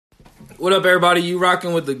What up, everybody? You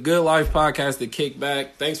rocking with the Good Life Podcast, The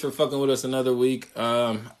Kickback. Thanks for fucking with us another week.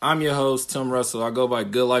 I'm your host, Tim Russell. I go by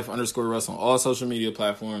Good Life_Russell on all social media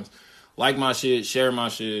platforms. Like my shit, share my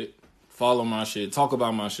shit, follow my shit, talk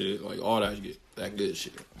about my shit, like all that good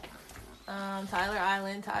shit. Tyler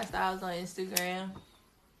Island, Ty Styles on Instagram.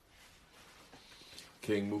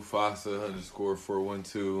 King Mufasa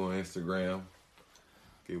 _412 on Instagram.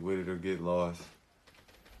 Get with it or get lost.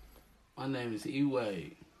 My name is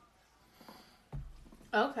E-Wade.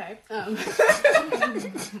 Okay.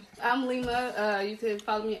 I'm Lima. You can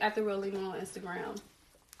follow me at the real Lima on Instagram.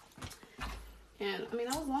 And I mean,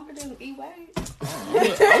 I was longer than E-Wade.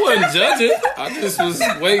 I wasn't judging. I just was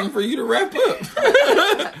waiting for you to wrap up.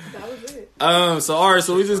 That was it. So all right,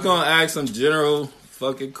 so we're just gonna ask some general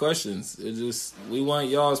fucking questions. We want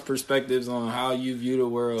y'all's perspectives on how you view the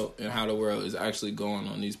world and how the world is actually going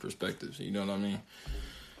on these perspectives. You know what I mean?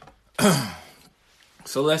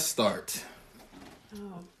 So let's start. Oh,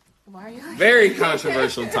 Why are you? Very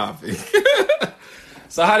controversial topic.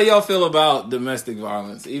 So how do y'all feel about domestic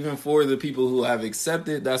violence? Even for the people who have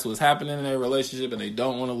accepted that's what's happening in their relationship and they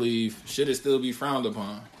don't want to leave, should it still be frowned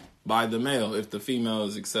upon by the male if the female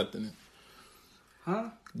is accepting it? Huh?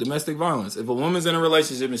 Domestic violence. If a woman's in a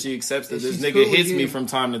relationship and she accepts that this she's nigga cool hits with me you. from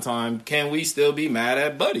time to time, can we still be mad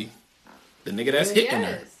at Buddy? The nigga that's hitting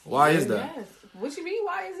her. Yes. Why is that? Yes. What you mean?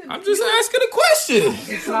 Why is it? I'm just asking a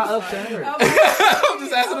question. It's not up to her. I'm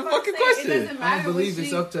just asking a fucking question. I don't believe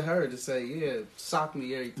it's up to her to say, yeah, sock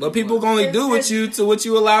me everything. But people can only do what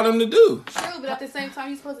you allow them to do. True, but at the same time,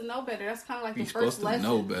 you're supposed to know better. That's kind of like You're the first supposed to lesson.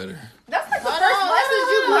 know better. That's like the Hold first on, lessons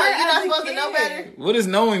you hold on. learn. You're not as a supposed to know kid. better. What is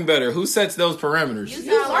knowing better? Who sets those parameters? You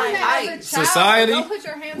You sound learn like that as a Ike. child. Society? Don't put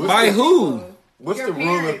your hands on By people. who? What's Your the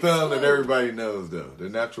rule of parents, thumb that too. everybody knows, though? The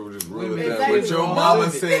natural just rule of thumb. Exactly. What your mama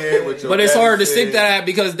said, what your But it's daddy hard to said. stick that at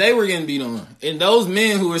because they were getting beat on. And those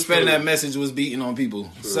men who were spreading that message was beating on people.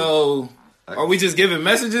 So are we just giving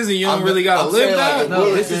messages and you don't really got to I'm live saying, that? like,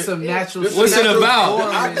 No, this is some natural This shit. What's it natural about?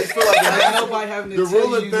 born. I just feel like Ain't nobody having to the tell rule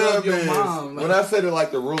you of you love thumb your is, mom. when I say that,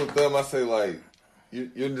 like, the rule of thumb, I say, like,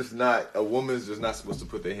 you're just not, a woman's just not supposed to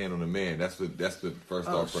put their hand on a man. That's the first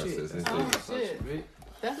Oh, thought shit. process. It's Oh, just- shit.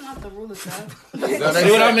 That's not the rule of thumb. No,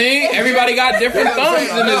 See what I mean? Everybody got different thumbs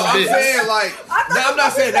in No, this I'm bitch. saying, like, no, I'm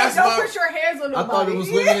not saying that's Don't my, put your hands on I nobody. thought it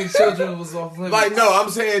was women and children was off limits. like, no,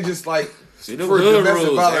 I'm saying just, like, See the for good domestic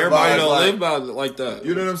rules. violence Everybody vibes, don't like, live by it like that.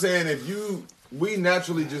 You know what I'm saying? We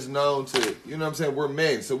naturally just known to, you know what I'm saying? We're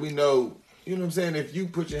men, so we know, you know what I'm saying? If you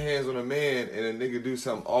put your hands on a man and a nigga do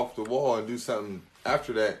something off the wall and do something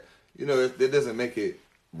after that, you know, that doesn't make it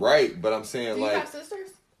right. But I'm saying, Do you like, have sisters?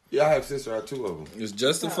 yeah, I have sister, I have two of them. It's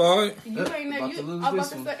justified. You ain't About you. to lose I'm about this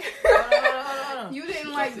to one. say. Hold on. You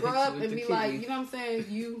didn't like to grow hit you up with and the be kidney. like, you know what I'm saying?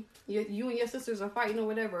 You and your sisters are fighting or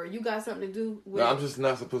whatever. You got something to do with. No, I'm just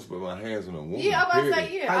not supposed to put my hands on a woman. Yeah, I'm about to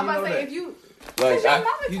period. say How I'm you about to know say that? if you. Like, Your I, mama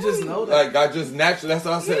You told just know that. like, I just naturally, that's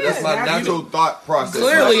what I said. Yeah, That's my now you natural thought process.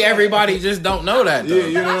 Clearly, Like, everybody just don't know that though. yeah,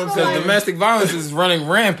 you know what I'm Because Because saying? domestic violence is running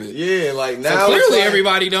rampant. Yeah, like, So now. clearly, it's like,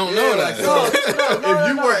 everybody don't know like, that. so,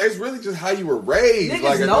 if you were, it's really just how you were raised. Niggas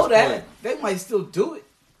like, at know this that. point. They might still do it.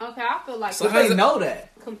 Okay, I feel like So But how's they it- know that.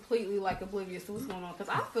 completely like oblivious to what's going on because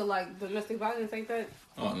I feel like domestic violence ain't that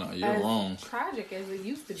Oh no, you're as wrong. tragic as it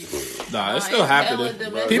used to be. Nah, it's Nah, still it's hell with happening.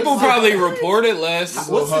 domestic People violence. probably report it less.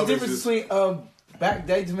 What's the Hubby's difference just- between back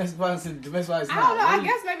day domestic violence and domestic violence I now? don't know. I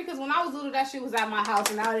guess maybe because when I was little, that shit was at my house,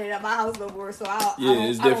 and now it ain't at my house no more. So I Yeah, don't,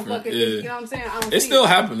 it's I don't different. fucking Yeah. think, you know what I'm saying? I don't It's see still it.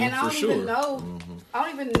 happening and I for don't sure. even know. I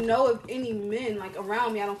don't even know of any men like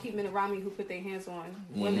around me. I don't keep men around me who put their hands on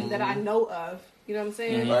women that I know of. You know what I'm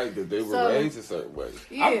saying? Like, that they were So- raised a certain way.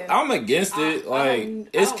 Yeah. I'm against it. I Like, don't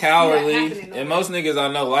it's see that cowardly. happening no And more. most niggas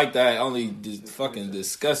I know like that only just fucking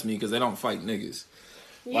disgust me because they don't fight niggas.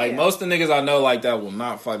 Like, Yeah. most of the niggas I know like that will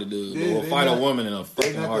not fight a dude, but Yeah, will they fight a not- woman in a They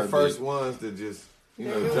fucking not the heartbeat. first ones to just, you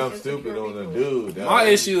know, They're jump real stupid insecure on a people. dude. My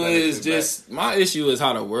That- issue that is shit just my issue is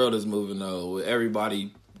how the world is moving though, with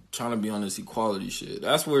everybody trying to be on this equality shit.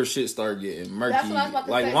 That's where shit start getting murky. That's what I was about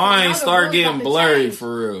to Like say. lines Now the start rules getting about to blurry change.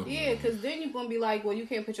 for real. Yeah, because then you're gonna be like, well, you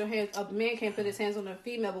can't put your hands. A man can't put his hands on a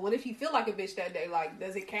female, but what if he feel like a bitch that day? Like,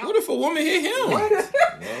 does it count? What if a woman hit him? No,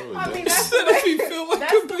 I mean, that's What the if he way. feel like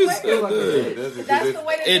That's a the bitch way. that day? That's the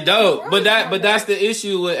way. that It the dope, world but is that, but right that's now. the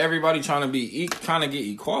issue with everybody trying to be trying to get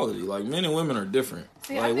equality. Like men and women are different.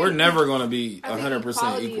 See, I like think- we're never gonna be I think 100%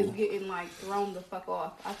 equality equal. is getting like thrown the fuck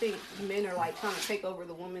off. I think men are like trying to take over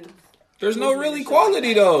the women's. There's no real movement and shit equality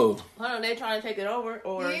like that. though. Hold on, they trying to take it over,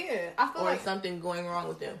 or Yeah, I feel or like something going wrong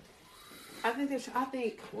with them. I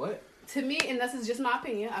think What? to me, and this is just my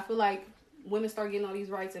opinion. I feel like women start getting all these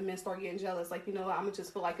rights and men start getting jealous. Like, you know, I'm gonna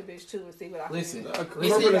just feel like a bitch too and see what I can Listen, do.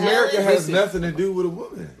 Corporate America has nothing to do with a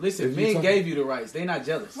woman. Listen, If you men talking- gave you the rights. They not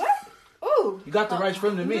jealous. What? Ooh. You got the rights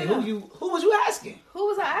from the men. yeah. Who was you asking? Who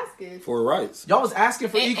was I asking? For rights. Y'all was asking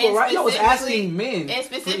for equal rights. Y'all was asking men. And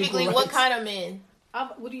for specifically, equal what rights. kind of men?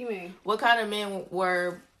 What do you mean? What kind of men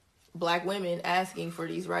were black women asking for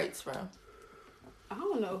these rights from? I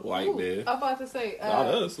don't know. White Who? man. I'm about to say. Not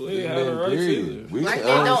us. We ain't had the rights Period. either. We Black can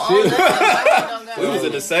men own don't own shit. nothing. Black men don't got We was in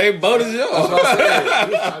nothing. the same boat as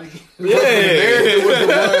y'all. America was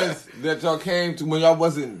the ones that y'all came to when y'all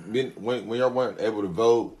when y'all weren't able to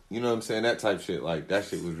vote. You know what I'm saying? That type shit. Like that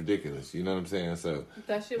shit was ridiculous. You know what I'm saying? So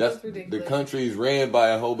That shit that's was ridiculous. the country's ran by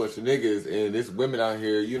a whole bunch of niggas, and it's women out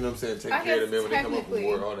here. You know what I'm saying? Taking I care of the guess men when they come up with technically-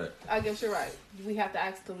 war. All that. I guess you're right. We have to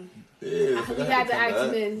ask them. Yeah, We had to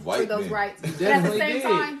ask men for those rights. But at the definitely same did.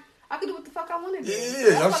 time, I could do what the fuck I want to do. Yeah,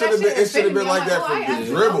 That's why should have that been. It shit should have offended been me. like I'm that oh, I from the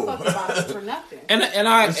actually don't dribble. fuck about it for nothing. And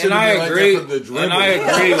I It should've agree been like that from the dribble. and I Yeah,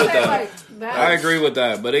 agree I'm with saying, that. like, that- I agree with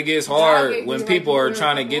that, but it gets God hard gave when you the people right are to do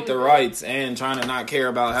trying to whatever get the you want. rights and trying to not care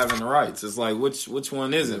about having the rights. It's like which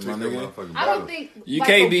one is it, my nigga? I don't think You like,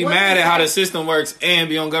 can't the be women's mad at how the rights- system works and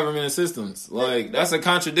be on government assistance. Like that's a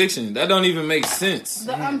contradiction. That don't even make sense.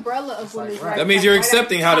 the umbrella of women's rights. That means you're like, right at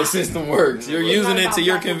accepting how the top. system works. You're It's using not it about to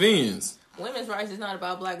your black women. convenience. Women's rights is not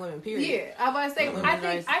about black women, period. Yeah, I was about to say. Women's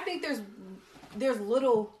rights. I think there's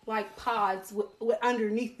little like pods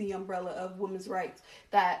underneath the umbrella of women's rights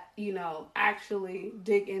that actually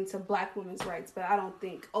dig into black women's rights, but I don't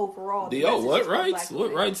think overall. the Yo, message what is for rights? black What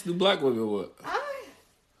women. rights do black women what? I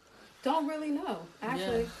don't really know.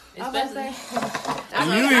 Actually, Yeah. I was about to say.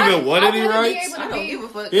 Do you even want any I wanna be rights? able I to don't be- give a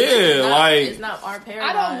fuck. Yeah, It's not our paradigm.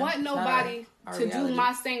 I don't want It's not nobody our to do reality.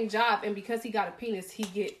 my same job, and because he got a penis, he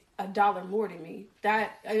get $1 more than me.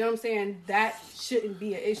 That, you know what I'm saying? That shouldn't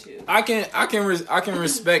be an issue. I can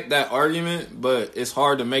respect that argument, but it's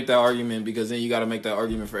hard to make that argument because then you got to make that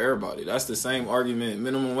argument for everybody. That's the same argument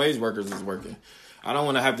minimum wage workers is working. I don't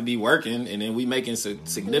want to have to be working and then we making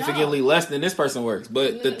significantly less than this person works.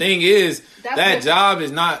 But the thing is, that job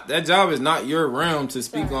is not your realm to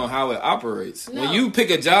speak on how it operates. No. When you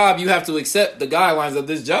pick a job, you have to accept the guidelines of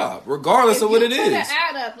this job, regardless If of what you it put is. an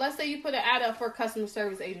ad up, let's say you put an ad up for a customer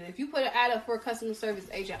service agent. If you put an ad up for a customer service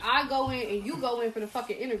agent, I go in and you go in for the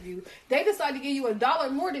fucking interview. They decide to give you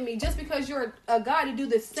 $1 more than me just because you're a guy to do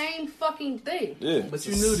the same fucking thing. Yeah. But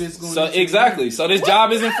you knew this going So into the exactly. So this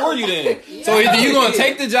job isn't for you then. So either you gonna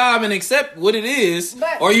take the job and accept what it is,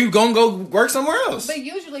 But- or you gonna go work somewhere else. But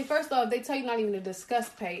usually, first off, they tell you not even to discuss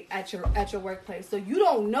pay at your workplace, so you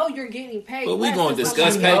don't know you're getting paid. But we less gonna than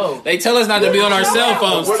discuss somebody pay. else. They tell us not to be on our cell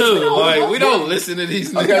phones What- too. no, Like no, we don't listen to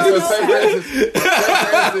these Okay, niggas. so say for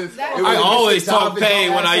instance, I always talk pay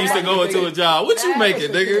when I used to go into a job. What you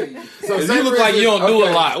making, nigga? Cause you look like you don't do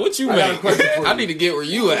a lot. What you I got a make? question for you. I need to get where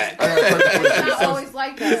you at. It's not always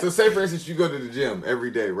like that. So say for instance, you go to the gym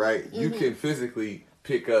every day, right? You can physically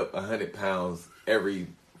pick up 100 pounds every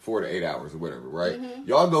 4 to 8 hours or whatever, right?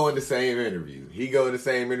 Y'all go in the same interview. He go in the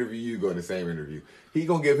same interview. You go in the same interview. He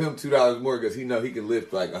gonna give him $2 more because he know he can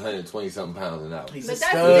lift like 120 something pounds an hour. He's But a that's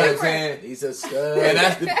stud. You know what I'm different. saying? He's a stud. And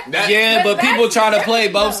that's Yeah, but But people that's try to play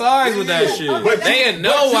both different, sides with that shit. Okay, They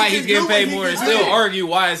know but you why can he's getting do paid what more he and can still do. argue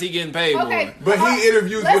why is he getting paid Okay, more. But he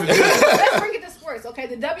interviews with a let's bring it to sports. Okay,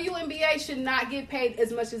 the WNBA should not get paid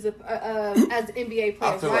as much as as NBA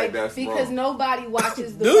players, feel like right? that's because wrong. nobody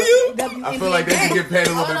watches the Do you? WNBA. I feel like they should get paid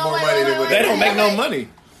a little bit more money than what They they don't do. make no money.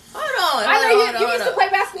 Hold on. I know hold you on, used to hold play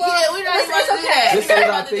on. basketball. Yeah, we're not even about to do that. This We're is not what I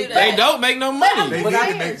about to do think. that. They don't make no money. They But need to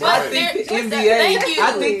I- make but I money. think the Just that- NBA. thank you.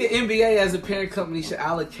 I think the NBA as a parent company should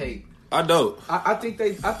allocate. I don't. I think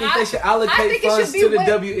they should I allocate think it should funds be to the what-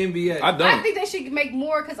 WNBA. I I don't. think they should make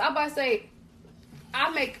more because I'm about to say I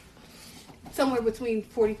make somewhere between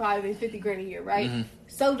 45 and 50 grand a year, right? Mm-hmm.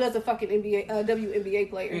 So does a fucking WNBA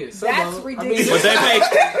player. Yeah, some of That's them. ridiculous. But they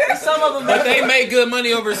make Some of them. but they make good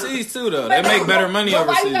money overseas too though. They make better money But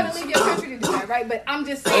why you gotta overseas. leave your country to do that, right? But I'm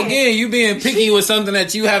just saying. Again, you being picky with something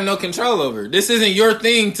that you have no control over. This isn't your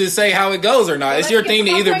thing to say how it goes or not. It's Let's your get thing to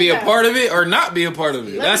to my either be a point part of it or not be a part of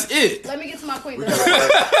it. That's it. Let me get to my point. We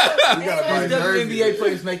gotta buy WNBA jerseys.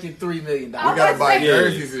 players making $3 million. We gotta buy Yeah.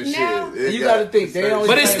 jerseys and Now- shit. You gotta think, they only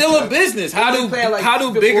But it's still a business. How do playing like how do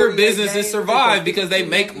 40 bigger games, businesses they survive play because they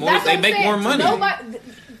make more That's what they I'm make saying. more money.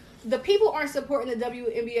 The people aren't supporting the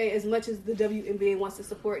WNBA as much as the WNBA wants to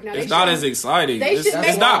support. Now It's they not should- as exciting. They It's, should it's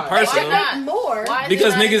make not why. They should personal. Why make more. Why is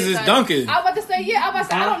Because it not niggas as is exciting? dunking. I was about to say, yeah. I was about to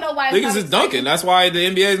say, I don't know why. It's Niggas not is exciting. dunking. That's why the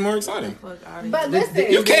NBA is more exciting. Fuck outta here. But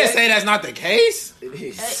listen, You can't say that's not the case. I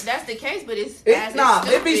is. That's the case, but it's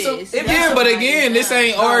it be some. Yeah, but again, this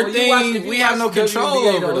ain't our thing. We have no control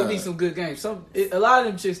over It be some good games. A lot of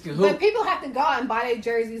them chicks can hoop. But people have to go out and buy their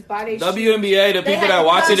jerseys, buy their WNBA, the They people have that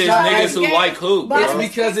watch it is to niggas who get- like hoop, buy bro. the It's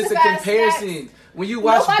because it's a fast comparison. When you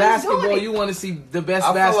watch Nobody's basketball, doing it. you want to see the best I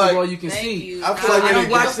feel basketball like- you can Thank see. you. I feel like When it'll you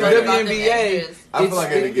get watch the better. WNBA, I feel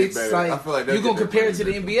like it'll get it's better. like I feel like you're gonna compare it to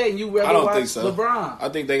the NBA, and you rather I don't watch think so. LeBron. I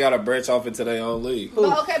think they got to branch off into their own league.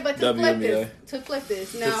 But okay, but to WNBA. flip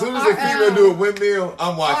this. Now, As soon as a female do a windmill,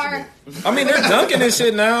 I'm watching it. I mean, they're dunking this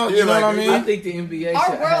shit now. You Yeah, know what I like, mean? I think the NBA Our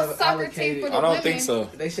should world have soccer team allocated. for the I don't women think so.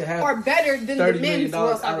 They should have are better than the $30 million men's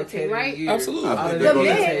world soccer allocated team, a right? year. Absolutely. I Out think of The they're the gonna-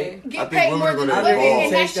 men NBA. get I think paid women more are than the gonna women, evolve.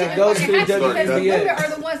 and that That shit goes is to the because the WNBA. women are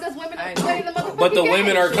the ones that's women are playing the motherfucking But the women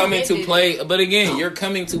game. are coming to They play. But again, you're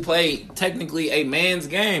coming to play technically a man's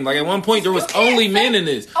game. Like at one point, there was You can't only say- men in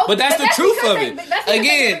this. Oh, But that's but the that's truth because of they- it. but that's because they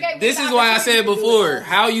Again, never gave this us is the why I said opportunity to do before, it.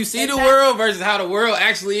 how you see the Exactly. world versus how the world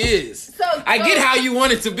actually is. I get how you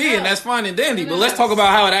want it to be, and that's fine and dandy. But let's talk about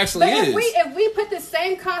how it actually But is. if we put the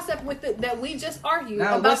same concept with that we just argued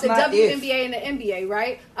Now, about let's the not WNBA and the NBA,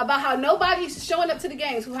 right? About how nobody's showing up to the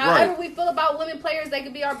games. However Right. we feel about women players, they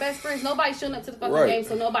could be our best friends. Nobody's showing up to the fucking Right. game,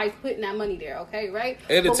 so nobody's putting that money there. Okay, right?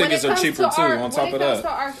 And the But when tickets it are comes cheaper, to too, our- on top when of it comes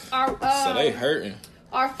that. to our So they hurting.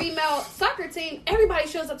 our female soccer team, everybody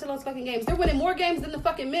shows up to those fucking games. They're winning more games than the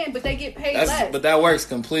fucking men, but they get paid less. But that works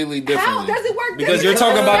completely differently. How does it work Because differently? you're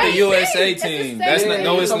talking It's about the the same USA thing. It's the team. same That's not. thing.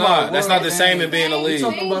 No, it's You're talking not. about That's not the world same game. as being a Same league.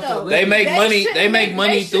 thing, Talking about the though. They make money. shouldn't They make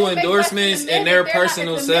money shouldn't through make less endorsements than the and men their if they're not-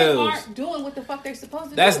 personal if the men sales. aren't doing what the fuck they're supposed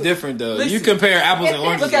to That's do. different though. Listen, You compare apples and if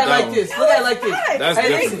oranges. Look at it with like that one. this. No, Look at it it's like this. not. That's It's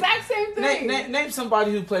different. the exact same thing. Name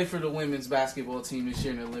somebody who played for the women's basketball team this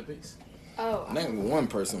year in the Olympics. Oh, Name one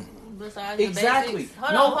person. Besides the Exactly. basics.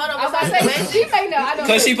 Hold No, on. I was about Besides to the say basics. she may know. I don't.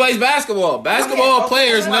 Because she plays basketball. Basketball Okay,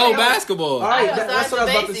 players know okay. basketball. All right, Besides that's what I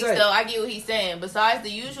was the about to basics, say. though, I get what he's saying. Besides the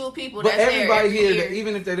usual people But that's there everybody every here, year,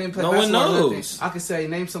 even if they didn't play No one basketball, or nothing, knows. I could say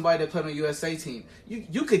name somebody that played on the USA team.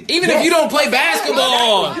 You could Even if guess. you don't play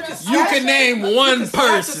basketball, You you can name one snatch a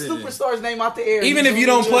person. superstar's name out the air. Even if you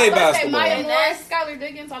don't play I was about to say basketball. Maya And Morris, that's- Skylar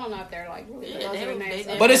Diggins. I don't know if they're like really Yeah, those they are the don't- names.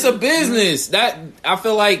 they- But it's a business. That I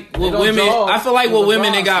feel like with don't women, jog. I feel like With with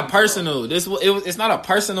women, LeBron it got sometimes. personal. It's not a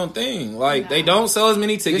personal thing. Like they No. don't sell as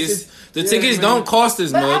many tickets. is- The yeah, tickets man. don't cost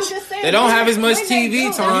as But I'm much. just saying, They don't have as when much they TV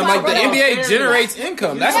do, time. that's Like the not NBA fair. generates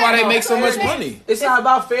income. That's why they make so much money. It's not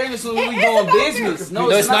about fairness when we It's go on about business. fairness. No,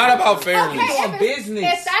 It's not about fairness. Okay, We're doing business.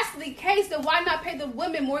 If that's the case, then why not pay the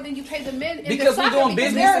women more than you pay the men? In Because the we're soccer? doing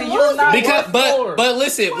Because business they're and you're losing. not. Because, What but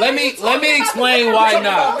listen, What let are me you talking explain about? why You're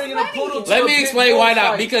not. talking Bringing a poodle to Let a me big explain why not.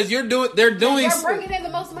 bullfight. Because they're doing They're bringing in the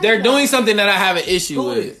most money. they're though. doing something that I have an issue Who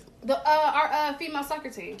with. is? Our female soccer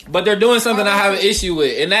team. But they're doing something I have an issue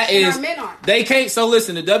with, and that And is our men aren't. they can't. So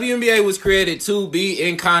listen, the WNBA was created to be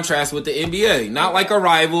in contrast with the NBA, not like a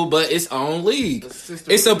rival, but its own league.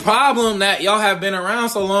 sister It's a league. problem that y'all have been around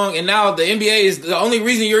so long, and now the NBA is the only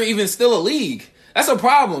reason you're even still a league. That's a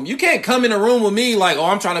problem. You can't come in a room with me like, oh,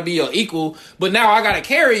 I'm trying to be your equal, but now I gotta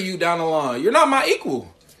carry you down the line. You're not my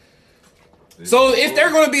equal. So if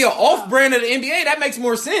they're going to be an off brand of the NBA, that makes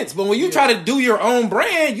more sense. But when you try to do your own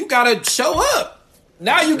brand, you got to show up.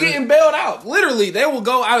 Now you getting bailed out. Literally, they will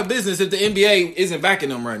go out of business if the NBA isn't backing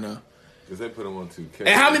them right now. Because they put them on 2K. And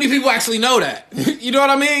how many people actually know that? You know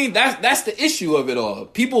what I mean? That's the issue of it all.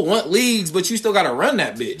 People want leagues, but you still got to run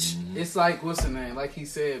that bitch. It's like, what's the name? Like he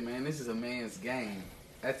said, man, this is a man's game.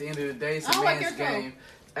 At the end of the day, it's I a don't like man's your tone. game.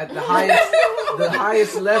 At the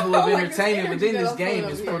highest level of I don't like your entertainment energy within that this I'm game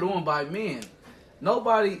feeling is over put here. on by men.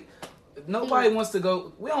 Nobody wants to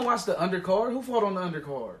go. We don't watch the undercard. Who fought on the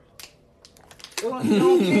undercard? You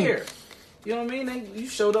don't care. You know what I mean? You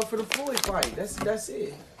showed up for the Floyd fight. That's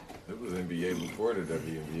it. It was NBA before the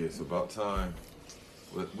WNBA. It's about time.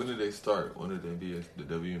 When did they start? When did the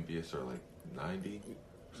WNBA start? Like 90?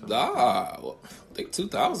 I think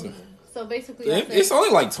 2000. So basically, y'all It's say only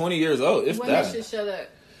like 20 years old, if women that. should shut up.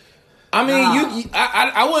 I mean, Nah.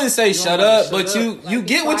 I wouldn't say shut gotta up, shut but up. you Like,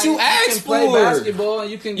 get what you you asked You can play for. basketball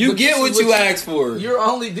and you can. You but get this is what you asked for.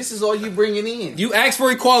 This is all you bringing in. You asked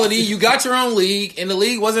for equality. You got your own league, and the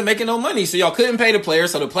league wasn't making no money, so y'all couldn't pay the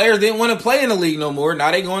players. So the players didn't want to play in the league no more.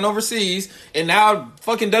 Now they going overseas, and now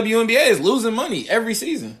fucking WNBA is losing money every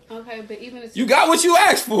season. Okay, but even if You got what you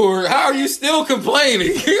asked for. How are you still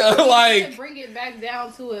complaining? to Like, bring it back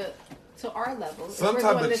down to our level. If Some we're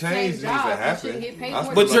type doing of the same change needs to job, you happen. shouldn't get paid I more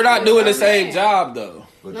feel than but you're not doing the you're a same man. job though.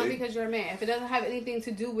 But Not they- because you're a man. If it doesn't have anything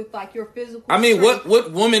to do with like your physical. I mean, strength,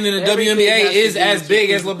 what woman in the Everything WNBA has to is do as with big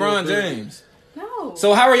your as physical LeBron ability. James? No, No.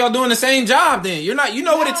 So how are y'all doing the same job then? You're not. You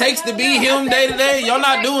know what it takes to be him day to day. Y'all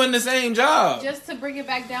not doing the same job. Just to bring it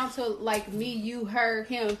back down to like me, you, her,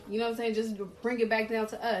 him. You know what I'm saying? Just to bring it back down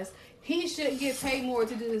to us. He should get paid more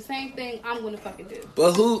to do the same thing I'm gonna fucking do.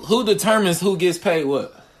 But who determines who gets paid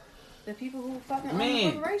what? The people who fucking own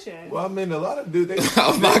the corporation. Well, I mean, a lot of dudes.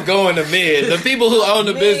 I'm not going to men. The people who own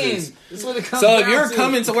the Man, business. that's what it comes So if down you're to.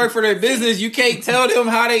 coming to work for their business, you can't tell them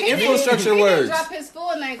how their infrastructure He works. didn't drop his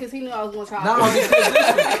full name because he knew I was gonna try. No, because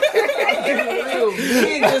listen,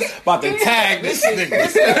 men just About to tag this nigga. men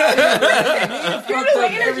fucked what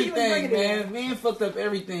up energy you was everything, bringing man. Men fucked up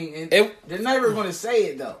everything, and It- they're never gonna say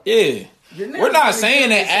it though. Yeah. You're never We're not gonna saying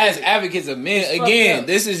get that them to as say it. advocates of men. It's fucked Again, up.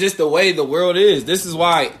 this is just the way the world is. This is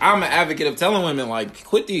why I'm an advocate of telling women, like,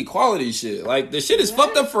 quit the equality shit. Like, the shit is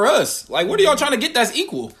fucked up for us. Like, what are y'all trying to get that's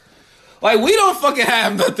equal? Like, we don't fucking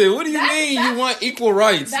have nothing. What do you mean you want equal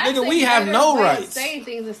rights? That's Nigga, a we have better no way of rights. Saying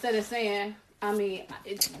things instead of saying, I mean,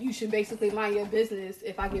 you should basically mind your business.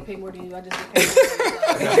 If I get paid more than you, I just get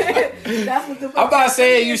paid more. That's what the fuck I'm not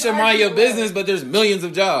saying you is should mind your arguing business, but there's millions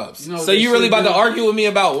of jobs. You know, so they you really should about to do- argue with me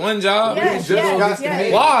about one job? Yes, We just got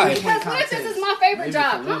yes. Why? Because what if this is my favorite Maybe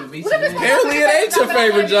job? for women, be What if it's some my Apparently it ain't your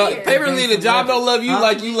favorite job. Huh? Apparently the job don't love you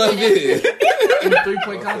like you love it. In the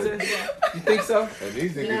 3-point contest, you think so? And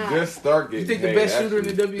these niggas Nah. just start getting You think the paid, best shooter in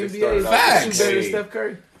the actually. They WNBA started is off Facts. getting shoot better than paid Steph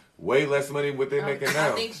Curry? way less money what they making now.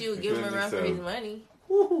 I think she would give him a run for his money.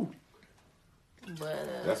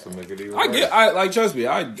 But That's what make it even I worse. get, like, trust me,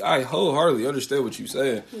 I wholeheartedly understand what you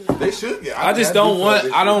saying. They should get. I just do don't feel want, they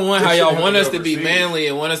I don't should- want they how should y'all have want us it to be overseas. manly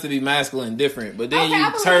and want us to be masculine different, but then Okay, I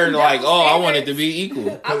you believe turn in like, double oh, I want it standards. to be equal.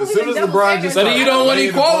 I Because as believe soon in as double LeBron standards. just So then you don't want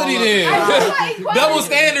laying the equality ball up- then. I want equality. Double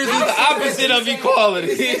standards is the opposite of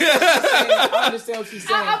equality. I understand what she's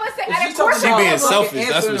saying. I would say If at a she talking corporate about being level, selfish,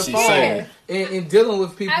 that's answering what the she's phone saying. And dealing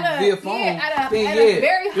with people At a- via phone, yeah, then at a very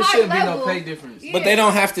there high shouldn't be level. no pay difference. Yeah. But they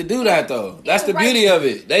don't have to do that though. That's the Right. beauty of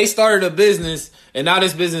it. They started a business and now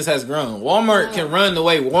this business has grown. Walmart can run the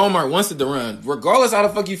way Walmart wants it to run, regardless how the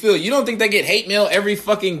fuck you feel. You don't think they get hate mail every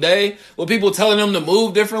fucking day with people telling them to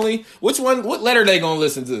move differently? What letter they gonna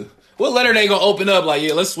listen to? What letter they gonna open up like,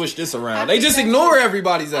 yeah, let's switch this around? They just ignore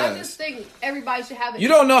everybody's I just ass. think everybody should have it. You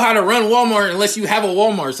don't know how to run Walmart unless you have a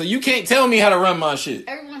Walmart, so you can't tell me how to run my shit.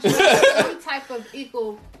 Everyone should have some type of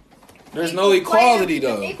equal. There's no equality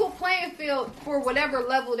though. Equal playing field for whatever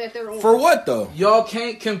level that they're on. For what though? Y'all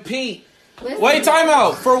can't compete. Listen, Wait, time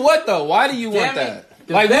out. For what though? Why do you want Damn it. that?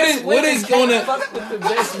 The Like best what women is can't gonna fuck with the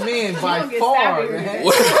best men by gonna get far, savage. man.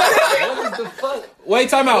 What is the fuck? Wait,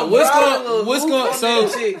 time out. What's going so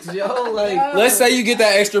chicks, yo, like let's say you get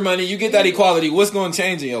that extra money, you get that equality. What's going to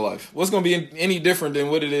change in your life? What's going to be any different than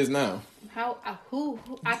what it is now? How? Who?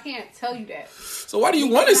 I can't tell you that. So why do you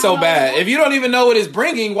want it so bad? If you don't even know what it's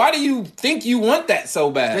bringing, why do you think you want that so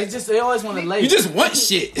bad? they always want to lay. You just want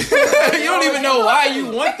shit. You don't even know why you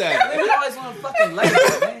want that. They always want to fucking lay,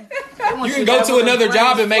 man. You can go to another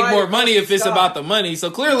job and make more money if it's about the money. So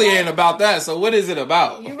clearly it ain't about that. So what is it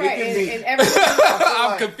about? You're right, can be- and everyone,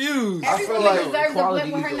 I'm confused. I feel everyone like deserves a equality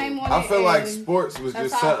blip with her name on it. I feel like and sports was that's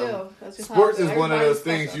just how I something. feel. That's just how I Sports feel. is one of those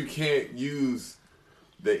Everybody's things you special. can't use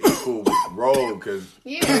the equal role because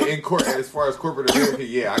Yeah. in court, as far as corporate America,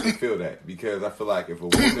 yeah, I can feel that because I feel like if a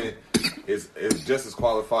woman is just as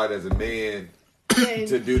qualified as a man Then-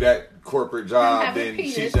 to do that corporate job, have a then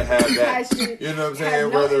she penis. should have I that. should You know what I'm have saying?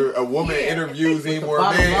 no- Whether a woman Yeah. interviews him or a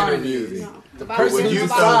bottom man line interviews is- him. The But person when who you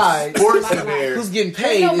decides throw sports in there, who's getting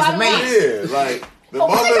paid no is bottom the man. line. yeah, like the Oh,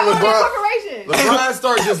 moment they own the LeBron. corporation. LeBron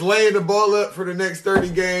start just laying the ball up for the next 30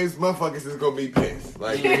 games, motherfuckers is gonna be pissed.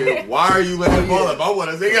 Like, nigga, why are you laying the ball up? I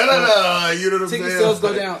want to say, no, you know what I'm saying? Ticket sales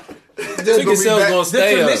go down. Ticket sales gonna The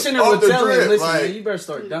stay up. commissioner Off would the tell him, drip, listen, like- man, you better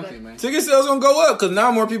start dunking, man. Ticket sales gonna go up because now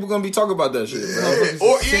more people gonna be talking about that shit. Bro.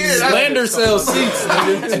 Or yeah, Slander sells seats,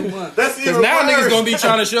 nigga. 2 months. that's Because even now worse. niggas gonna be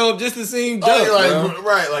trying to show up just to see him dunk, Like, bro.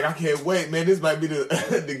 right, like I can't wait, man. This might be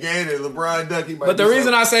the the game that LeBron Ducky might. But the do reason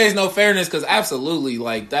something. I say it's no fairness, because absolutely,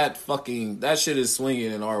 like that shit is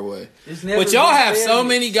swinging in our way. It's never But y'all been have so fairness.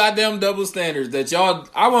 many goddamn double standards that y'all,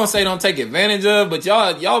 I won't say don't take advantage of, but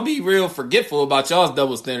y'all be real forgetful about y'all's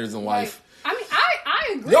double standards in Like, life. I mean,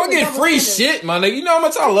 I agree. Y'all with get double free standards. shit, my nigga. You know how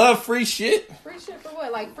much I love free shit? Free shit for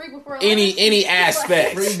what? Like free before Any lunch?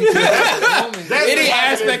 aspect. Free because of the woman. That's any been happening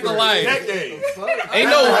aspect of for life. decades. Ain't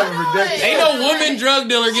no Decades. Ain't no woman drug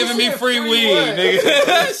dealer giving me said free free weed, what?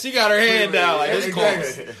 nigga. She got her hand down like it's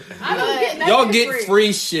Exactly. cost. I don't get nothing Y'all get free.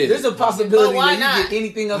 free shit. There's a possibility But why that not? you get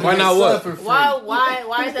anything under Why the not sun what? for free.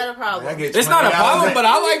 Why is that a problem? It's not a problem, but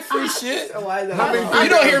I like free shit. Why is that? How many You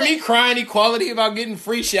don't hear me crying equality about getting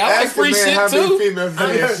free shit. I like Ask the free man shit how many too. females do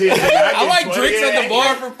that shit. I like drinks at the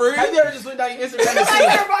bar for free. Have you ever just went down your Instagram and Somebody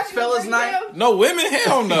ever seen brought you a fellas drink, night? Tim? No women,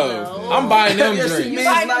 hell no. I'm buying them Have you ever seen drinks.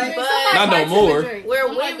 men- Buy them Night. drinks. But- Somebody Not no buy Tim a more. drink. We're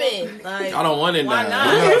Somebody women. Like, I don't want it why now.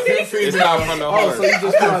 not? It's not from the Oh, heart. so you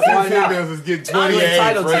just thought, why not? Females is getting I'm 28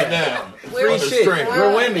 entitled to right that. now. Free On the shit. string.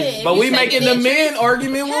 We're women. If But you we taking making the men interest-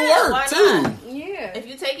 argument will Yeah, work why too. not? Yeah. If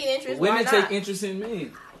you taking interest, Women why take not? interest in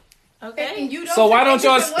men. Okay. And you don't So why take don't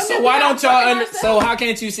y'all? interest in women, So we why not don't y'all? fucking So ourselves. how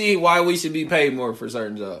can't you see why we should be paid more for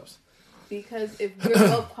certain jobs? Because if we're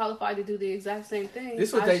both qualified to do the exact same thing,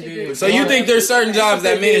 This what I they should did. get- So you think there's certain jobs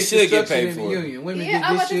that men should get Construction paid in the for? union. Women Yeah, get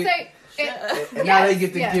I'm this about to shit. say. And now they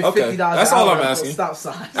get to yes. give Okay, $50 that's an all hour I'm for asking. stop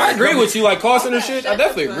signs. I agree with you, like cost center shit. I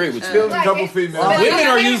definitely agree with you. There's a couple females. But Women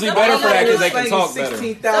are usually better for that because they can Slanging talk better.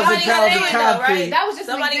 16,000 Somebody gotta pounds do of it though, right? concrete. That was just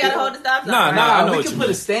Somebody an got to example. hold the stop sign. Nah, right? nah. I know we what can you put a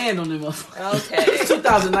mean. stand on them. Okay.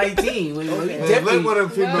 2019. We Man, let definitely. one of them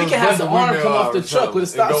females We can have the bust a arm windmill come off out the or truck with a something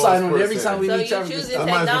stop and go sign on on it every Sports time we So meet each you other. choosing I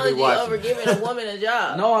might as well be technology watching. over giving a woman a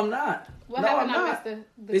job? No, I'm not. What No, happened? I'm I not. missed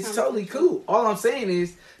the It's totally conversation. cool. All I'm saying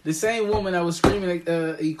is the same woman that was screaming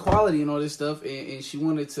equality and all this stuff, and she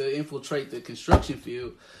wanted to infiltrate the construction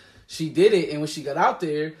field. She did it, and when she got out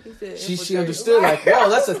there, said she infiltrate. understood like, whoa,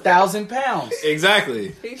 that's 1,000 pounds.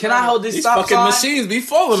 Exactly. Can I hold this These stop fucking sign? machines be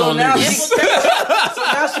falling So on now, niggas. so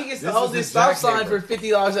now she gets to This hold is this a stop sign jackhammer. for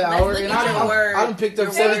 $50 an hour, look and at I your done word. picked up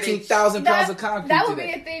Your 17,000 pounds of concrete That would be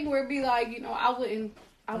today. a thing where it'd be like, you know, I wouldn't be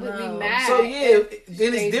No. mad. So yeah, if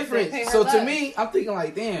then they it's different. pay her So to less. me, I'm thinking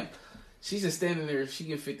like, damn, she's just standing there. She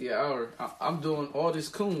get 50 an hour. I'm doing all this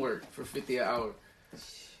coon work for 50 an hour.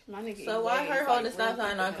 My nigga So eat why legs her like holding the stop real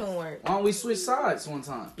sign on fucking coon work? Why don't we switch sides one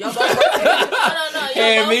time? Y'all both working? No. Y'all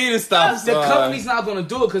Hand both. me the stop The sign. company's not going to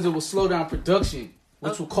do it because it will slow down production,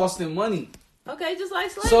 which will cost them money. Okay, just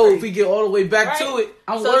like slavery. So if we get all the way back to Right. it,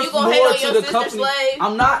 I'm So worth you gonna more hate on to your the sister company. slave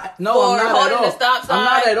I'm not. No, for I'm not at holding all. the stop I'm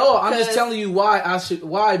not sign? at all. I'm just 'Cause- telling you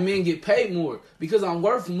why men get paid more because I'm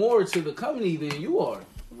worth more to the company than you are.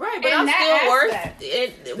 right, but In I'm that still worth aspect.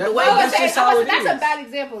 it. The That- way Well, that's you just how it that's is. a bad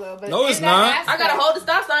example though. But No, in it's that not. aspect- I gotta hold the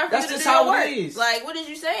stop sign for That's you to just do your how work. it is. Like, what is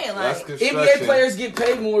you saying? That's Like, construction. NBA players get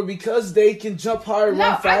paid more because they can jump higher, No, I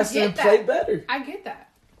run faster, get and play that. better. I get that.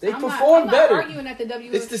 They I'm perform not better. arguing at the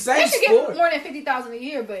WNBA. It's the same They should sport. get more than $50,000 a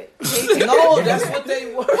year, but No, that's what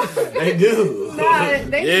they worth. They do. nah,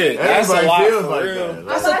 they Yeah, that's a Everybody lot feels for like real. that.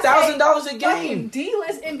 That's I'm about to say, $1,000 a fucking game.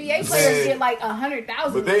 D-list NBA players Man. get like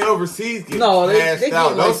 100,000. But they overseas get No, they cashed get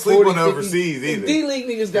out. like Don't sleep 40, on 50. overseas either. D-League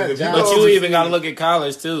niggas got If you jobs. But you overseas. even got to look at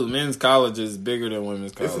college too. Men's college is bigger than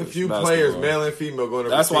women's college. It's a few basketball. players, male and female, going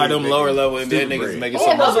overseas. That's why them making lower level NBA super niggas bread. making Yeah,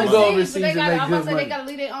 so but much Some money. go overseas, overseas but they and gotta, make I'm good about to say money. they gotta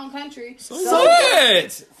leave their own country. So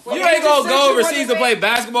what? Well, You you ain't just gonna said go you overseas wanted to to play make-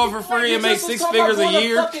 basketball for free You and make just was 6 talking figures about a going to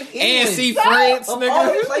year fucking and England. see France, Of all the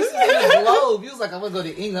nigga, places in the globe, you was like, I'm gonna go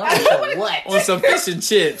to England. I'm like, what? on some fish and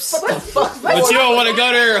chips. What the fuck? But you don't want to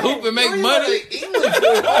go there and hoop and make You money. go to England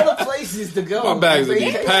for all the places to go. My bags would be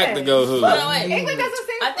England. packed to go hoop. Hold on, wait. England doesn't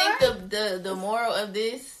seem I fun. think the moral of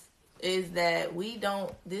this is that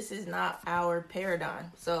this is not our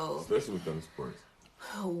paradigm. So Especially with them sports.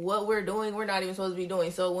 what we're doing, we're not even supposed to be doing.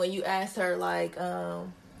 So when you asked her like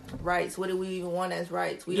rights, what do we even want as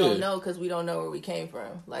rights? We Yeah. don't know because we don't know where we came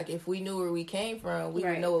from. Like if we knew where we came from, we would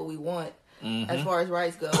Right. know what we want. Mm-hmm. As far as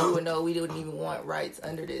rights go, we would know we didn't even want rights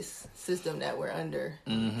under this system that we're under.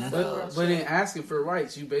 Mm-hmm. So, But in asking for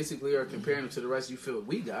rights, you basically are comparing them to the rights you feel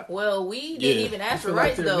we got. well, we didn't Yeah. even I ask for feel like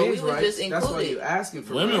rights they're though. We men's was rights. just That's why included. you asking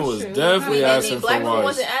for Women rights. was True. definitely And asking then for black women rights.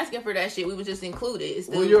 wasn't asking for that shit. We was just included. It's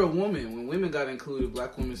Well, still, you're a woman. When women got included,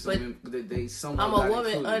 black women, But they somewhat I'm got a woman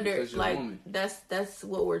included under because you're like a woman. that's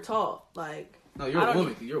what we're taught. Like No, you're I a don't-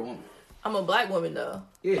 woman. You're a woman. I'm a black woman though,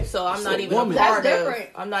 Yeah. so I'm So not even woman. a part That's of. different.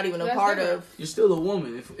 I'm not even a That's part different. of. You're still a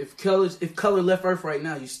woman. If color left Earth right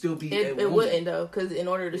now, you still be a It woman. wouldn't though, because in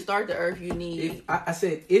order to start the earth, you need. If I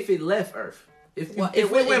said if it left Earth, if Well, if it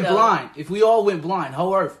we went wouldn't, though. blind, if we all went blind,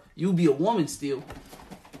 whole Earth, you'd be a woman still.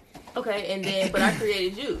 Okay, and then but I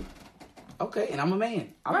created you. Okay, and I'm a man.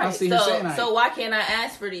 I'm not Right. sitting here saying I. So why can't I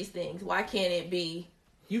ask for these things? Why can't it be?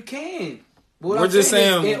 You can. But what We're I'm just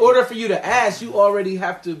saying is, saying- in order for you to ask, you already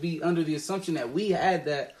have to be under the assumption that we had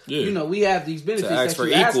that. Yeah. You know, we have these benefits ask that for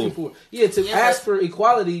you're asking equal. for. Yeah, to Yeah, ask but- for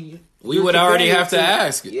equality. We you're would already comparing have to it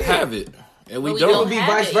ask it, Yeah. have it. And we But don't. It would be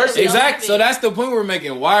vice versa. Exactly. So that's the point we're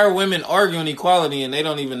making. Why are women arguing equality and they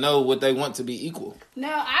don't even know what they want to be equal?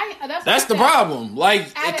 No, That's the problem. Like,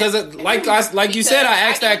 because like you said, I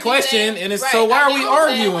asked that question, and it's so why are we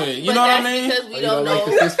arguing? You know what I mean? Because we don't know.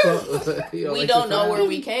 We don't know where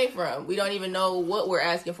we came from. We don't even know what we're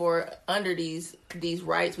asking for under these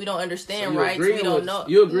rights. We don't understand rights. We don't know.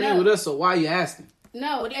 You agreeing with us? So why are you asking?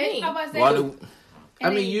 No, what do you mean? I'm about to say, Why do? I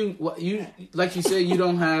mean, you like you said, you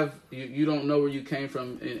don't have, you don't know where you came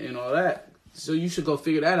from and all that. So you should go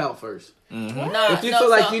figure that out first. Mm-hmm. If you feel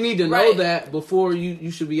like you need to know that before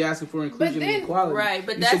you should be asking for inclusion and equality. Right,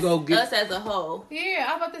 but you that's should go get, us as a whole. Yeah,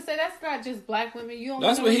 I'm about to say that's not just black women. You don't.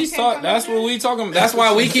 That's know what where he's you came talking. from, That's okay? what we talking. That's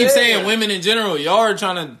why we keep saying women in general. Y'all are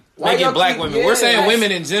trying to make it black women. We're saying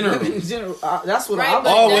women in general. Women in general. That's what Right,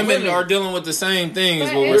 All women are dealing with the same thing. Is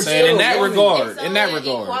what we're saying in that regard. It's In that only an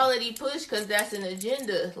regard. equality push because that's an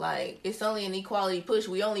agenda. Like, it's only an equality push.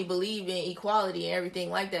 We only believe in equality and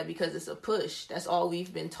everything like that because it's a push. That's all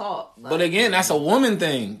we've been taught. Like, But again, that's a woman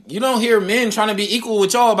thing. You don't hear men trying to be equal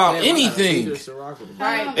with y'all about anything.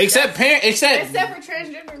 right? Except Except for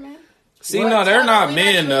transgender men. See, no, they're not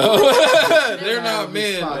men though. They're not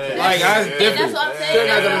men. Like, that's different. That's what I'm saying. They're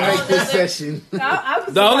not gonna That's make this a whole nother-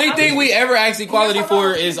 session. The only thing we ever ask equality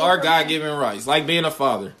for is our God-given rights, like being a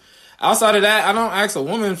father. Outside of that, I don't ask a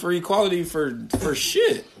woman for equality for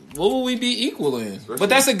shit. What will we be equal in? But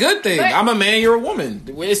that's a good thing. I'm a man, you're a woman.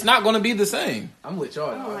 It's not going to be the same. I'm with y'all.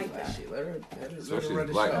 I don't like that. Shit. Let her Especially run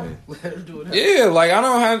the black show. men. Let her do it. Yeah, like I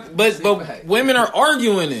don't have, but women are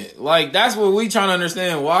arguing it. Like that's what we trying to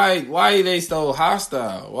understand. Why they so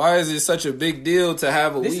hostile? Why is it such a big deal to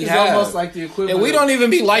have what This we is have? almost like the equivalent. And we don't even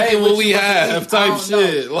be liking Hey, what what we you want to have eat? type I don't know.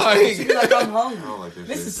 shit. Like, You like I'm hungry. I don't like this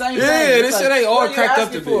This shit. is the same Yeah, thing. this It's shit ain't all what are you cracked up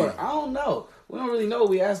asking to for? be. I don't know. We don't really know what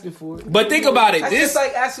we asking for. but think about it. That's This just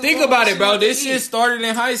like asking think for about what it, she bro. wants to This shit eat. started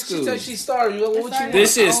in high school. She started. What you want?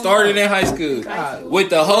 This shit started in high school with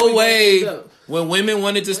the whole wave up. when women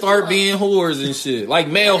wanted to start being whores and shit, like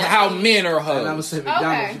how men are And I'm gonna hoes. say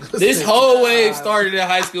McDonald's. This whole wave started in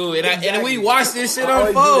high school, and we watched this shit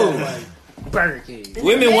unfold. Burger King.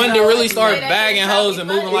 Women wanted to really start They bagging ain't hoes and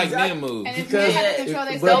funny. moving like Exactly. men move. And if Because- men had to control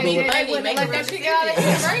but- themselves, but- they wouldn't let that shit get out of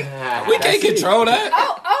hand, right? We can't control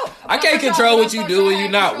that. I can't control what you do when you're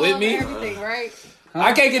not with me. Everything, right?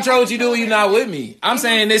 I can't control what you do when you're not with me. I'm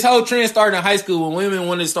saying this whole trend started in high school when women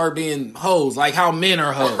wanted to start being hoes, like how men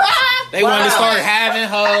are hoes. They wanted to start having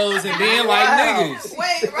hoes and being like niggas.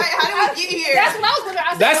 Wait, right? How did we get here? That's what I was wondering.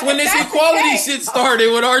 I said, That's when if this that's the equality case- shit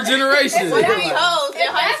started with our generation. What are we hoes in If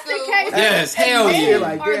high that's the school? case, Yes, then hell men yeah.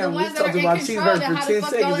 Like, are the damn, we ones that are talked in about control. cheeseburger Then how for the 10 fuck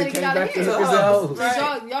seconds y'all let and it came get out back of to hand? hookers and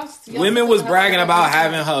hoes. Y'all Women was still bragging have about to-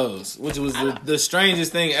 having hoes, which was the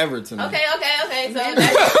strangest thing ever to me. Okay. So it's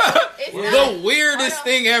not, The weirdest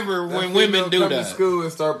thing ever when women do come to that. school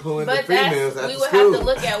and start pulling the but females that's, at we the would school. have to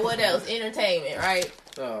look at what else. Entertainment, right?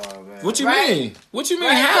 Oh man. What you Right. mean? What you mean?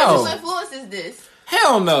 Right? How? Who influences this?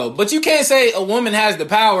 Hell no. But you can't say a woman has the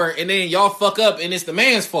power and then y'all fuck up and it's the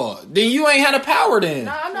man's fault. Then you ain't had the power then.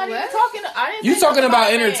 No, I'm not even What? talking. I didn't. You say talking nothing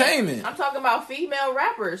about men. entertainment. I'm talking about female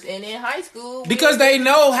rappers, and in high school, Because they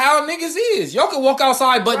know how niggas is. Y'all can walk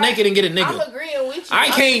outside butt naked and get a I'm nigga. agreeing with you. I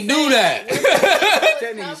I'm can't just do saying, that. where does That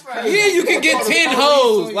come nigga's from? crazy. Yeah, you can get 10 police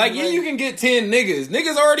hoes. on Like, you, yeah, you can get 10 niggas.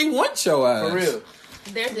 Niggas already want your ass. For real.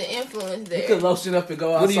 There's an influence You there. could lotion up and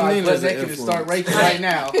go What do you outside mean butt there's an naked and start influence? raping right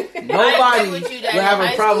now. I Nobody agree with you that will have in a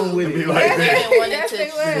high problem school, with it. like women that. wanted Yes, to they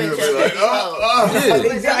switch would. up Be like, their hoes.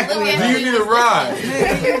 Yeah. Exactly. Look at Do you need a ride?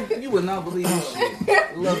 Man, you would not believe this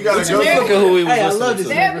shit. Love You gotta this. go. Look at who we was Hey, I listening love this to.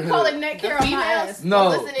 They be neighborhood. calling neck hair on my ass. No.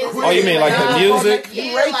 Listening to Oh, you mean like the music?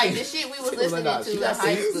 Yeah, raping. like the shit we was listening nah, to she in got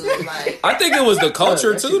high serious. school. Like, I think it was the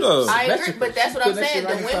culture too, though. I agree, Mexico. but that's what I'm Put that saying. shit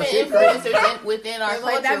The right women across your influencers within our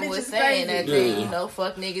Like, that culture bitch was is saying that crazy. they, Yeah.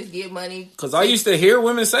 fuck niggas, get money. Because I used to hear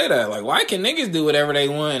women say that. Like, why can niggas do whatever they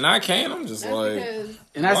want and I can't? I'm just That's like... because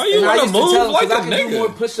And I, Why you and I wanna used to move tell them, like 'cause a I can nigga? do more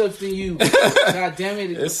push-ups than you. God damn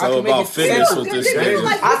it! It's I so can make about it fitness simple. with this Them nigga. niggas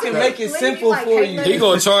like I can make it simple for you. He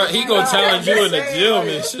gonna challenge you in the gym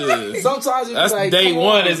and shit. Sometimes it's That's like, day come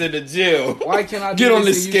one on. is in the gym. Why can't I do Get on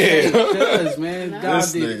this the and you scale. say, "Cuz, man, God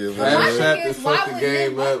This did nigga, it." man. My Snap thing the is, why fucking would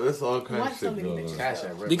game men up. It's all kinds want of shit somebody going to on. Cash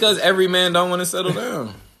App, bro. Because every man don't want to settle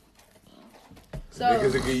down.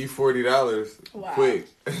 Niggas so will give you $40 Wow. quick.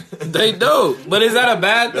 They do. But is that a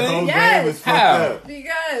bad The whole thing? Yes. game is How? fucked up.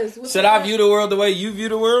 because with Should the- I view the world the way you view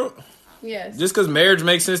the world? Yes, Just because marriage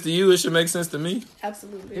makes sense to you, it should make sense to me?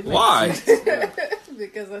 absolutely. Why?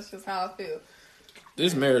 Because that's just how I feel.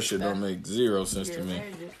 This marriage shit don't make zero sense to me.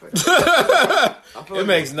 I feel It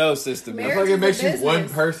makes no sense to me. I Marriage feel like it is a makes you business. one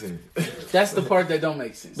person. That's the part that don't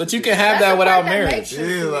make sense. But you can have that without marriage.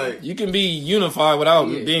 Yeah, like You can be unified without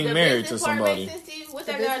being The married to business part somebody. makes sense to you? What's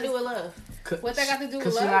that got to do with love? What that got to do with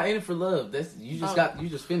Because love? you're not in it for love. That's you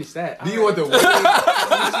just finished that. do you want the wedding? She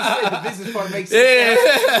said the business part makes sense.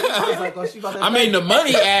 Yeah. I was like, oh, she about to I mean, the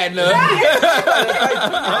money adding up.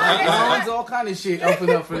 loans, all kind of shit open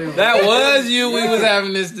up for them. That was you. We was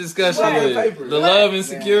having this discussion Right. with Paper. the love and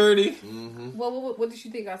security. What did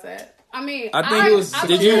you think I said? I mean, I think it was.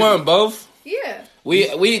 Did you want both? Yeah.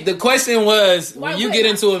 We. The question was, Why when you wouldn't get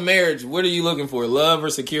I? into a marriage, what are you looking for? Love or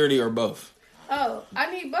security or both? Oh, I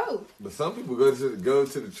need both. But some people go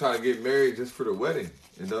to the try to get married just for the wedding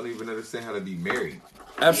and don't even understand how to be married.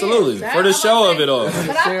 Absolutely, Yeah, for the I'm show about of to it all. But I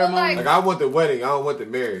feel Ceremony. Like I want the wedding, I don't want the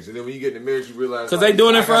marriage. And then when you get in the marriage, you realize Because they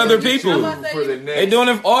doing it for other people. For the next They doing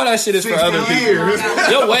it. All that shit is for 60 other people. years.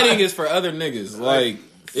 Your wedding is for other niggas. Like,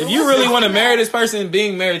 if you really want to marry this person,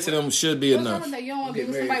 being married to them should be What's wrong enough. with that? You don't want to Get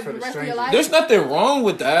be with married somebody for for the the rest of your stranger. life? There's nothing wrong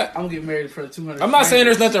with that. I'm getting married for the 200. I'm not saying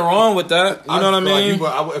there's nothing wrong with that. You know what I mean?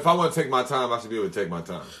 If I want to take my time, I should be able to take my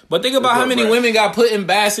time. But think about There's how no many rush. women got put in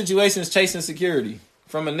bad situations chasing security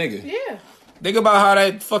from a nigga. Yeah. Think about how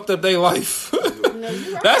that fucked up their life. No,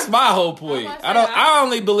 you're right. That's my whole point. I'm about to I don't. say, I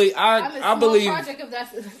only believe. I'm a I small believe. project of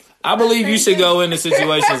that. I believe you should go into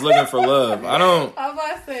situations looking for love. I don't. I'm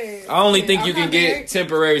about to say. I only think I'm you can not get married.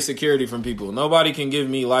 temporary security from people. Nobody can give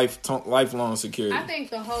me lifelong security. I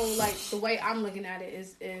think the whole, like, the way I'm looking at it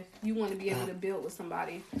is if you want to be able to build with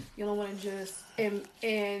somebody, you don't want to just,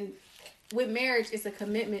 and with marriage, it's a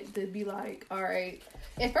commitment to be like, all right.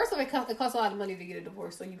 And first of all, it costs a lot of money to get a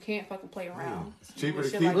divorce, so you can't fucking play around. It's cheaper to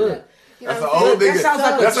Shit keep like it. that. You know That's an what I'm old saying? nigga. sounds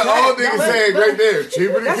like a That's an trap. old nigga No, saying right there.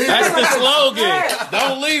 Cheaper to keep That's it. the slogan.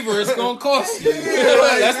 Don't leave her. It's gonna cost you.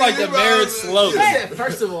 That's like the marriage slogan.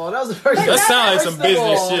 First of all, that was the first. That sounds like some First of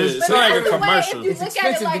business all, shit. it's It's like a Either way, commercial. If you It's look at it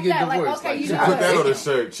expensive like to get that, like, divorced. okay, Like, you just know Put that what? on a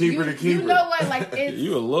shirt. Cheaper to keep You know it. what? Like, it's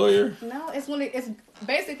You a lawyer? no, it's when it's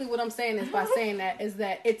basically what I'm saying is by saying that is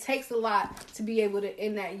that it takes a lot to be able to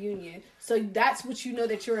end that union. So that's what you know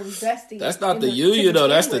that you're investing. That's not in the to union though. begin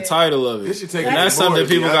That's the with. title of This it. should take And that's even more, something to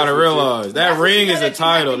be people honest gotta with you. realize. That That's what ring you is know a that you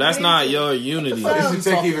have title. to That's get not into. your unity. So- This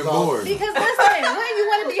should take even more. Because listen, when you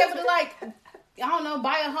want to be able to, like, I don't know,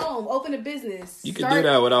 buy a home, open a business. You can do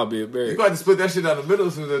that without being You married. got to split that shit down the middle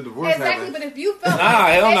as soon as the divorce Exactly, happens. but if you felt Nah,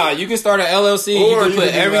 hell nah. You can start an LLC. You Or can you put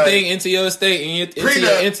can be everything like- into your estate and into your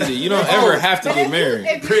Prenup. entity. You don't ever have to But get if you- married.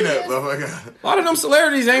 if you Prenup, just- oh my god. A lot of them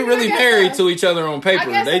celebrities ain't really I guess married so. to each other on paper. I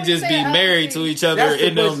guess They I would just say be LLC. married to each other That's the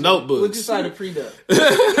in them question. notebooks. Would you sign a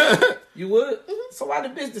prenup? You would? Mm-hmm. So why the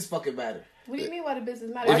business fucking matter? What do you mean why the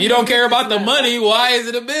business matters? If you don't care about the money, why is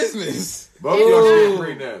it a business? Both of y'all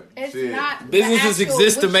should get prenup. It's Shit. not Businesses the actual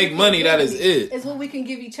exist to what make you money, can that give is me. it. It's what we can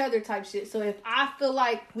give each other type shit. So if I feel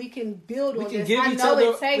like we can build We on can this, give I each know other.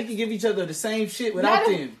 it takes. We can give each other the same shit not without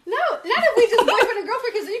if, them. no, not if we just boyfriend and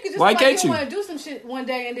girlfriend. Because you could just Why like, can't you you? want to do some shit one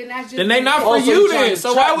day and then that's just. Then they not for Also, you you trying then. to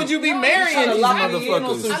So trap why me. would you be No, marrying trying to these lock me in on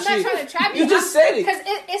motherfuckers? some I'm shit. not trying to trap You just said it. because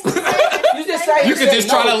it's the same. You just say You could just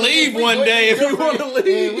try to leave one day if you want to And we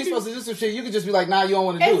leave. supposed to do some shit. You could just be like, nah, you don't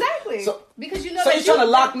want to do Exactly. it. So, because you know so that you're trying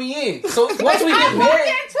to lock me in. So once we I get want married,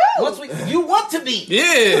 that too. once you want to be.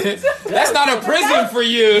 Yeah, that's not a prison for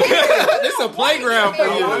you. It's a playground for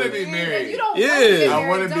I you. wanna be married. If you don't Yeah. want to get I married,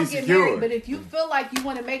 wanna be don't get secure. married. But if you feel like you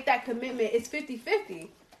want to make that commitment, it's 50-50.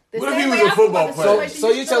 The What if same he was way a I feel football about the player? So, situation, so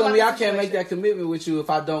you you're feel telling me I about the can't make that situation. commitment with you if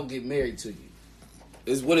I don't get married to you?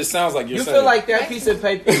 Is what it sounds like you're You saying. feel like that piece of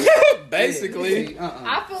paper? Basically.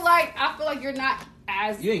 I feel like you're not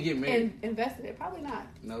as You ain't get married. invested in. Probably not.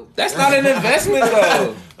 No. That's not an investment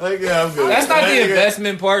though. Like, yeah, I'm good. That's not the Yeah.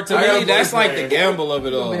 investment part to I got me. a That's like the boyfriend. gamble of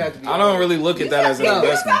it all. may have to be I don't really look at that as an You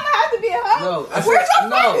investment. don't have to be a hoe. No. I Where's said, your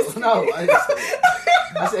no. face? No.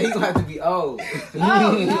 I said he's gonna have to be old. Oh,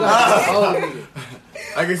 no. He's gonna have to be old nigga.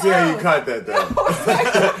 I can see how you caught that though.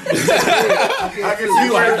 I can see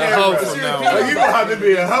You where like the hoe that from from. now Like, on. you gonna have to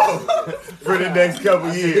be a hoe for the next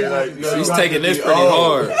couple years. Like, you She's have taking to this be pretty old.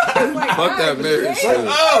 hard. Fuck that marriage shit.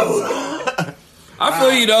 Oh, I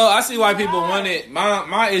feel you though. I see why people want it.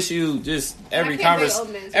 My issue, just every I can't date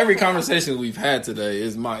old men. conversation we've had today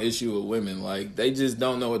is my issue with women. Like they just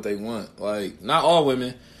don't know what they want. Like not all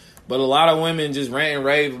women, but a lot of women just rant and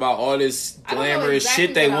rave about all this I don't know glamorous exactly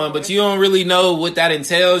shit they what I want, want. but you don't really know what that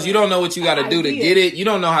entails. You don't know what you got to do to idea. get it. You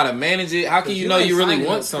don't know how to manage it. How can you know ain't you really signing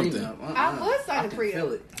want a something? prenup. I would sign a Feel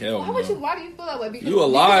prenup. it. Hell Why would no. you? Why do you feel that way? Because You a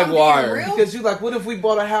because live I'm being wire. real? Because you like, what if we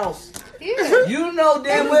bought a house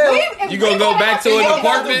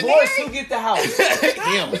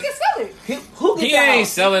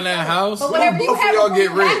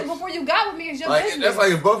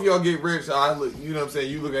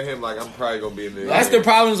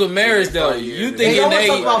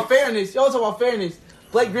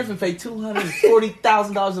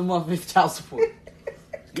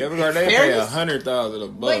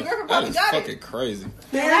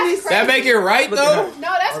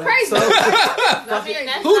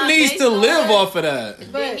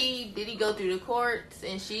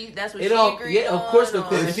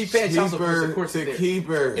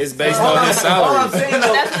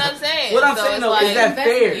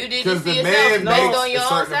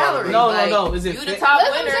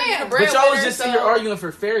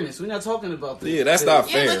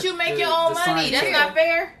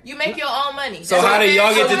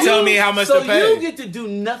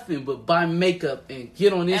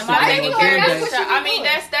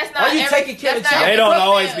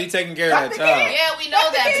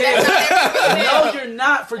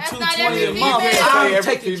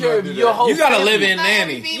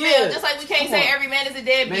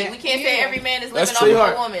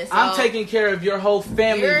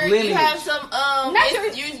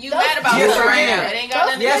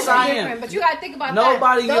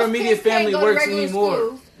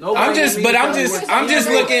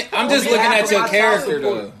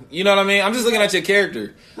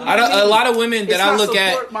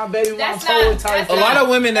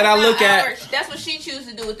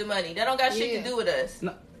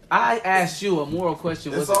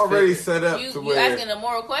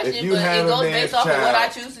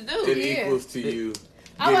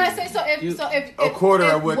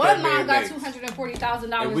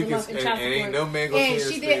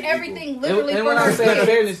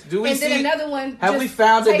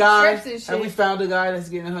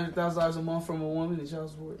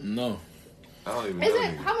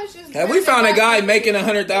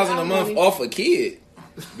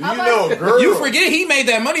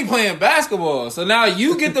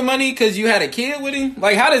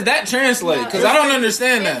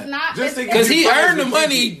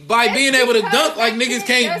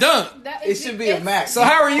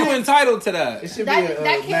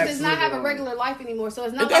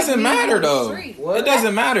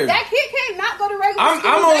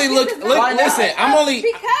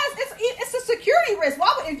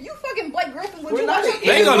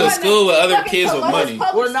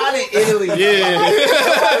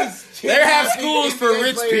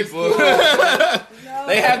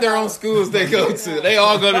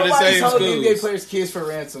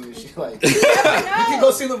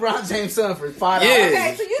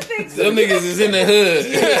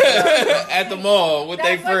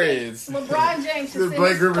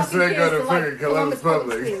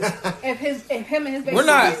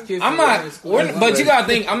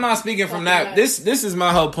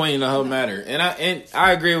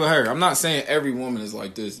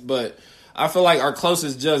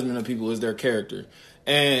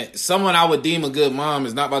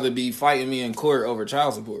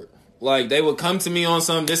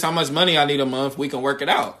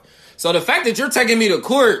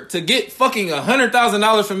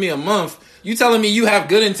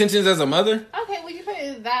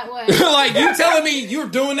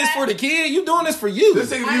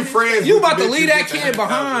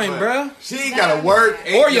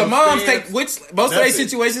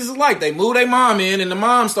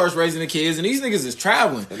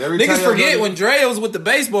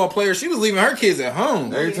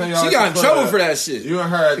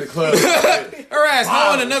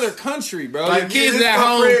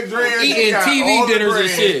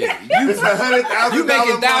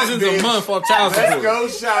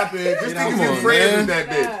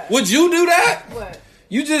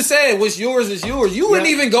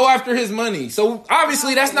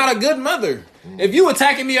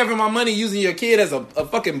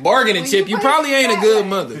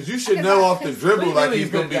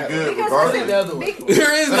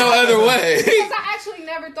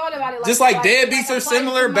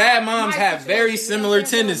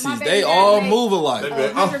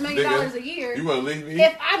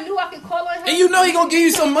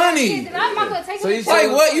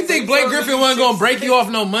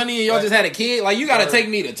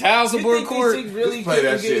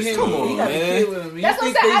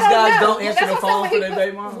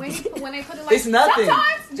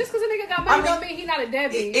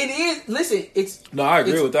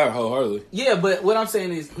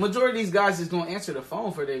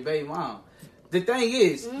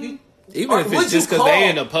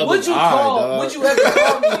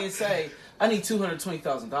call me and say, I need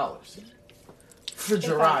 $220,000 for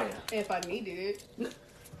Jiraiya. If I needed it.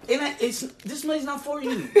 And this money's not for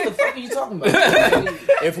you. What the fuck are you talking about?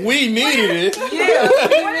 If we needed it, Yeah,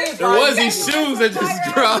 there was these shoes that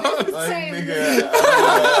just dropped. Like, nigga,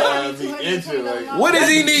 What does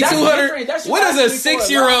he need That's 200? different. That's What does a asking for a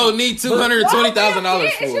 6-year-old lot. need $220,000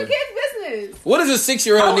 It's your for? kid's business. What does a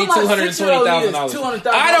 6-year-old need $220,000? $220,000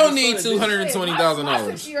 I don't need My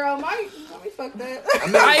 $220,000. 6-year-old might. Let me fuck that.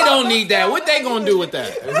 I don't need that. What they gonna do with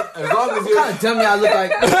that? as long as What kind of dummy I look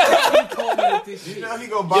like? You call me with this shit. you know he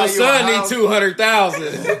gonna buy Your you son a need house. 200,000.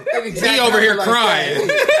 He over here crying.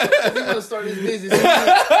 He's gonna start his business.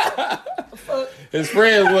 His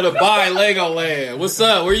friends want to buy Legoland. What's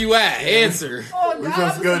up? Where you at? Answer. Oh, We God,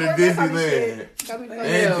 supposed to go to I'm support that type of Disneyland. shit. Got me fucked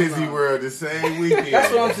And up. Disney World the same weekend.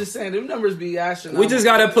 That's what I'm just saying. Them numbers be astronomical. We just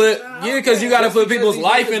gotta put because you gotta put people's these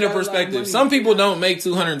life niggas into got a lot of perspective. money. Some people don't make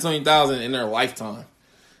 220,000 in their lifetime.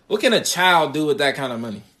 What can a child do with that kind of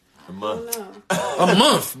money? a month. No. A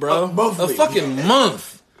month, bro. Monthly. A fucking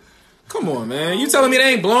month. Come on, man. You telling me they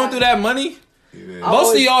ain't blowing through that money? Yeah.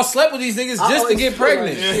 Most of y'all slept with these niggas I just to always get feel like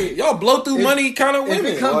pregnant. shit. Y'all blow through money kind of If women.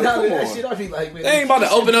 it comes Like, down to come that on. shit, I'll be like, man, They ain't about to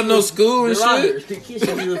open up no school and shit. The kid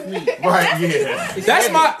should be with me. Right, yeah. That's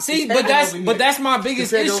my see, but that's my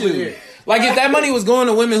biggest Compared to over issue. here. Like if that money was going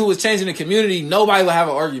to women who was changing the community, nobody would have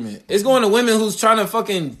an argument. It's going to women who's trying to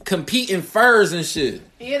fucking compete in furs and shit.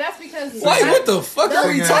 Yeah, that's because. Like what the fuck are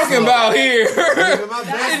we talking about here?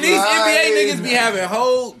 And these NBA niggas be having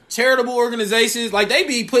whole charitable organizations. Like they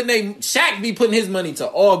be putting Shaq be putting his money to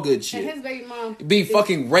all good And shit. his baby mom. Be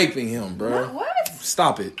fucking raping him, bro. What?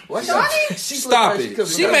 Stop it. She Stop looked like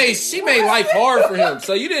it. She made life hard for him.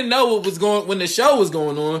 So you didn't know what was going when the show was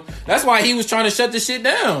going on. That's why he was trying to shut the shit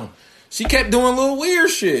down. She kept doing little weird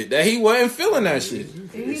shit that he wasn't feeling that shit.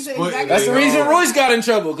 He's That's the reason Royce got in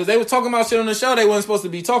trouble because they were talking about shit on the show they wasn't supposed to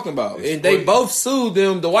be talking about. And they both sued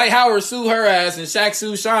them. Dwight Howard sued her ass and Shaq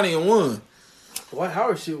sued Shawnee and won. Dwight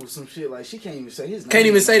Howard shit was some shit like she can't even say his name. Can't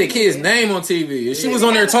even say the kid's name on TV. And she was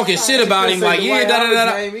on there talking shit about him like, yeah, da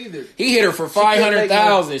da da. He hit her for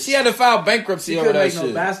 $500,000. She had to file bankruptcy over that make no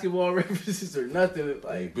shit. basketball references or nothing. Like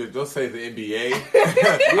Hey, bitch, don't say the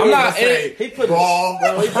NBA. I'm not. he put Ball.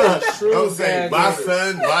 he put a shrewd Don't say bag my in it.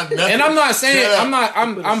 son, my nothing. And I'm not saying Shut up.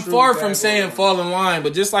 I'm far from saying fall in line,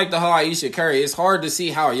 but just like the whole Aisha Curry, it's hard to see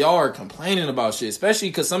how y'all are complaining about shit, especially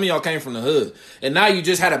because some of y'all came from the hood, and now you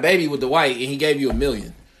just had a baby with Dwight, and he gave you $1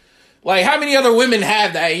 million. Like, how many other women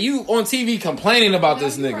have that? And you on TV complaining about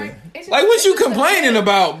this you're nigga? right. Like, what you complaining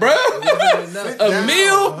about, bruh? Enough. A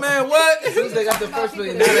meal, man? What? As soon as they got the first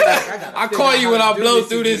million, now they're like, gotta I figure call out you how when to I do blow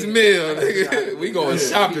through this again. meal, nigga. We going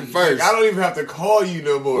shopping first. I don't even have to call you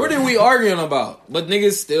no more. What are we arguing about? But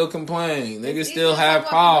niggas still complain. Niggas still have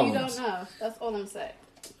problems. You don't know. That's all I'm saying.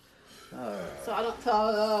 So I don't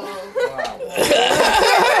tell.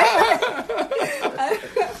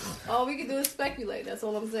 All we can do is speculate. That's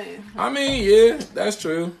all I'm saying. I mean, yeah, that's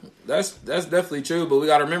true. That's definitely true. But we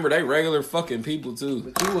gotta remember they regular fucking people too.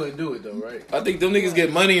 But you wouldn't do it though, right? I think them niggas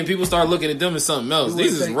get money and people start looking at them as something else. You These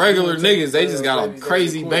wouldn't is take- regular you wouldn't niggas. take, They just got a baby daddy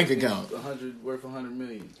crazy support bank if account. he's worth $100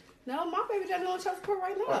 million. No, my baby daddy on child support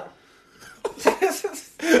right now. I'm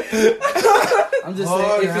just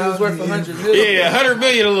saying, if he was worth $100 million, Yeah, 100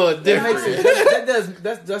 million a little that makes different.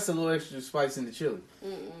 it. That's a little extra spice in the chili.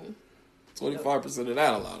 25% of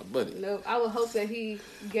that a lot of money. No, I would hope that he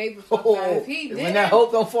gave a fuck. Now, if he did, When that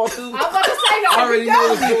hope don't fall through, I'm about to say no. I already know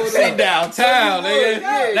what's going They on. downtown, nigga.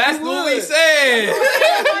 Yeah, That's you what would. we saying.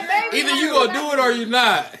 Either you gonna do it or you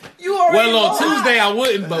not. You already Well, on know. Tuesday I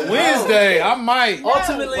wouldn't, but Wednesday I might.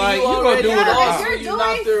 Ultimately, Like, you you gonna already do it or lost not. when you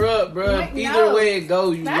knocked her up, bro. Like, Either no. way it go,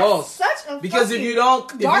 you That's lost. such a Because if fucking you don't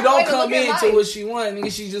dark way to come look at into life. what she want,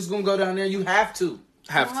 nigga, she's just gonna go down there. You have to.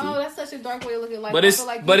 Have No, to. that's such a dark way to look at life. But I it's feel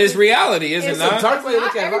like but you it's just- reality, is it It's not? a dark way to Not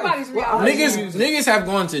look at everybody's life. reality. Niggas have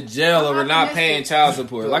gone to jail over not paying child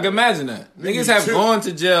support. Like, imagine that. Niggas have gone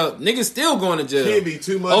to jail. Niggas still going to jail Kid be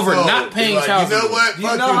 2 months over old. not paying Like, child you know support. what? You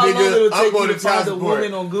Fuck know you, how long nigga. it'll I'm take going you to to child find a support.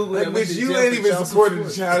 woman on Google Like, that went bitch, to you jail ain't for even child supported the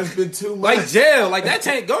support. child. It's been 2 months. Like jail, like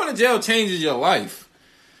that going to jail changes your life.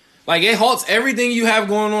 Like it halts everything you have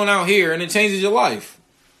going on out here, and it changes your life.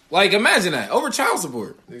 Like imagine that over child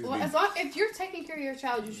support. Well, as long if you're taking care of your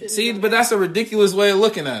child, you should. See, but that's a ridiculous way of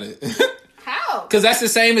looking at it. how? Because that's the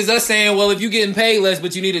same as us saying, well, if you're getting paid less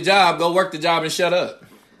but you need a job, go work the job and shut up.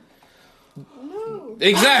 No.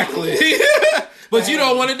 Exactly. But you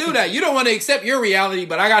don't want to do that. You don't want to accept your reality,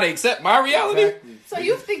 but I got to accept my reality. Exactly. So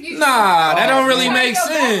you think you? Nah, that don't really make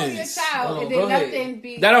sense. sense. And then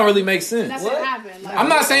nothing That don't really make sense. Nothing happened. Like, I'm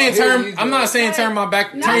not saying turn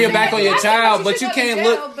your back on your child, but you can't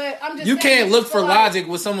look. You can't look for logic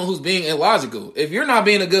with someone who's being illogical. If you're not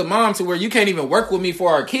being a good mom to where you can't even work with me for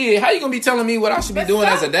our kid, how you gonna be telling me what I should be doing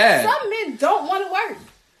as a dad? Some men don't want to work.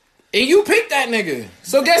 And you picked that nigga.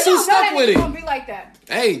 So guess who's stuck with it? Gonna be like that.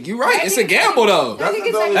 Hey, you right. It's a gamble though.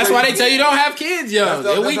 That's why they tell you don't have kids young.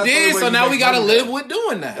 And we did, so now we gotta live with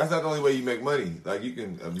doing that. That's not the only way you make money. Like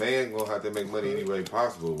a man gonna have to make money any way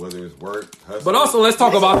possible, whether it's work, hustle. But also, let's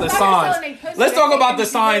talk about the signs. Let's talk about the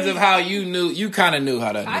signs of how you kind of knew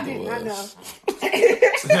how that nigga was. I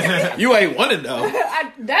know. You ain't want to know.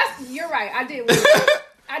 You're right. I did.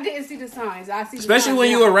 I didn't see the signs. Especially when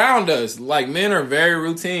you around us. Like, men are very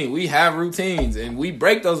routine. We have routines, and we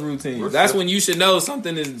break those routines. That's when you should know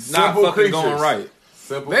something is not fucking going right.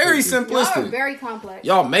 Very simplistic. Y'all are very complex.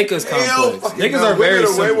 Y'all make us complex. Niggas are very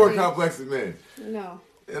simple. Way more complex than men. No.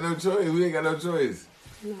 No choice. We ain't got no choice.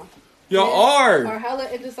 No. Y'all are hella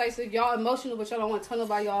indecisive. Y'all emotional, but y'all don't want to tell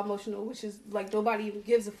nobody y'all emotional, which is like nobody even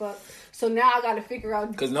gives a fuck. So now I got to figure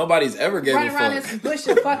out because nobody's ever gave a fuck. Run around this bush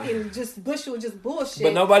and fucking just bullshit.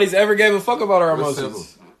 But nobody's ever gave a fuck about our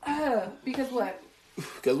emotions. Because what?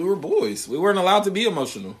 Because we were boys. We weren't allowed to be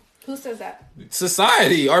emotional. Who says that?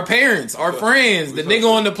 Society, our parents, our friends, the nigga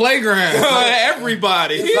on the playground,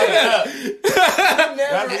 everybody.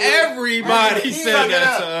 Everybody said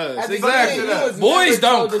that to us. Exactly. Boys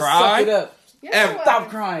don't cry. Stop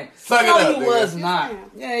crying. Suck it up, you was not.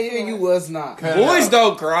 Yeah, you was not. Boys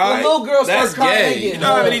don't cry. When little girls start crying, they get hugged. You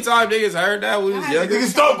know how many times niggas heard that when we was younger? Niggas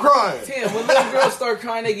stop crying. Tim, when little girls start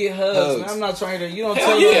crying, they get hugs. Man, I'm not trying to. You don't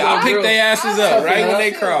tell me. I pick their asses up right when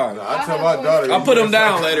they cry. I tell my daughter. I'll put them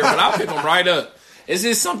down later, but I'll pick them right up. It's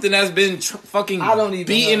just something that's been fucking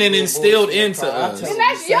beaten and instilled into us. And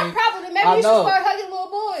that's your problem. Maybe you should start hugging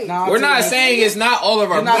little boys. We're not saying it's not all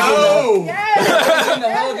of our No.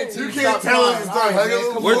 Yes. You can't tell us to start hugging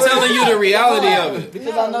little boys. We're telling you the reality of it.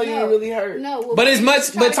 Because I know you really hurt. No. But as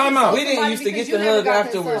much, but time out. We didn't used to get the hug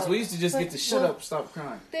afterwards. We used to just get to shut up, stop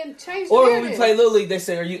crying. Then change the Or when we play Little League, they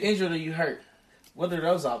say, are you injured or you hurt? What are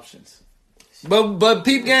those options? But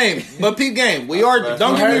peep game. We are.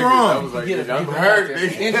 Don't get me wrong.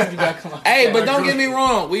 Hey, but don't get me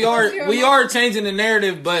wrong. We are changing the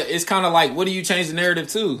narrative, but it's kind of like, what do you change the narrative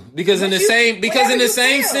to? Because in the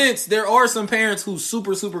same sense, there are some parents who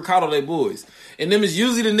super coddle their boys. And them is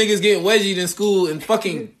usually the niggas getting wedgied in school and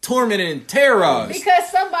fucking tormented and terrorized. Because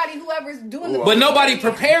whoever's doing the... But nobody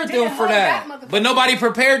prepared them for that. But nobody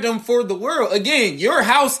prepared them for the world. Again, your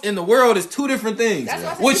house and the world is two different things.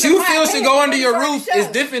 What you feel should go under your roof is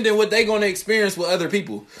different than what they're going to experience with other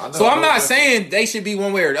people. So I'm not saying they should be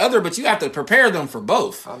one way or the other, but you have to prepare them for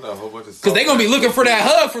both. I know a whole bunch of stuff. Because they're going to be looking for that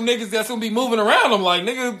hug from niggas that's going to be moving around. I'm like,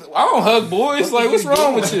 nigga, I don't hug boys. Like, what's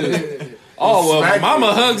wrong with you? Oh, well,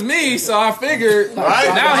 mama hugs me, so I figured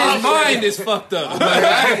now his mind is fucked up.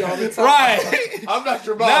 Right. I'm not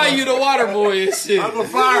your mom. Now you the water boy and shit. I'm a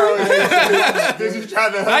fire.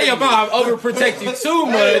 Now your mom overprotect you too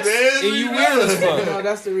much and you weird as fuck. No,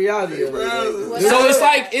 that's the reality of it. So it's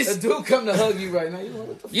like, a dude come to hug you right now. You know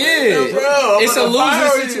what the fuck? Yeah. It's a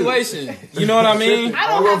losing situation. You know what I mean? I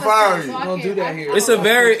don't have fire you. Don't do that here.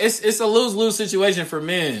 It's a lose-lose situation for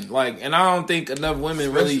men. Like, and I don't think enough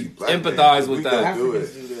women really empathize with that.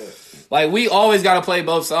 Like, we always gotta play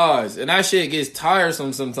both sides, and that shit gets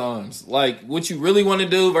tiresome sometimes. Like, what you really want to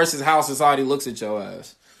do versus how society looks at your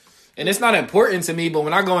ass. And it's not important to me, but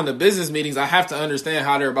when I go into business meetings, I have to understand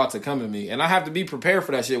how they're about to come at me, and I have to be prepared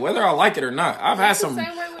for that shit, whether I like it or not. I've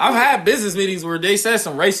had business meetings where they said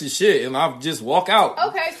some racist shit, and I'll just walk out.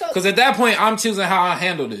 Okay, so because at that point, I'm choosing how I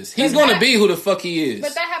handle this. He's going to be who the fuck he is.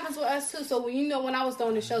 But that happens with us too. So when I was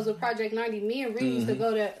doing the shows with Project 90, me and Reed used to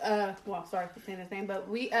go to sorry for saying his name, but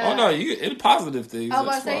we it's positive things. I was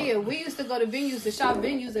about to say we used to go to venues, to shop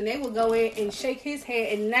venues, and they would go in and shake his hand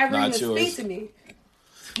and never even speak to me.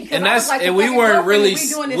 Because we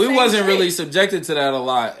wasn't really subjected to that a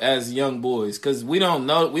lot as young boys because we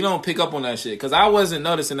don't pick up on that shit. Because I wasn't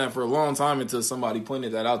noticing that for a long time until somebody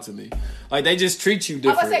pointed that out to me. Like, they just treat you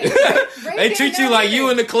different. They treat you like you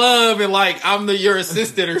in the club and like I'm your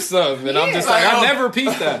assistant or something. And I'm just like, I never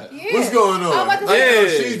peeped that. Yeah. What's going on?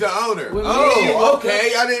 She's the owner.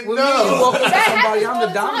 Okay, I didn't know. I'm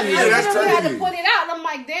the dominant. I literally had to point it out, and I'm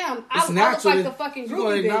like, damn, I look like the fucking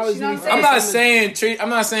groupie bitch. You know what I'm saying? I'm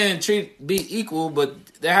not saying treat be equal, but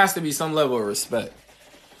there has to be some level of respect.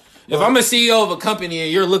 If I'm a CEO of a company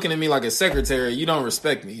and you're looking at me like a secretary, you don't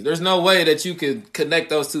respect me. There's no way that you could connect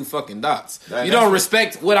those two fucking dots. You don't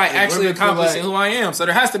respect what I actually accomplish and who I am. So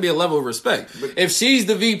there has to be a level of respect. If she's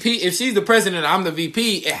the VP, if she's the president, I'm the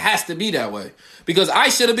VP, it has to be that way. Because I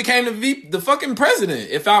should have became the fucking president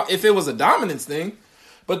if it was a dominance thing.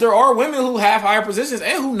 But there are women who have higher positions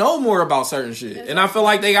and who know more about certain shit. And I feel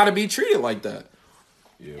like they got to be treated like that.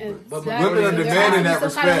 Yeah, but women are demanding that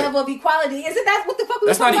respect. Some kind of level of equality. Isn't that what the fuck we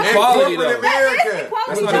That's not equality, though. America.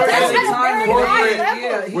 That's not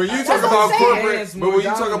equality. When you talk about corporate, but when you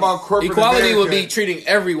talk about corporate equality America, would be treating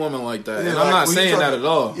every woman like that. Yeah, and I'm not saying that at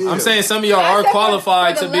all. Yeah. I'm saying some of y'all are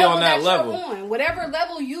qualified to be on that level. Whatever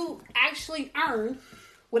level you actually earn,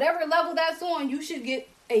 whatever level that's on, you should get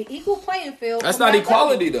an equal playing field. That's not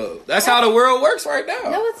equality, though. That's how the world works right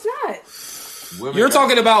now. No, it's not. You're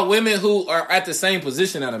talking about women who are at the same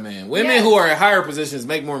position as a man. Women who are at higher positions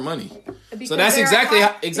make more money. Because so that's exactly.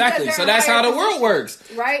 So that's how the world works,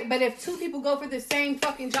 right? But if two people go for the same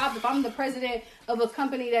fucking job, if I'm the president of a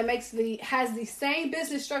company that has the same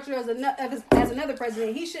business structure as another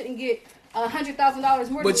president, he shouldn't get $100,000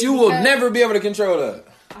 more. But you will never be able to control that.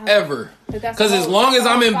 Ever. Because as long as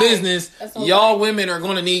I'm in business, y'all women are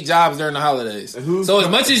going to need jobs during the holidays. So as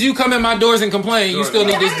much as you come in my doors and complain, you still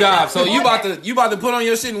need this job. So you about to put on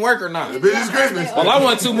your shit and work or not? It's Christmas. Well, I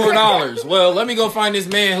want $2 more. Well, let me go find this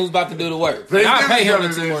man who's about to do the work. And I'll pay him the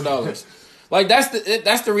 $2 more. Like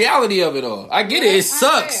that's the reality of it all. I get it. It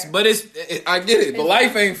sucks, but I get it. But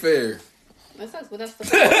life ain't fair. It sucks, but that's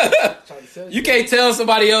the You can't tell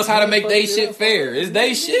somebody else how to make their shit fair. It's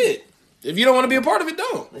their shit. If you don't want to be a part of it,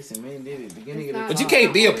 don't. Listen, man, did it. Beginning of the But you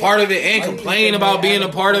can't be a part of it and complain about being a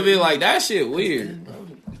part of it. Like, that shit weird.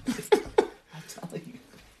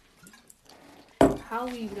 How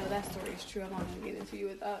we know that story is true? I'm not gonna get into you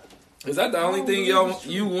with that. Is that the only thing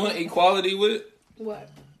you want equality with? What?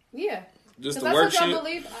 Yeah. Just the that's work what shit? y'all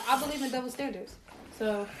believe. I believe in double standards.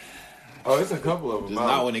 So. Oh, it's a couple of them. Just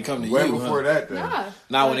not when it come to way you, before huh? that, then. Nah.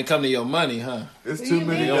 Not when it come to your money, huh? It's too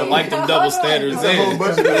many. You don't like them double standards. There's a whole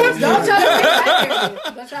bunch of Don't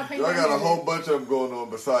try to paint that Y'all got a whole bunch of them going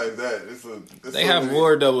on besides that. They have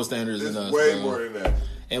more double standards than us. Way more than that.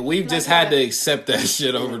 And we've just had to accept that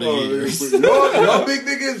shit over the years. Y'all big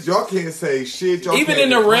niggas, y'all can't say shit. Y'all Even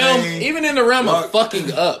in the realm of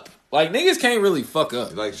fucking up. Like, niggas can't really fuck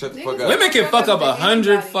up. Like, shut the fuck up. Women can fuck up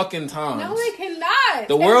 100 fucking times. No, they cannot.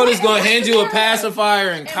 The world is going to hand you a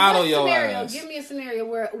pacifier and coddle your ass. Give me a scenario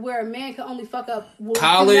where a man can only fuck up.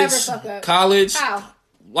 College. How?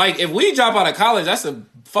 Like, if we drop out of college, that's a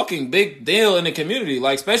fucking big deal in the community.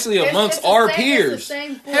 Like, especially amongst our peers.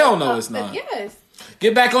 Hell no, it's not. Yes.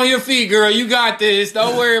 Get back on your feet, girl. You got this.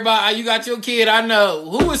 Don't worry about you got your kid. I know.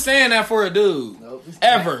 Who was saying that for a dude? Nope.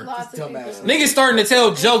 Ever. Niggas starting to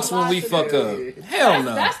tell jokes when we fuck up. Hell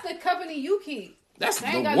no. That's the company you keep. That's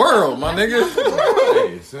the world, my nigga.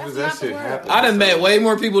 Hey, as soon as that shit happens. I done met way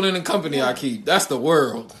more people than the company I keep. That's the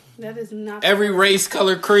world. That is not every race,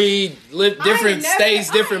 color, creed, different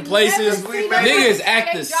states, different places. Niggas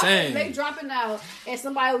act the same. They dropping out, and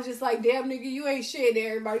somebody was just like, "Damn, nigga, you ain't shit." And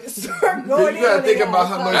everybody just start going. You gotta think about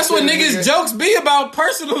how much. That's what niggas jokes be about,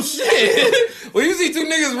 personal shit. When you see two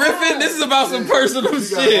niggas riffing, this is about some personal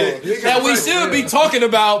shit that we should be talking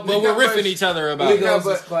about, but we're riffing each other about.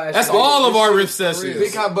 That's all of our riff sessions.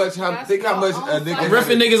 Think how much a nigga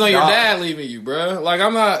riffing niggas on your dad leaving you, bro. Like,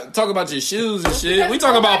 I'm not talking about your shoes and shit. We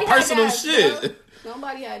talking about personal shit.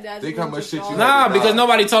 Nobody had that. Think how much shit you because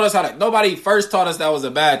nobody taught us nobody first taught us that was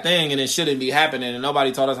a bad thing and it shouldn't be happening, and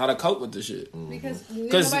nobody taught us how to cope with the shit.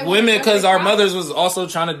 Because our mothers was also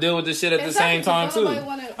trying to deal with the shit at the same time too.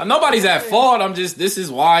 Nobody's at fault. This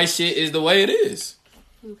is why shit is the way it is.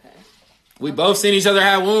 Okay. We both seen each other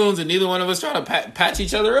have wounds and neither one of us try to patch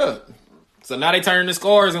each other up. So now they turn into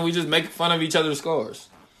scars and we just make fun of each other's scars.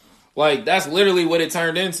 Like, that's literally what it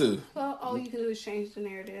turned into. Well, all you can do is change the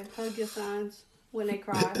narrative. Hug your sons when they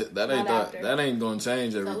cry. that ain't gonna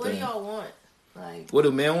change everything. So what do y'all want? Like, what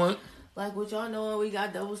do men want? Like, what y'all know, we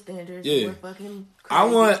got double standards. Yeah. We're fucking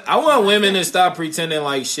crazy. I want women to stop pretending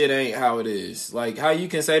like shit ain't how it is. Like, how you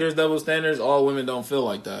can say there's double standards, all women don't feel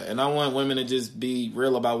like that. And I want women to just be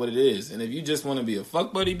real about what it is. And if you just want to be a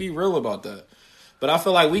fuck buddy, be real about that. But I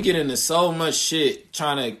feel like we get into so much shit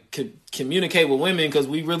trying to communicate with women because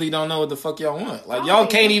we really don't know what the fuck y'all want. Like, y'all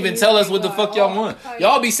can't even tell us what the fuck y'all want.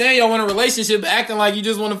 Y'all be saying y'all want a relationship, acting like you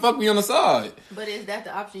just want to fuck me on the side. But is that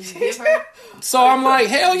the option you give her? So I'm like,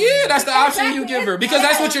 hell yeah, that's the option you give her. Because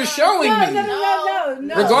that's what you're showing me.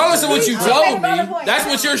 No. Regardless of what you told me, that's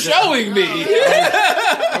what you're showing me.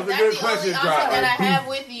 That's a good question, that I have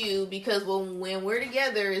with you, because when we're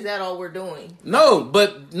together, is that all we're doing? No,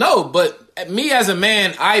 but me as a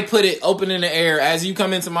man, I put it open in the air. As you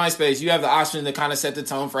come into my space, you have the option to kind of set the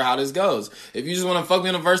tone for how this goes. If you just want to fuck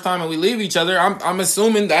me the first time and we leave each other, I'm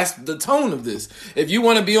assuming that's the tone of this. If you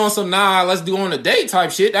want to be on some let's do on a date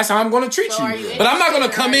type shit, that's how I'm going to treat you. But I'm not going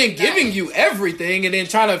to come in giving you everything and then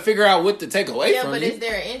trying to figure out what to take away from you. Yeah, but is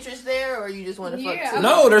there an interest there, or you just want to fuck too?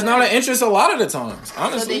 No, there's not an interest a lot of the times,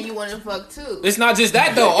 honestly. So then you want to fuck too. It's not just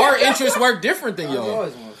that though. Our interests work different than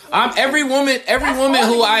y'all. Every woman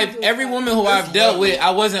who I've dealt with,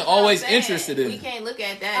 I wasn't always interested in. We can't look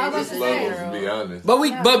at that. It's just to be honest.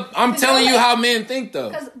 But I'm telling you how men think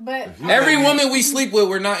though. But Every woman we sleep with,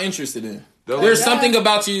 we're not interested in. There's something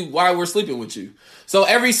about you why we're sleeping with you. So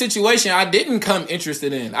every situation I didn't come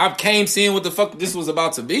interested in. I came seeing what the fuck this was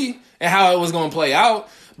about to be and how it was going to play out.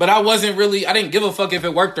 But I didn't give a fuck if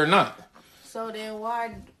it worked or not. So then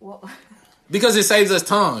why? Because it saves us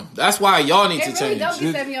time. That's why y'all need to change. It really don't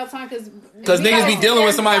be saving y'all time because niggas be dealing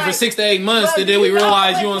with somebody for 6 to 8 months, and then we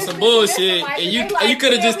realize you on some bullshit, and you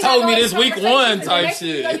could have just told me this week 1 type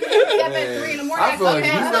shit. I feel like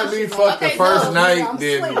if you let me fuck the first night,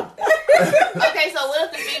 then. Okay, so what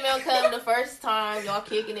if the female come the first time, y'all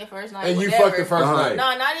kicking it first night, and you whatever. fuck the first night?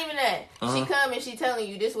 No, not even that. She come and she telling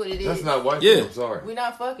you this what it is. That's not white. Yeah, I'm sorry. We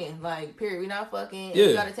not fucking, like, period. We not fucking. Yeah.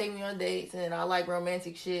 You gotta take me on dates, and I like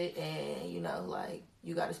romantic shit, and you know, like,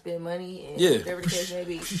 you gotta spend money, and whatever the case may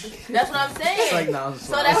be. That's what I'm saying. Like, no,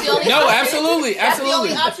 so that's the only. No, option. absolutely. That's the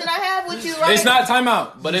only option I have with you, right? It's not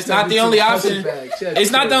timeout, but it's not the only option.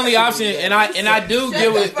 It's not the only option, and I do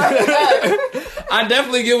get what. I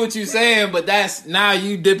definitely get what you're saying, but that's now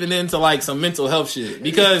you dipping into like some mental health shit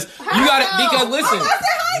because listen,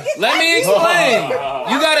 let me explain.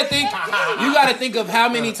 You gotta think of how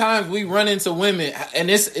many times we run into women, and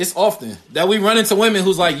it's often that we run into women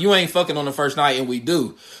who's like, you ain't fucking on the first night, and we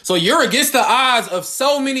do. So you're against the odds of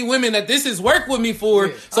so many women that this is work with me for.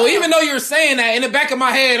 Yeah. So even though you're saying that, in the back of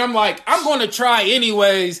my head, I'm like, I'm going to try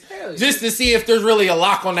anyways, just to see if there's really a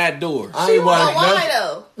lock on that door. Why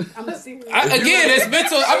though? I'm serious. Again, it's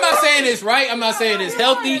mental. I'm not saying it's right. I'm not saying it's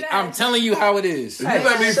healthy. I'm telling you how it is. If you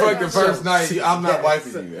let me fuck the first night, I'm not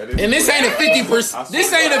wifing you. And this ain't a 50%.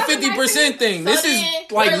 This ain't a 50% thing. This is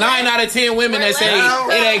like 9 out of 10 women that say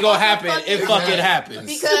it ain't gonna happen. It fucking happens.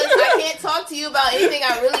 Because I can't talk to you about anything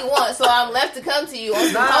I really want, so I'm left to come to you on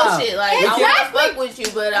some bullshit. Like, I want to fuck with you,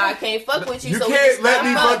 but I can't fuck with you. You so can't let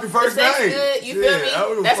me fuck the first night. The sex is good. You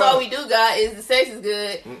feel me? That's all we do, got is the sex is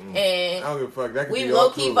good, and I don't give a fuck. That we low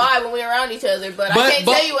key vibe when we're around each other. But I can't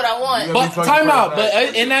tell you what I want. But time out.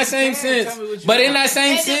 But in that same sense. But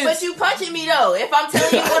you punching me though. If I'm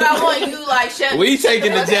telling you what I want, you like shut. We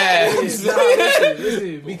taking the jabs.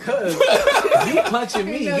 Listen, because you punching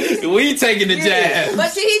me. We taking the jabs.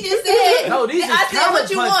 But he just said. No, these I said what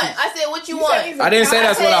you want. I said what you want. I didn't say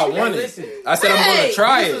that's what I wanted. I said I'm going to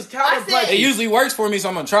try it. It usually works for me, so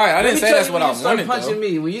I'm going to try it. I didn't say that's what I wanted. Punching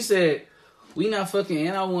me when you said. We not fucking,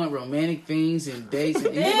 and I want romantic things and dates.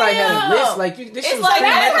 And you like had a list, like you. This it's was like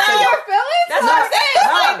that. That's what I'm saying.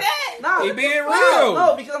 Like that. Nah, he being real.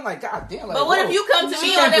 No, because I'm like, God damn. Like, but what if you come to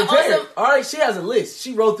me on that awesome? All right, she has a list.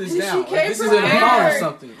 She wrote this down. Like, this is in a phone or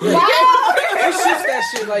something. Who shoots that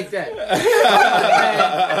shit like that?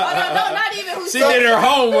 No, not even who. She did her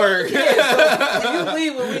homework. Yeah, so you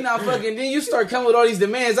leave when we not fucking, then you start coming with all these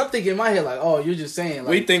demands. I'm thinking in my head like, oh, you're just saying. Like,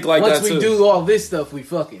 we think like that too. Once we do all this stuff, we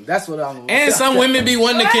fucking. That's what I'm. And some women be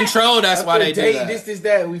wanting to control. That's why they do that. This,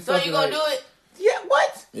 that. We so you gonna do it? Yeah,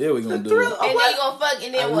 what? Yeah, we gonna do it. And then you gonna fuck,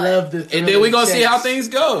 and then what? And then we gonna see how things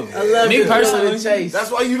go. I love me personally. That's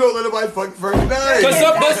why you don't let nobody fuck the first night.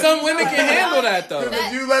 But some women can handle that though.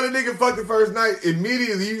 If you let a nigga fuck the first night,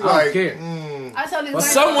 immediately you like. But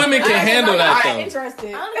some women can handle that though.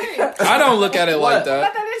 Interested. I don't look at it like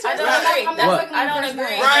that. I don't agree.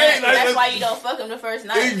 Right? That's why you don't fuck them the first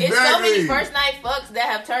night. Exactly. It's so many first night fucks that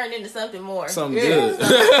have turned into something more. Something good.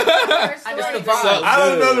 I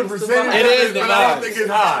don't know the percentage. It is the vibe. I don't think it's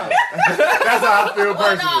high. That's how I feel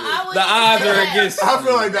personally. The odds are against. I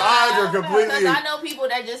feel like the odds are completely. I know people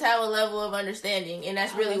that just have a level of understanding, and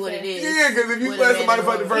that's really what it is. Yeah, because if you let somebody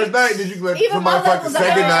fuck the first night, then you can let somebody fuck the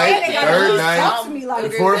second night, third night,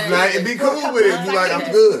 the fourth night, and be cool with it. Be like,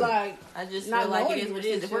 I'm good. I just feel like it is what it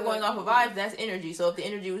is. If we're going off of vibes, that's energy. So if the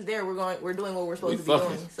energy was there, we're doing what we're supposed to be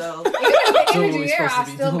doing. So even if the energy there, I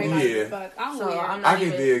still may not fuck. I can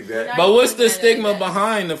dig that. But what's the stigma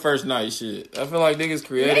behind the first night shit? I feel like niggas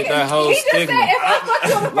created that whole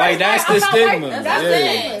stigma. Like that's the stigma.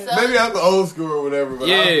 Yeah. Maybe I'm the old school or whatever. But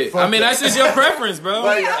yeah, I mean that's just your preference, bro.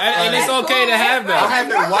 And it's okay to have that. I have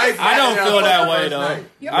that wife. I don't feel that way though.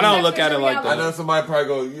 I don't look at it like that. I know somebody probably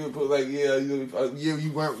go, you put like,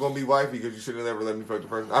 you weren't gonna be wife. wifey because you should have never let me fuck the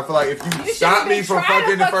first night. I feel like if you stopped me from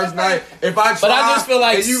fucking the first night, if I tried, but I just feel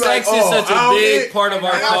like sex is such a big part of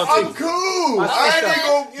our culture. I'm cool. I ain't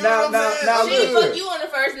gonna, you know what I'm saying? She didn't fuck you on the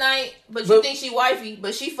first night, but you think she wifey,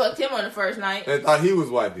 but she fucked him on the first night. And thought he was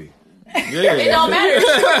wifey. Yeah. It don't matter.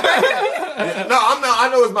 No, I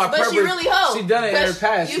know it's my but preference. She really hoe. She done it in her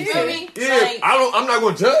past. You feel me? Yeah, Like, I'm not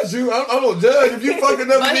gonna judge you. I don't judge if you fucking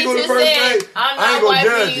another nigga on the first night. I ain't gonna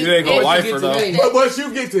judge you. You ain't gonna wife her though. But once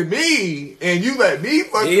you get to me and you let me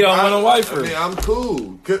fuck, he don't want to wife her. I mean, I'm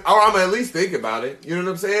cool. Or I'm at least think about it. You know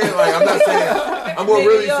what I'm saying? Like I'm not saying I'm gonna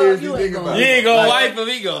really seriously think about it. You ain't gonna wife him.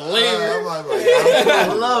 He gonna leave her. I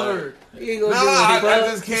love her. I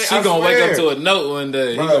just can't. She gonna wake up to a note one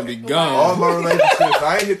day. He gonna be gone. All my relationships,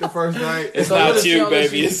 I ain't hit the first night. It's not you,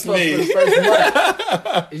 baby. It's me. Is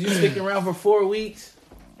you sticking around for 4 weeks?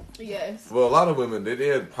 Yes. Well, a lot of women,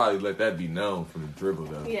 they'd probably let that be known from the dribble,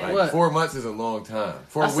 though. Yeah. Like, 4 months is a long time.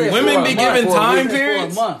 4 weeks. Women be giving time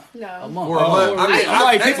periods? For a month. No. A month. 4 months. I mean, I'm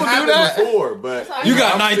like, people do that? Before, but You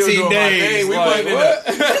got I'm still 19 doing my days. thing. We Like,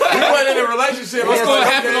 wasn't in a relationship. What's I was gonna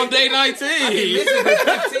like, happen okay. on day 19? This is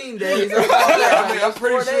 15 days. I mean, I'm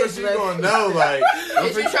pretty sure she's gonna know. Like,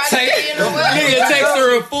 is you trying to get in or what? Nigga text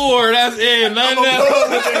her a 4. That's it. Nothing I'm else.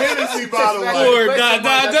 going with the Hennessy bottle. 4. Like,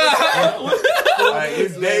 like,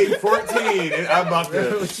 it's day 14, and I'm about to. By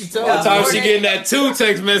the time she getting that 2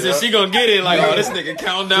 text message, she gonna get it like, oh, this nigga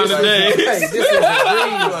counting down the days. This is a dream.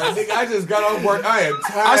 Like, nigga, I just got off work. I am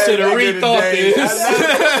tired. I should have rethought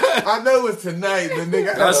this. I know it's tonight, but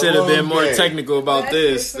nigga, I should have been more technical about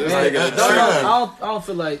this. This nigga I don't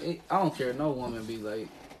feel like I don't care. No woman be like,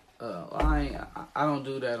 I don't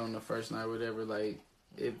do that on the first night, or whatever. Like,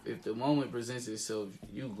 if the moment presents itself,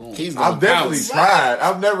 you going. I've definitely tried.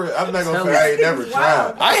 I'm not gonna say I ain't never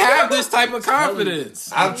tried. I have this type of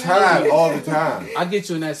confidence. I've tried all the time. I get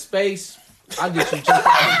you in that space. I get you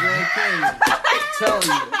jumping on the Grand Canyon. I'm telling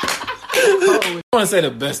you. I want to say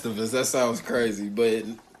the best of us. That sounds crazy, but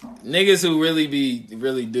niggas who really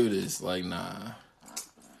do this, like, nah.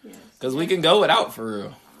 Because we can go without for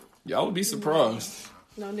real. Y'all would be surprised.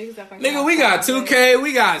 No, niggas act like Nigga, we got 2K.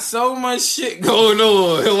 We got so much shit going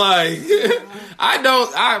on. Like,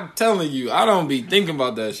 I'm telling you, I don't be thinking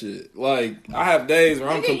about that shit. Like, I have days where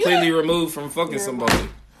I'm completely removed from fucking somebody. I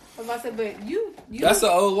was about to say, but you That's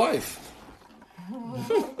the old life. Oh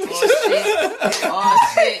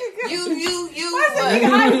shit. You what?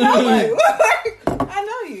 I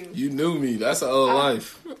know you. You knew me. That's an old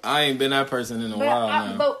life. I ain't been that person in a while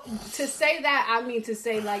now. But to say that, I mean to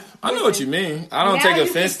say, like, I know what you mean. I don't take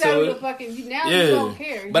offense to it. Now you don't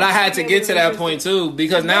care. But I had to get to that point too,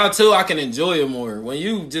 because now too I can enjoy it more. When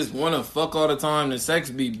you just want to fuck all the time, the sex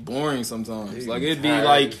be boring sometimes. Like it'd be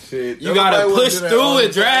like you gotta push through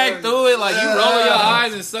it, drag through it, like you rolling your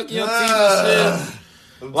eyes and sucking your teeth and shit.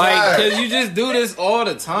 Like, cause you just do this all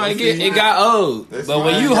the time. It got old. But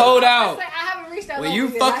when you hold out, when you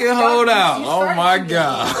fucking hold out, oh my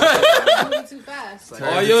god. Too fast.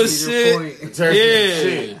 All your shit.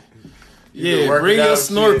 Yeah, bring your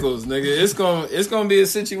snorkels, nigga. It's gonna be a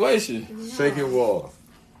situation. Shaking wall.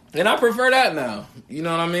 And I prefer that now. You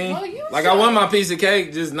know what I mean? Like I want my piece of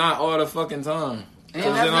cake, just not all the fucking time. Cause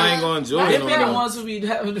then I ain't gonna enjoy it. Them be the ones who be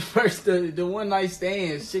having the one night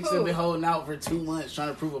stands. Chicks have been holding out for 2 months trying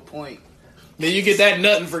to prove a point. Then you get that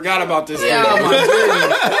nut and forgot about this. Yeah, my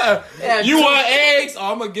goodness. You want eggs? Oh,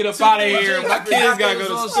 I'm gonna get up out of here. My kids gotta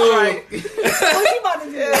go to school. What you about to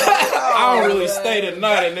do? I don't really stay the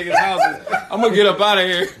night at niggas' houses. I'm gonna get up out of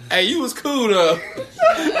here. Hey, you was cool though.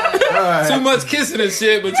 Too much kissing and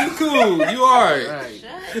shit, but you cool. You alright.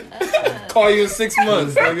 Call you in 6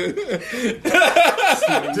 months, nigga.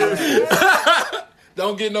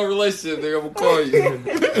 Don't get no relationship, nigga. I'm gonna call you.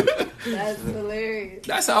 That's hilarious.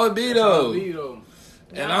 That's how it be though.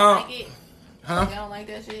 And I like it. Huh? Y'all don't like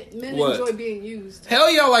that shit? Men What? enjoy being used. Hell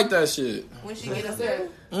yeah, I like that shit. When she get up there.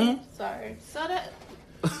 Sorry. So that.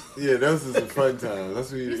 Yeah, those is a fun time.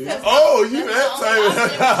 That's what you. said- You that's that the type only of. option with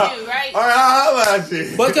you, right? All right, I'll holla at you.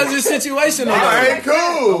 Because it's situational All though. right,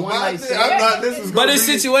 cool. One night stand. I'm not. This is. But gonna it's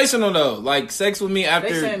be- situational though. Like sex with me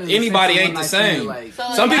after saying it's anybody sex ain't the one night stand, same. like- So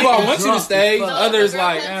Some if people I I get want you to drunk, stay. so if Others a girl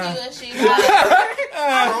like, comes to you and she's like, yeah.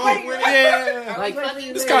 like,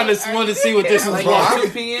 Just kind of want to see what this is Like like. at 2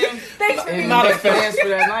 p.m. Thanks for and being Not a here. plans for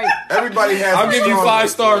that night. Everybody has. I'll a give you strong 5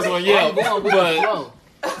 stars on I'm Yelp, going with the but flow.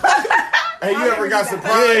 Hey, you ever got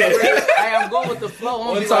surprised? Hey, I'm going with the flow.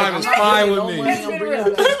 One time is fine with me. I'm bringing a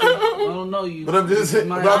pistol. I don't know you. But I'm just.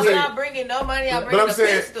 My- But I'm I'm saying. not bringing no money. I'm But bringing I'm a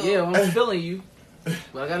saying- pistol. Yeah, I'm feeling you.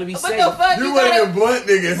 But I gotta be What safe. the fuck? You one of them blunt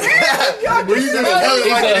niggas. Well, you just tell it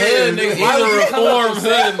He's like a it hood is. nigga. He's a reformed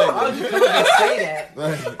hood Why nigga. would you come up and say that?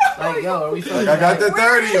 Like, yo, are we fucking? I got the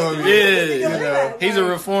 30 on me. Yeah, You know. he's a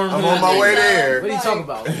reformed I'm hood on my nigga. way there. What are you talking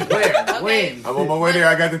about? Where? When? I'm on my way there.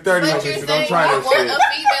 I got the 30 on But me, you're so saying don't try you that want shit. a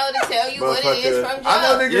female to tell you what it is Motherfucker. from jump. I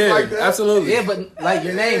know niggas Yeah, like that. absolutely. Yeah, but like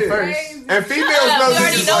your name first. And females Shut know up. We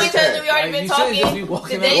already niggas know like each other. that. We already Like, been you shouldn't just be talking.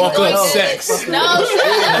 walking The up, date walk is going up good. sex. No, shut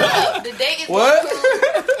up. The date is What? going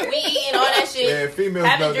cool. We eating all that shit. Man, females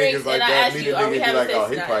having know drinks, niggas like and I that. ask Meet you, a are nigga we be having like, sex oh,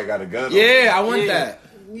 he tonight? probably got a gun on. Yeah, I want Yeah. that.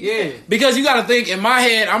 Yeah. Because you gotta think, in my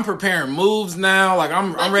head, I'm preparing moves now. Like,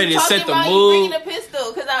 I'm ready to set the You mood. bringing a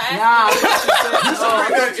pistol because I'm Nah, asking.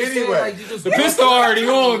 that anyway. The pistol already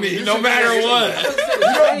on me, no matter what.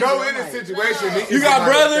 You don't go in a situation. niggas You got like-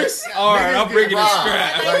 brothers? Alright, niggas I'm get bringing the robbed.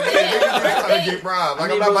 strap. Like, yeah, niggas be trying to get robbed.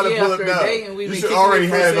 Like, I'm not about to pull it down. You should already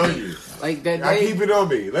have it on you. Like that I day. keep it on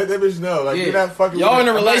me. Let that bitch know. Like, Yeah. you're not fucking Y'all with in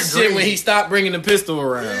a me. I'm not relationship green. when he stopped bringing the pistol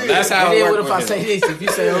around. That's how And it then works. what if I say this? If you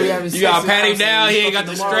say, oh, we having sex, You gotta pat him and down, I'm he saying ain't got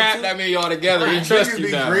the fucking tomorrow, strap, too? that mean y'all together. He trust Niggas you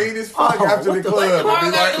be now. green as fuck Oh, after what the the club. Tomorrow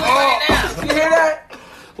And be gonna like, do it oh. right now. You hear that?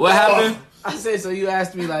 What happened? I said, so you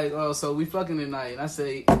asked me like, oh, so we fucking tonight? And I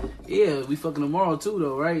say, yeah, we fucking tomorrow too,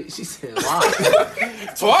 though, right? She said, why?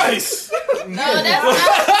 Twice. No,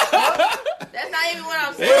 that's not even what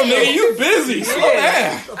I'm Damn, nigga, saying. you busy. Slow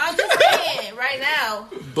down. I'm just saying, right now.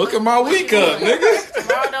 Booking my week up, nigga.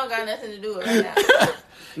 Tomorrow don't got nothing to do with it right now.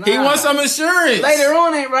 He Nah. wants some insurance. Later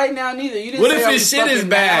on ain't right now neither. You didn't What say if are his we shit is fucking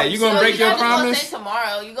bad? now? You gonna So break you're your not just gonna promise? say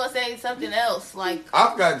tomorrow. You're gonna say something else. Like,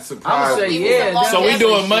 I've gotten I'm surprised. gonna say People yeah. some So we longevity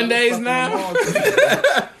doing shit. Mondays Fucking now? tomorrow,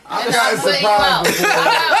 too. I've and gotten I'm putting you out. surprised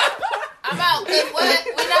before. I'm out. Cause what?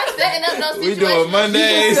 We're not setting up no We situation. doing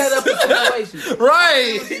Mondays. Set up a situation.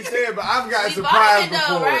 Right. She said, but I've gotten We surprised vibing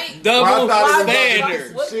though, before. right? Double Where I thought it was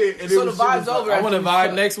standard. about shit, and So it the was vibe's shit. over. I want to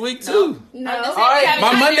vibe next week too. No. I'm just All right. saying, we My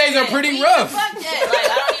haven't Mondays gotten are pretty there. rough. Fuck that.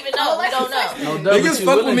 Like, I don't even know. We don't know. No, double Niggas you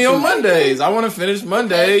fuck with willing me to. on Mondays. I want to finish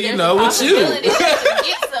Monday, you There's know, a with you. possibility that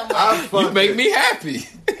you get somewhere. I You fucked make it. me happy.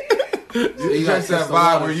 You gotta got that test the vibe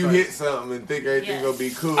water where you first. hit something and think everything Yes. gonna be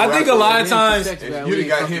cool. I think a lot of times- And you done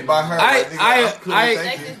got hit by her. I- like, nigga, I'm cool, I- thank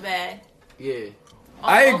Sex you. is bad. Yeah.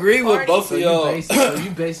 I agree with both So of you y'all. so you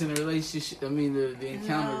basing the relationship, I mean the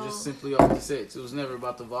encounter No. just simply off the sex. It was never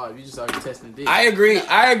about the vibe. You just started testing dick. I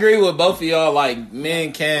agree with both of y'all. Like,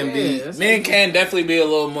 men can that's men what- can definitely be a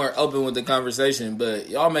little more open with the conversation, but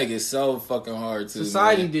y'all make it so fucking hard to.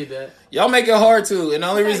 Society man. did that. Y'all make it hard too, and the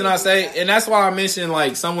only reason I say, and that's why I mentioned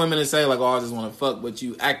like some women that say like, "Oh, I just want to fuck," but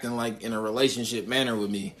you acting like in a relationship manner with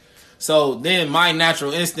me. So then my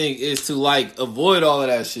natural instinct is to like avoid all of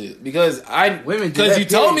that shit because Women do because that, you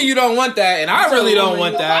told me period. you don't want that, and I tell really a don't woman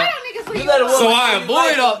want you- Why that. don't niggas leave You let a you woman- So alone? I you avoid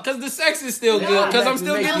like all because the sex is still No, good because I'm that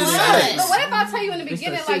still makes getting the me sex. But what if I tell you in the It's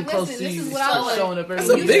beginning, the sitting like, close listen, to this you, is what I want. showing up every That's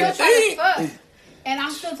a You big still trying thing. to fuck. And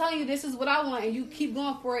I'm still telling you this is what I want, and you keep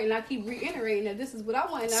going for it, and I keep reiterating that this is what I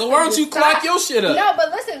want. And I So tell why don't you to clock stop. your shit up? No,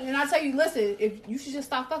 but listen, and I tell you, listen, if you should just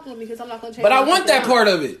stop fucking with me because I'm not gonna change. But I what want I'm that doing. part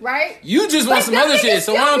of it. Right? You just want But some them other shit, niggas,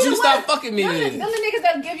 so why them don't be you the stop ones- fucking me them then? the niggas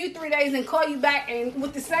that give you 3 days and call you back and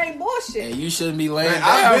with the same bullshit. And you shouldn't be laying Man, down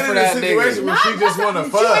I've for been in a that situation nigga. where Nah, she just but want to you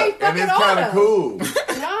fuck, ain't and it's fucking kind all of cool. No,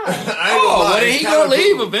 I ain't gonna Oh, lie, well then it's he kinda gonna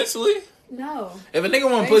leave cool. eventually. no. If a nigga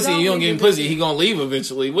want They pussy and you don't don't give him leave pussy, eventually. he gonna leave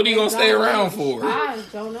eventually. What are you gonna stay around for? I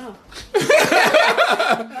don't know.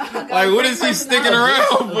 Like, what is he sticking around I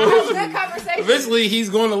for? have good conversation. Eventually, he's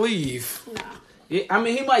gonna leave. Nah, Yeah, I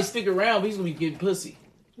mean, he might stick around, but he's gonna be getting pussy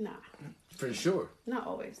nah, for sure. not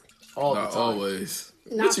always. All Not the time. always.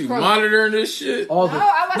 Not What you from- monitoring this shit? All the. No,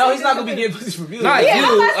 I wasn't No, he's not saying gonna be that. getting pussy from you. Not Yeah, you,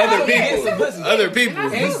 I'm not other saying people. some pussy. Other people.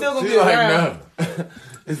 And And he's still gonna She's be like, around. no.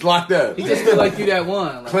 It's locked up. He just feel like you that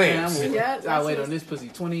one. Like, Clamps. man, Yeah, I that's wait what- on this pussy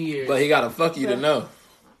 20 years. But he gotta fuck you to know.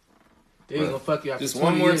 They ain't gonna fuck you after Just 20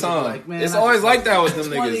 one more years and be time. like, man, It's I always just like that with them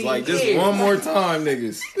 20 niggas. Like, just years. one more time,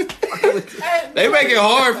 niggas. They make it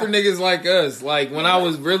hard for niggas like us. Like, when I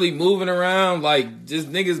was really moving around, like, just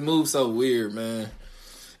niggas move so weird, man.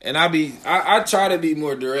 And I try to be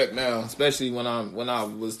more direct now, especially when I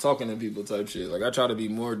was talking to people type shit. Like, I try to be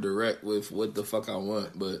more direct with what the fuck I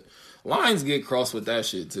want. But lines get crossed with that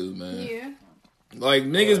shit too, man. Yeah. Like,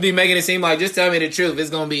 niggas be making it seem like, just tell me the truth, it's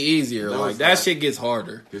gonna be easier. No, Like, it's that not. shit gets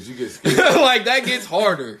harder. Because you get scared. Like, that gets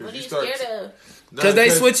harder. What are you start- scared of? Because they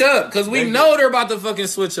switch up. Because we They know they're about to fucking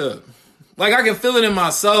switch up. Like, I can feel it in my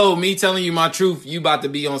soul, me telling you my truth, you about to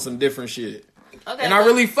be on some different shit. Okay, And I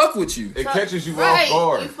really fuck with you. It catches you right. off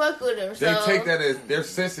guard. You fuck with them. They So take that as they're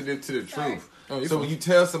sensitive to the truth. Oh, you So fine. when you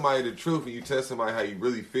tell somebody the truth and you tell somebody how you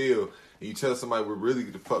really feel and you tell somebody what really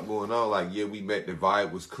the fuck going on, like, yeah, we met, the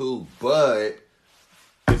vibe was cool, but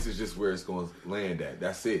this is just where it's going to land at.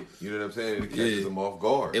 That's it. You know what I'm saying? And it catches them off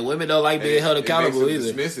guard. And women don't like being held accountable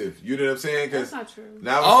either. Dismissive. You know what I'm saying? That's not true.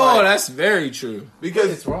 Now that's very true.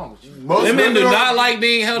 Because it's wrong. Most women do not like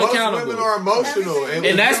being held accountable. Women are emotional,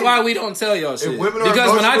 and that's why we don't tell y'all shit.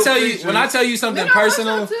 Because when I tell you something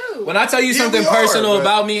personal,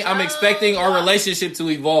 about me, I'm expecting our relationship to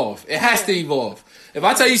evolve. It has to evolve. If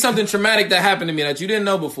I tell you something traumatic that happened to me that you didn't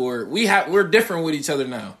know before, we're different with each other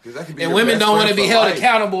now. And women don't want to be held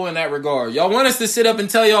accountable in that regard. Y'all want us to sit up and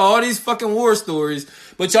tell y'all all these fucking war stories,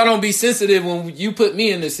 but y'all don't be sensitive when you put me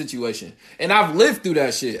in this situation. And I've lived through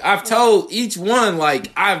that shit. I've told each one, like,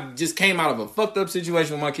 I've just came out of a fucked up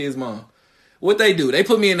situation with my kid's mom. What they do? They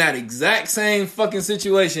put me in that exact same fucking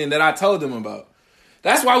situation that I told them about.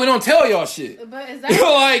 That's why we don't tell y'all shit. But is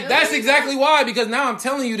that that's exactly why. Because now I'm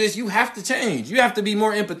telling you this, you have to change. You have to be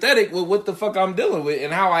more empathetic with what the fuck I'm dealing with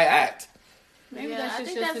and how I act. Maybe I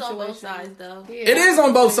think that's on both sides, though. Yeah. It is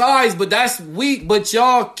on both sides, but that's weak. But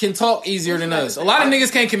y'all can talk easier than us. A lot of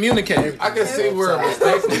niggas can't communicate. I can see where a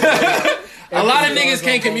mistake is. A lot of niggas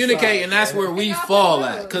can't communicate, and that's where we fall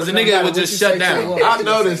at. Because the nigga would just shut down. I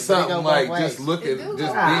noticed something like just being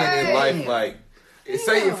in life, like.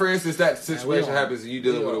 Say, for instance, that situation happens and you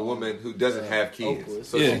dealing with a woman who doesn't have kids,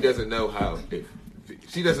 so she doesn't know how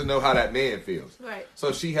that man feels. Right.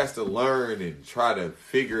 So she has to learn and try to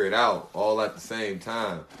figure it out all at the same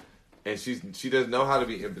time. And she doesn't know how to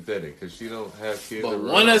be empathetic because she don't have kids. But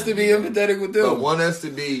want us to be empathetic with them. But want us to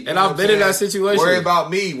be. And I've been in that situation. Worry about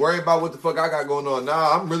me. Worry about what the fuck I got going on.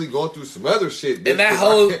 Nah, I'm really going through some other shit. And that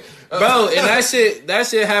whole, bro, and that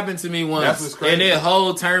shit happened to me once. That's what's crazy. And it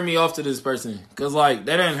whole turned me off to this person. Because, like,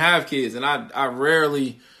 they didn't have kids. And I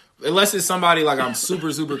rarely, unless it's somebody, like, I'm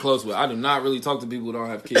super, super close with, I do not really talk to people who don't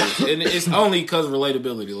have kids. And it's only because of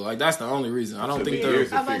relatability. Like, that's the only reason. I don't think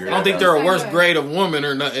they're a worse grade of woman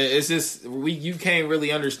or nothing. It's just, you can't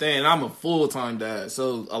really understand. I'm a full-time dad.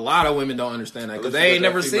 So a lot of women don't understand that because they ain't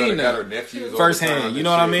never seen that firsthand. You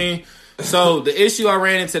know what I mean? So the issue I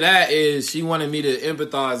ran into that is she wanted me to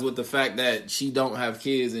empathize with the fact that she don't have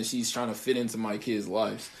kids and she's trying to fit into my kids'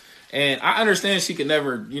 lives. And I understand she could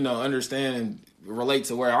never, understand and relate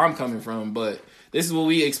to where I'm coming from, but this is what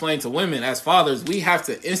we explain to women as fathers. We have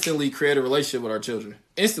to instantly create a relationship with our children.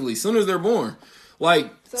 Instantly, as soon as they're born.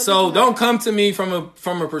 Like, so don't come to me from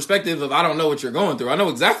a perspective of I don't know what you're going through. I know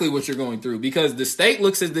exactly what you're going through because the state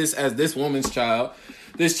looks at this as this woman's child.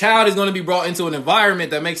 This child is going to be brought into an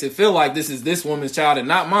environment that makes it feel like this is this woman's child and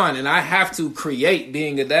not mine. And I have to create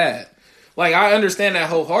being a dad. Like, I understand that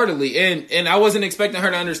wholeheartedly. And I wasn't expecting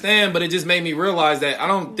her to understand, but it just made me realize that I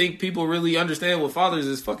don't think people really understand what fathers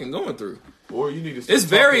is fucking going through. Or you need to start. It's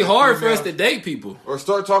very hard for us to date people. Or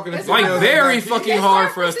start talking to It's like very fucking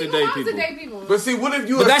hard for us to date people. But see, what if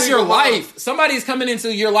you? But that's your life. Somebody's coming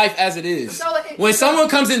into your life as it is. When someone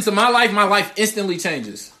comes into my life instantly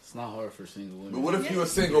changes. It's not hard for single women. But what if you're a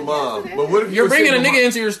single mom? But what if you're bringing a nigga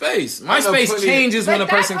into your space? My space changes when a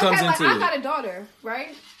person comes into it. I got a daughter, right?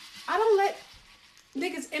 I don't let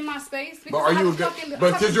niggas in my space. But are you a good?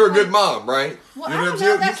 But because you're a good mom, right? Well, you know what I'm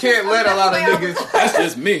saying? You can't let a lot of niggas. That's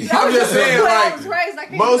just me. I'm just saying,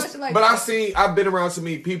 like most. But I've been around so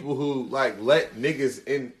many people who like let niggas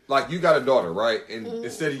in. Like you got a daughter, right? And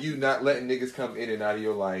instead of you not letting niggas come in and out of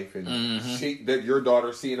your life, and that your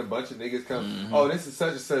daughter seeing a bunch of niggas come. Oh, this is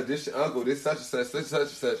such and such. This your uncle. This such and such. This such and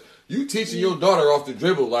such. You teaching your daughter off the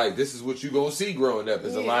dribble like this is what you gonna see growing up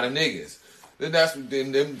is a lot of niggas.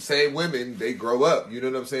 Then them same women, they grow up, you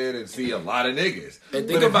know what I'm saying, and see a lot of niggas. And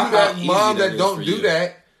but if you got mom that don't do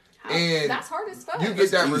that, and that's hard as fuck. You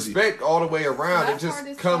get that respect all the way around. It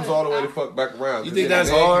just comes all the way the fuck back around. You think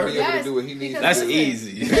that's hard? Be able to do what he needs. That's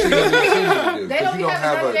easy. They don't be having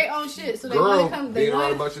none of their own shit, so they want to come. They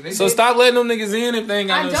want a bunch of niggas. So stop letting them niggas in if they ain't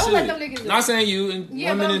got no shit. I don't let them niggas in. Not saying you and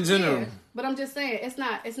women in general. But I'm just saying, it's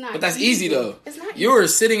not. But that's easy though. It's not. You're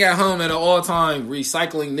sitting at home at all time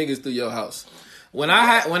recycling niggas through your house. When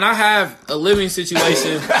I have a living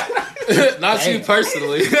situation, not you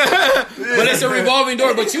personally, but it's a revolving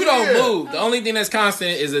door. But you don't move. The only thing that's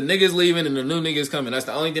constant is the niggas leaving and the new niggas coming. That's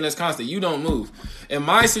the only thing that's constant. You don't move. In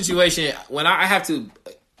my situation, when I have to,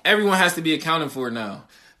 everyone has to be accounted for now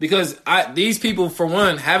because these people, for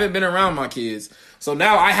one, haven't been around my kids. So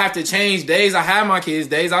now I have to change days I have my kids,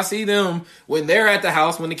 days I see them when they're at the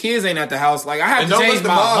house, when the kids ain't at the house. Like, I have to change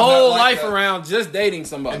my whole life around just dating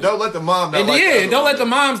somebody. And don't let the mom not don't let the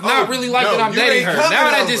moms not really like that I'm dating her.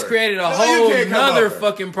 Now that just created a whole nother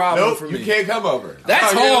fucking problem for me. You can't come over.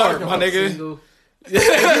 That's hard, my nigga. You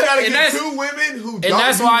gotta get two women who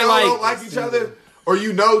don't like each other. Or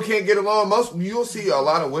can't get along. You'll see a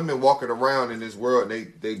lot of women walking around in this world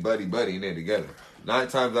and they buddy and they're together. 9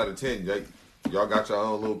 times out of 10, y'all got your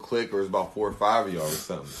own little clique, or it's about 4 or 5 of y'all or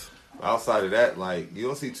something. Outside of that, like, you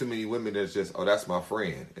don't see too many women that's just, oh, that's my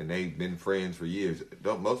friend, and they've been friends for years.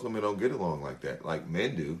 Most women don't get along like that. Like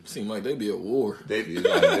men do. Seem like they be at war. They be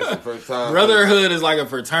like, it's the first time. Brotherhood is like a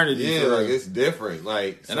fraternity. Yeah, like it's different.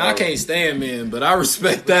 Like, and I can't stand men, but I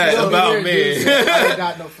respect that about men. I ain't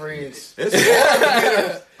got no friends.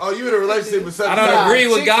 Oh, you in a relationship with something? I don't agree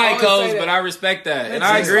with guy codes, but I respect that, and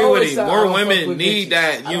I agree with him. More women need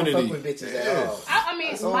that unity. I don't fuck with bitches at all. I mean,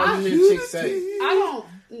 that's all you hear chicks say. I don't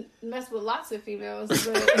mess with lots of females,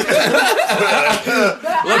 but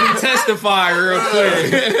let me testify real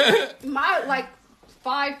quick. My like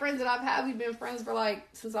 5 friends that I've had, we've been friends for like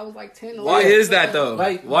since I was like 10. 11. Why is that though?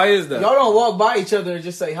 Like, why is that? Y'all don't walk by each other and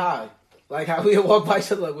just say hi. Like how we walk by each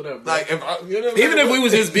other, like, what up, bro? Like, even if we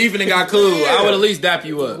was just beefing and got cool, I would at least dap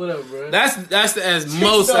you up. What up, bro? That's as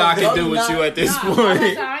most I can do with you at this point.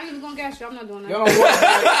 I ain't even gonna gas you. I'm not doing that. Y'all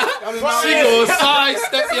don't walk. She gonna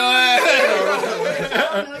sidestep your ass.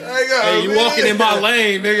 Hey, you walking in my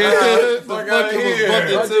lane, nigga. Fuck out of here.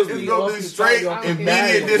 It's gonna be straight,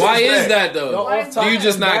 immediate disrespect. Why is that though? Do you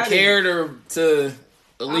just not care to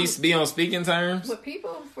at least be on speaking terms? With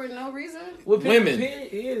people for no reason? With people, women.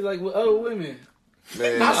 Yeah, like with other women.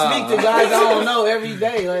 Man. I speak to guys I don't know every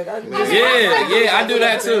day. Like, I do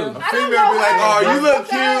that too. A female be like, "Oh, you look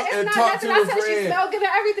cute," and talk to your friend. She smell good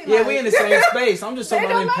and everything. Yeah, we in the same space. I'm just talking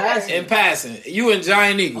about in passing. In passing, you and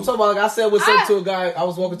Giant Eagle. I'm talking about, like, I said what's up to a guy. I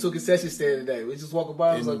was walking to a concession stand today. We just walking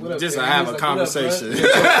by. I was like, "What up?" Just to have a conversation.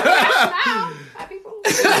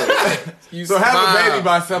 So have a baby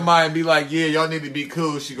by somebody and be like, yeah, y'all need to be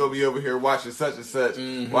cool. She gonna be over here watching such and such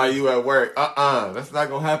while you at work. That's not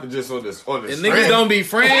gonna happen just on this. And niggas don't be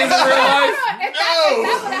friends in real life. That's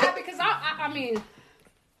what happened because I mean.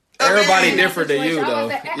 Everybody different than you though. I'm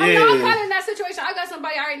kind of in that situation. I got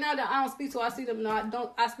somebody right now that I don't speak to. I see them. No, I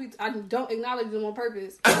don't acknowledge them on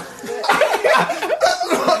purpose.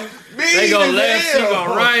 They go left, she go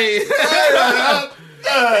right.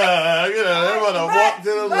 They want to walk to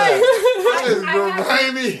the left.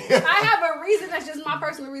 I have a reason. That's just my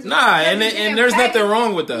personal reason. Nah, and there's nothing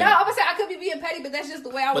wrong with that. No, I'm gonna say I could be being petty, but that's just the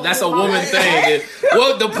way I. But that's a woman thing.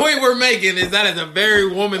 Well, the point we're making is that is a very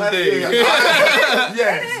woman thing.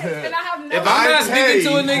 Yes. And I have never. If I'm not speaking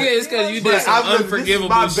to a nigga, it's because you did some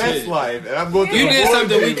unforgivable shit. Best life, and I'm going you did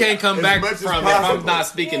something we can't come back from if I'm not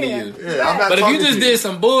speaking to you. But if you just did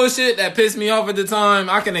some bullshit that pissed me off at the time,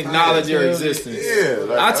 I can acknowledge your existence. Yeah.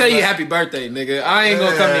 I'll tell you happy birthday, nigga. I ain't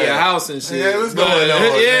gonna come to your house and shit. Yeah, what's going on?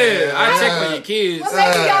 Yeah, I check on your kids. Well,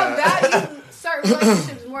 maybe y'all value certain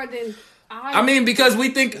relationships more than I mean, because we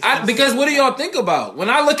think, because what do y'all think about? When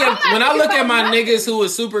I look at my niggas who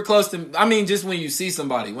was super close to, I mean, just when you see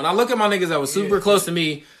somebody, when I look at my niggas that was super close to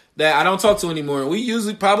me, that I don't talk to anymore, and we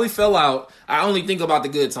usually probably fell out, I only think about the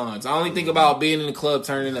good times. I only think about being in the club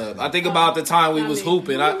turning up. I think about the time we was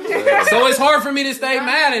hooping. So it's hard for me to stay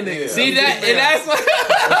mad at niggas. See that? And that's like,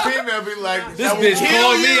 a female be like, this bitch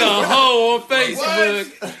called me a hoe on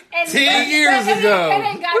Facebook 10 years ago. It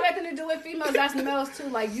ain't got nothing to do with females. That's males too.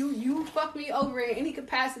 Like you fucked me over in any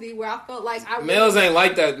capacity where I felt like I. Males ain't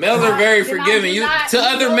like that. Males are very forgiving. To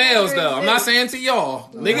other males though. I'm not saying to y'all.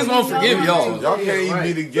 Niggas won't forgive y'all. Y'all can't even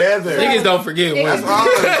be together. Niggas don't forgive women. That's all I'm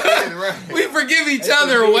saying, right? We forgive each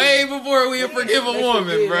other way before we forgive a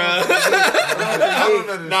woman, bro.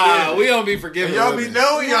 Nah, we don't be forgiving. Y'all be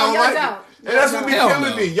knowing y'all like. And that's what be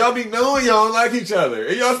killing me. Y'all be knowing y'all don't like each other.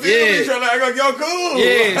 And y'all still be trying to act like y'all cool.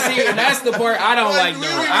 Yeah, see, and that's the part I don't like doing.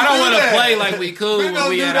 I don't want to play like we cool when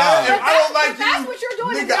we at all. If I don't like you, that's what you're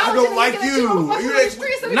doing. Nigga, I don't like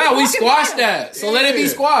you. No, we squashed that. So let it be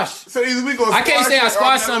squashed. So either we gonna I can't say I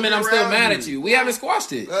squashed something and I'm still mad at you. We haven't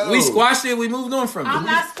squashed it. We squashed it. We moved on from it. I'm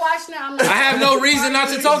not squashed now. I have no reason not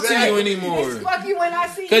to talk to you anymore. Fuck you when I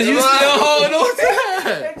see you. Because you still holding on to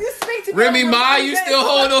that. Remy Ma, you still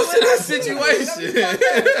holding on to that situation.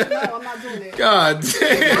 No, I'm not doing it. God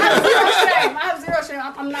damn. I have zero shame.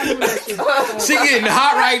 I'm not doing that shit. She getting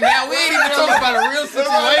hot right now. We ain't even talking about a real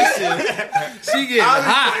situation. She getting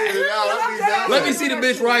hot. Let me see the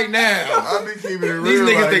bitch right now. I be keeping it real.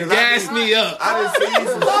 These niggas that gas me up. I done seen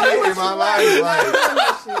some shit in my life.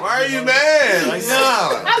 Like, why are you mad? Like,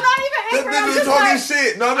 no. I'm not even angry. This bitch talking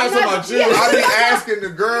shit. No, I'm not talking about you. I be asking the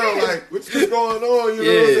girl, like, what's going on? You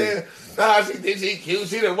know what I'm saying? Nah, she think she cute.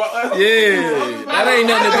 She done what? Yeah, that ain't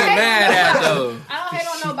nothing to be mad at though. I don't hate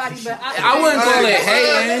on nobody, but I wouldn't call it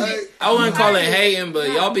hating. I wouldn't call it hating, but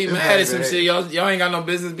y'all be mad at some shit. Y'all ain't got no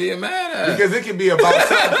business being mad at. Because it can be about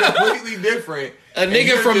something completely different. A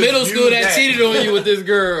nigga from middle school that cheated on you with this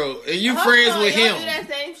girl, and you friends with him. Do that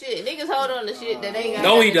same shit. Niggas hold on to shit that ain't got.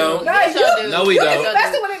 No, he don't. No, he don't.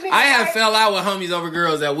 I have fell out with homies over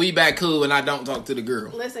girls that we back cool and I don't talk to the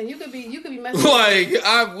girl. Listen, you could be messing.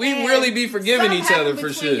 Like we really be forgiving each other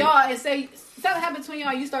for shit. Y'all and say something happened between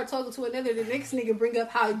y'all. You start talking to another. The next nigga bring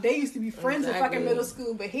up how they used to be friends in fucking middle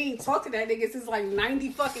school, but he ain't talked to that nigga since like 90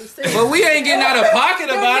 fucking 6. But we ain't getting out of pocket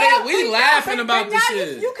about it. We laughing about this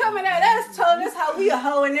shit. You coming at us telling us how we a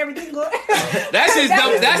hoe and everything going. That's just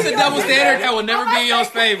that's a double standard that will never be in y'all's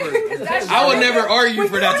favor. I would never argue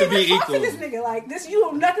for that to be equal. This nigga like this, you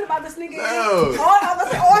know nothing about this nigga. No.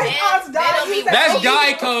 That's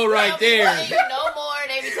guy code right there. No more.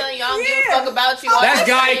 They be telling you I don't give a fuck about you. That's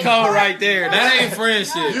guy code right there. That ain't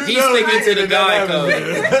friendship. He's sticking to the guy code.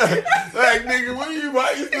 Like, nigga,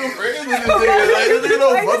 why you still friends with this nigga? Like, this nigga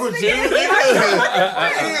don't fuck with you,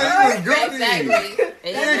 nigga. Exactly.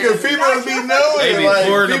 Nigga, females be knowing. They be like,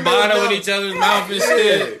 pouring the bottle in each other's mouth and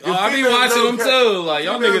shit. Yeah. I be watching them too. Like,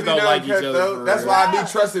 y'all niggas don't like each other. That's why I be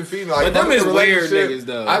trusting female. Like, but them is weird niggas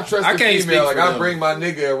though. I trust I can't female. Like, I them. bring my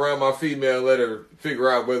nigga around my female and let her figure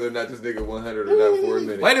out whether or not this nigga 100 or not for a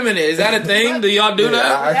minute. Wait a minute, is that a thing? Do y'all do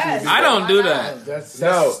that? I don't do that. That's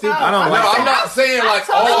No. stupid. I don't like I'm that. not saying like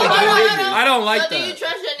all of the niggas. I don't like So do you that.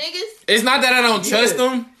 trust your niggas? It's not that I don't trust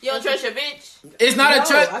them. You don't trust your bitch? It's not No, a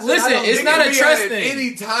trust. I said Listen, I don't. it's It not can a be trust at thing.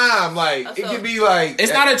 any time, like it So- could be like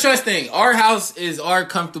It's not a trust thing. Our house is our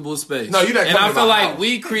comfortable space. No, you're not. And I coming to feel my like house.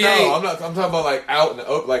 we create. No, I'm not. I'm talking about like out in the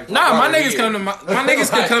open. Like Nah, my right niggas here. come to my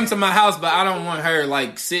niggas could come to my house, but I don't want her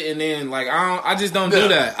like sitting in. Like I just don't do No,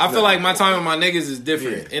 that. I feel no. like my time with my niggas is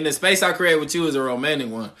different, Yeah. and the space I create with you is a romantic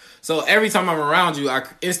one. So every time I'm around you, I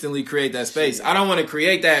instantly create that space. I don't want to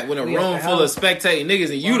create that with a We at room the full of house. spectating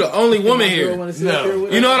niggas, and you the only woman here. No.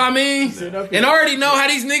 You know what I mean? Sit up And here. I already know how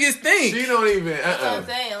these niggas think. She don't even. That's what I'm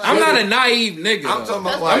saying. Like, I'm not a naive nigga. I'm though. talking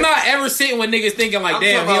about like. I'm not ever sitting with niggas thinking like, I'm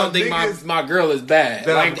damn, he talking don't think about niggas my girl is bad.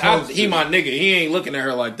 that Like, I'm close he to. my nigga. He ain't looking at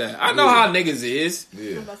her like that. I know Yeah. how niggas is.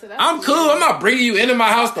 Yeah. I'm cool. I'm not bringing you into my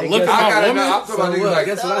house to look at guess- I my gotta woman. know. I'm talking about So niggas what? like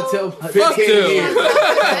Guess what I tell my Fuck 15 them. years.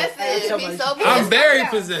 That's it. Be so I'm pissed. very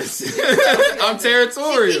possessive. I'm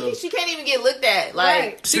territorial. She can't even get looked at.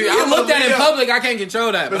 Like, She See, can get I'm looked a at in Leo. public. I can't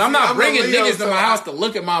control that. But But I'm see, not I'm a bringing Leo, niggas to so my I- house to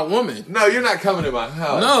look at my woman. No, you're not coming to my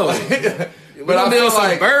house. No. But I I'm feel doing some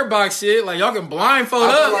like bird box shit. Like y'all can blindfold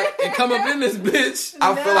I feel up like- and come up in this bitch.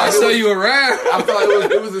 I feel I'll like show you around. I feel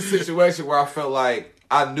like it was a situation where I felt like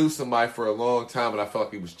I knew somebody for a long time, and I felt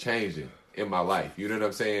like he was changing in my life. You know what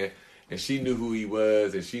I'm saying? And she knew who he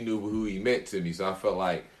was, and she knew who he meant to me. So I felt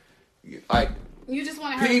like You just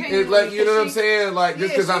want her Pete opinion is like, on it, you know what I'm 'cause saying? Like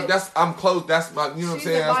just Yeah, because I'm close. That's my, you know what I'm she's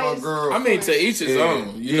saying? a That's my biased- girl. I mean, to each his Yeah.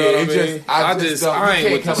 own. You Yeah, know what I it mean? just- I just don't- I you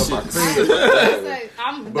ain't with can't the come up shit. my I creed. say,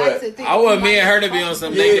 I'm But back to think I want you me and might her to be fuck on some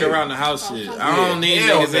with naked Yeah. around the house shit. I Yeah. don't need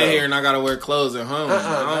Hell niggas no. in here and I gotta wear clothes at home.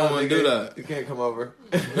 I don't want to do that. You can't come over.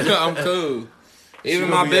 I'm cool. Even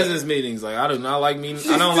She my gonna be business meetings, like I do not like me.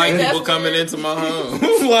 I don't like people coming into my home.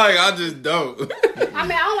 Like I just don't. I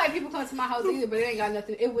mean, I don't like people coming to my house either, but it ain't got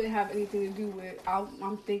nothing. It wouldn't have anything to do with.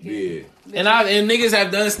 I'm thinking. Yeah. And niggas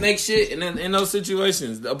have done snake shit in those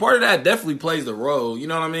situations. A part of that definitely plays a role. You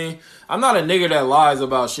know what I mean? I'm not a nigga that lies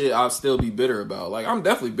about shit I'll still be bitter about. Like I'm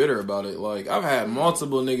definitely bitter about it. Like I've had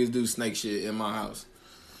multiple niggas do snake shit in my house.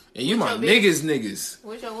 And you With my your bitch? niggas.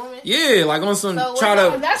 with your woman? Yeah, like on some So try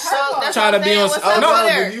what's to That's her So fault. that's Try what to I'm be saying. on- What's oh, up no,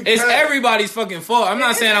 with her? you it's cut. everybody's fucking fault. I'm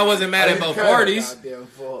not saying I wasn't mad Oh, at you both cut. parties. Goddamn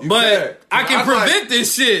fault. You But cut. I can I'm like- prevent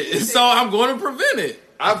this shit, so I'm going to prevent it.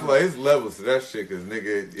 I feel like it's levels to that shit, because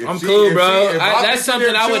nigga, if I'm she- cool, if bro. she- if my That's bitch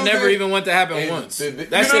something there I would choosing- never even want to happen and once. the- That you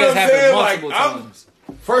shit know has what I'm happened saying? multiple Like, I'm- times.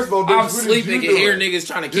 First of all, bitch, I'm what is sleeping you and hear doing? niggas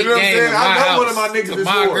trying to You kick know what I'm game saying? in my I know house one of my niggas to is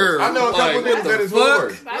my whores. girl. I know a couple Like, niggas what that the is fuck?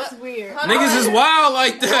 whores. That's weird. Hold on. Niggas is wild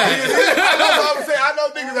like I that. know what I'm saying. I know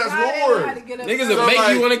niggas that's Why they know how to whores. get up Niggas front? will make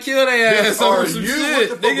like, you want to kill their ass Or over some you, shit.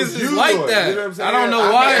 what the fuck Niggas was is you like doing? that. You know what I'm saying? I don't know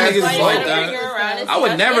I why mean, niggas that's is why you like gotta bring that. her around and I see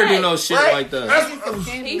would how never she do act. no shit Right? like that. That's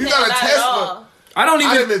He you said gotta not test at them. all. I don't I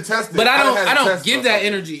even. done been tested. But I done had don't tests give that motherfucker.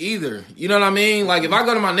 energy either. You know what I mean? Like if I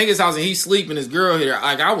go to my nigga's house and he's sleeping, his girl here,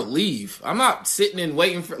 like I would leave. I'm not sitting and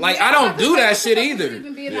waiting for. Like I don't do that shit either.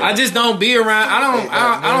 I just don't be around.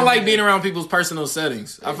 I don't like being around people's personal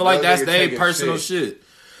settings. I feel like that's their personal shit.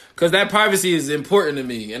 Cause that privacy is important to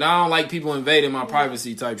me, and I don't like people invading my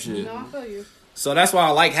privacy type shit. No, I feel you. So that's why I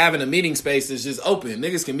like having a meeting space that's just open.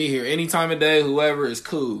 Niggas can meet here any time of day. Whoever is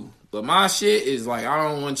cool. But my shit is like I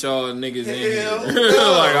don't want y'all niggas in here. Hell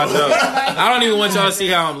Like no. I don't even want y'all to see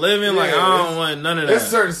how I'm living. Like I don't want none of There's that.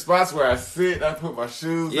 certain spots where I sit, I put my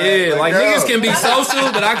shoes Yeah, back, like yo. niggas can be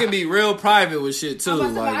social, but I can be real private with shit too. I'm about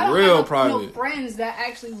to say, I Like don't real have no private. friends that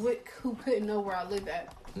actually who couldn't know where I live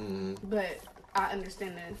at. Mm-hmm. But I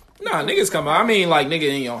understand that. Nah, niggas come out. I mean, like nigga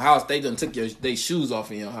in your house, they done took they shoes off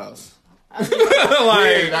in your house.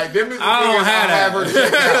 like them is the I don't niggas have her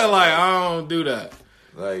checked that. out. Like I don't do that.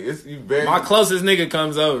 Like it's you very My closest nigga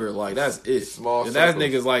comes over. Like that's it. Small and that circles.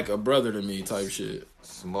 nigga's like a brother to me type shit.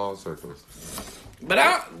 small circles.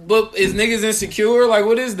 But is niggas insecure? Like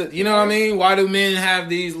what is the? You know what I mean? Why do men have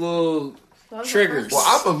these little triggers? Well,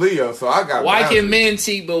 I'm a Leo, so I got. Why boundaries. can men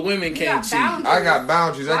cheat but women can't cheat? I got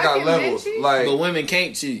boundaries. I Why got can men levels. cheat? Like But women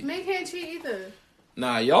can't cheat. Men can't cheat either.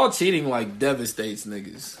 Nah, y'all cheating like devastates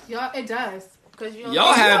niggas. Y'all, it does. Cause you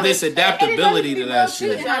Y'all have this adaptability to that But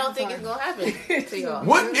shit. y'all don't think it's gonna happen to y'all.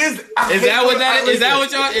 what is? Is that what that is? Is that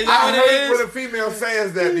what y'all? Is that I what hate it when a is? female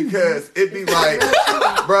says that because it be like,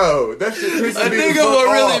 bro, that shit pisses A me the nigga fuck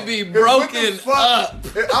will really off. be 'Cause broken what the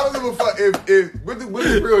fuck- up. I don't give a fuck if what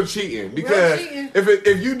is real cheating because cheating.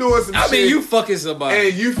 if you doing some I shit mean, you fucking somebody.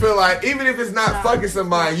 and you feel like even if it's not fucking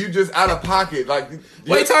somebody, you just out of pocket. Like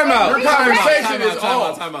Wait, time out. Your conversation Time out, is time out,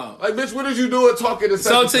 off. time out. Like, bitch, what did you doing talking to?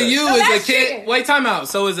 So such to and you, No, is a that's kiss? cheating. Wait, time out.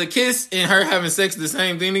 So is a kiss and her having sex the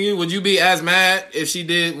same thing to you? Would you be as mad if she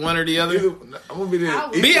did one or the such? other? I'm gonna be there. I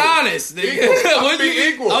would. Be equal. honest. nigga. Equal. I'm Would being you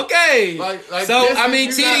equal. Okay. Like So this I is- mean,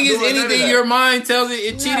 you cheating not is doing none of anything that. your mind tells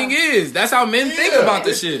it. Cheating is. That's how men think Yeah. about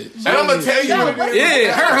the shit. And I'm gonna tell you No, what it is.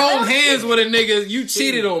 Yeah, her holding hands with a nigga. You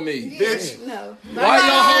cheated on me. Bitch. No. Why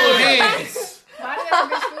y'all hold hands? Why did that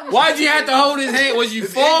bitch foolish? Why'd you have to hold his hand? Was you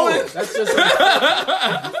It's falling? equal. That's just You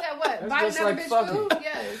said what? Body just never like bitch fucking. food?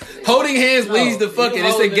 Yes. Holding hands No, leads to you fucking. It's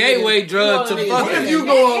a holding the gateway nigga. drug You to know What what I if fucking. you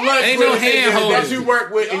go on lunch Ain't with no a nigga hand that holding. you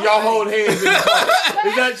work with and y'all hold hands in the park?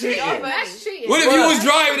 Is that cheating? That's cheating. What if you was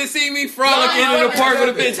driving and see me frolicking in the park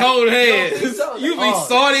with a bitch holding hands? You be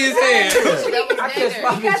salty as hell. I catch my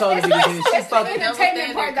bitch holding niggas hand. She It's the fucking.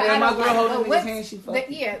 entertainment part that Yeah, I my don't girl like. holding But niggas what's hand, she the-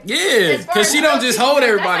 fucking. Yeah. Yeah, As far because as she don't other just people, hold that's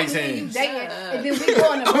everybody's like me and you hands. dating, and then we go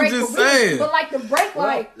on a I'm break. just but we- saying. But like the break,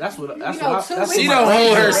 like That's what. That's you know, what. 2 That's weeks She My don't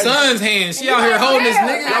hold her brain- son's hand. She out here holding this Yeah.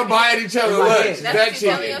 nigga. Y'all buying each other In my lunch. head. That That's what you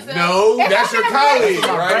telling cheating. yourself? No, If that's I'm your in a colleague, relationship-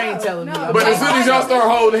 my right? brain telling me. No. But as soon as y'all start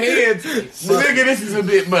holding hands, nigga, this is a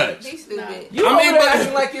bit much. He's stupid. You I I mean, mean, but-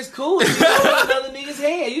 acting like it's cool. You hold another nigga's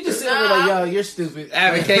hand. You just sitting there like, yo, you're stupid.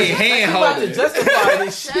 Advocating hand You about to holding. justify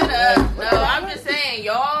this shit. Shut up. No, I'm just saying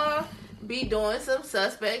y'all be doing some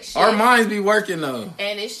suspect shit. Our minds be working though.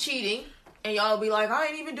 And it's cheating. And y'all be like, I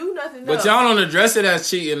ain't even do nothing. But y'all don't address it as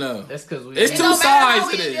cheating though. That's because we. It's It two don't matter how sides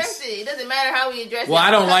to we this. address it. It doesn't matter how we address it. Well, I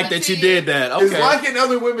don't I'm like coming that to you did that. Is Okay. liking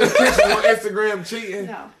other women's pictures on Instagram cheating?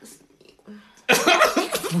 no.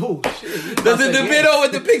 Oh, shit. Does it depend on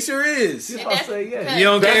what the picture is? You about to say yes. You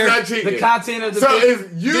don't That's care. not cheating. The content of the So picture.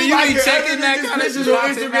 is you Do you liking be checking other that niggas' kind of pictures shit? on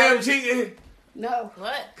Content Instagram matters? cheating? No.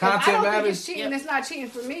 What? I Content don't think matters. it's cheating. It's not cheating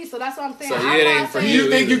for me. So that's what I'm saying. So I'm it not ain't for saying- Do you You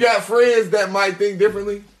think you either. got friends that might think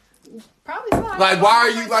differently? Probably so. Like, why are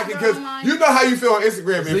you liking? Because you know how you feel on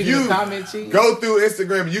Instagram. If Leaving a you comment cheating. go through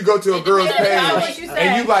Instagram and you go to a It girl's depends on what page you say.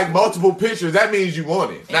 and you like multiple pictures, that means you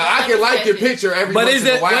want it. Now, I can like your picture every But once is in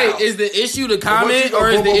a it while. wait? Is the issue the once comment, you go or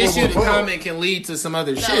is boom, the boom, issue boom, the boom, comment can lead to some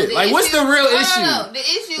other No, shit? the Like, what's issue- the real no, issue? No, the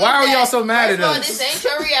issue Why is are y'all that, so mad first at of all, us? This ain't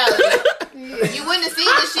your reality. You wouldn't have seen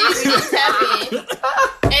this shit if you didn't tap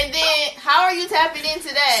in. And then, how are you tapping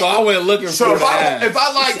into that? So I went looking So for if the I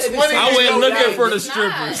ass. like 20, I went looking for the It's not.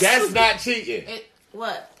 strippers. that's not cheating.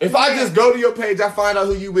 What? If I just go to your page, I find out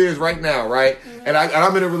who you is right now, right? And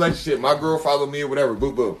I'm in a relationship. My girl follow me or whatever,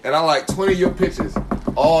 boom, boom. And I like 20 of your pictures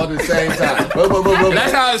all at the same time. Boom, boom, boom, boom.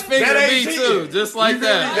 That's how it's That figured ain't be cheating. too, just like You feel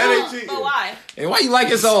me? that. That ain't cheating. But why? And why you like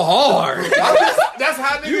it so hard? That's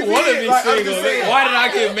how niggas You want to is. be Like, I'm single? just saying. Why did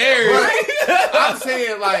I get married? But I'm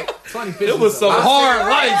saying like 20 It was so I'm hard saying,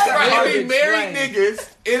 life. Right, bro. they be married niggas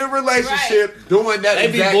in a relationship doing that. They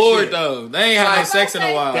be exact bored shit. though. They ain't had no Like, sex in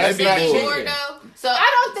a while. that's They not be Be cheating. bored. bored though. So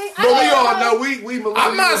I don't think. But we all don't know we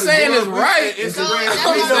I'm not saying it's right. Instagram. So, we that's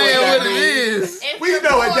know I'm what saying what that it means. is. if We you're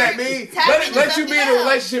know what bored, that means. tap Let into you be in something a else.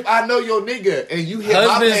 relationship. I know your nigga, and you hit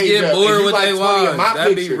Husbands my page get up, bored and you with like they 20 of my wives.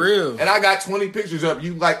 That'd be pictures, real. and I got 20 pictures up.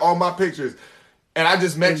 You like all my pictures, and I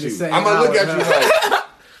just met In the you. same I'm gonna look hour, at you like.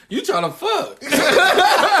 You trying to fuck?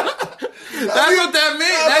 That's what that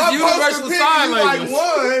means. That's universal sign language. Like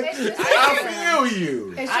one, I feel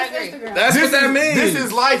you. It's I just agree. Instagram. That's This what that is- means. This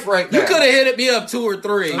is life right now. You could have hit me up 2 or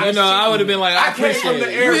 3. You know, I would have been like, I I came appreciate from the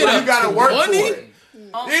it. air hit where up you gotta work 20? for it.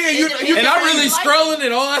 Yeah, you And I'm really scrolling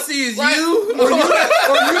and all I see is Right. you. Or you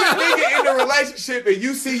the nigga in a relationship and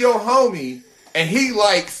you see your homie and he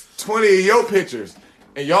likes 20 of your pictures.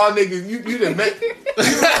 And y'all niggas, you done met.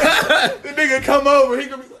 The nigga come over, he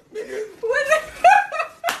gonna be like, nigga, what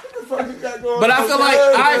the fuck you got going going But on. I feel like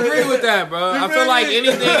I agree with that, bro. I feel like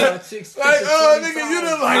anything. Nigga, you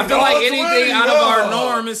done like. I feel like anything out of our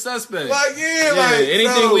norm is suspect. Like, anything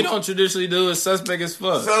so, we don't traditionally do is suspect as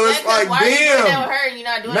fuck. So it's like, why are you doing that damn. with her and you're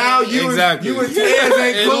not doing Now that with me? Exactly. you and Taz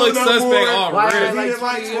ain't It cool looks no suspect more. already. He did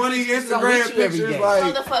like 20 Instagram pictures. So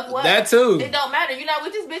Like, the fuck what? That too. It don't matter. You're not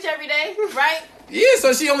with this bitch every day, right? Yeah,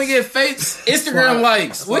 so she only get fake Instagram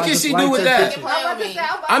likes. What can she do with that? Play with me.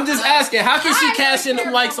 I'm just asking, how can she cash in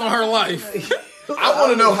them likes on her life? I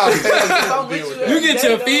want to know how Taz deal with that. You get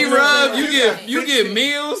your feet rubbed, you get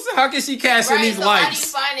meals. How can she cash in Right, these so why do you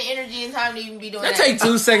likes? find the energy and time to even be doing That that? take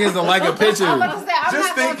 2 seconds to like a picture. I'm about to say, I'm Just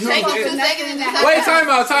not going think to you Take get- you 2 seconds and do something. Wait,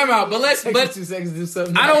 time out. But 2 seconds to do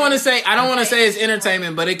something. I don't want to say it's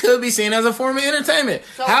entertainment, but it could be seen as a form of entertainment.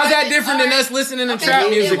 So How's why that is it- different than alright. us listening to Okay, trap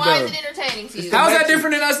then music why though? is it entertaining to you? How's that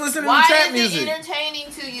different than us listening Why to trap is music? it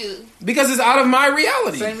entertaining to you? Because it's out of my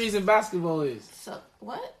reality. Same reason basketball is. So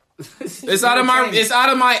what? It's out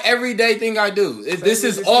of my everyday thing I do. This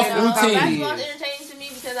is off No, routine. Basketball is entertaining to me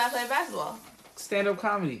because I play basketball. Stand-up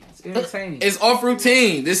comedy. It's entertaining. It's off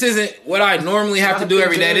routine. This isn't what I normally have to do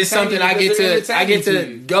every day. This is something I get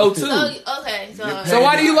to go So to. okay, So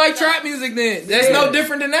why do you like trap music then? That's no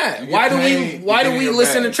different than that. Why do we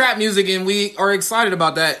listen to trap music and we are excited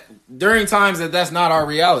about that during times that's not our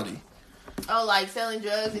reality? oh, like selling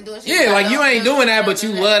drugs and doing shit. Yeah, like you ain't doing that, but you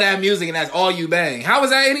love that music and that's all you bang. How is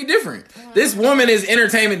that any different? This woman is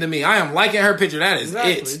entertainment to me. I am liking her picture. That is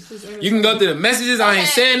Exactly. It's just it. entertainment. You can go through the messages. I ain't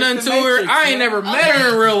saying nothing It's to the her. Matrix, I ain't man. never met her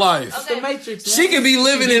in real life. Okay. The Matrix. Man. She could be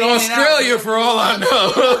living in in and out. Australia for all I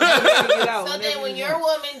know. So then, when your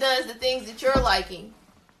woman does the things that you're liking,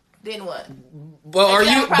 then what? But are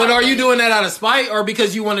Yeah, you probably. doing that out of spite or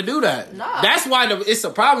because you want to do that? Nah. That's why it's a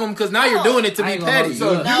problem because now you're doing it to I be ain't gonna petty.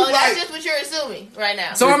 hold you. No, You that's like- just what you're assuming right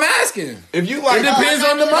now. So I'm asking. If you like, It depends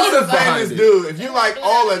on the Who's motive who's a famous behind it. dude? If you like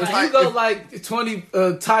all the If type, you go like 20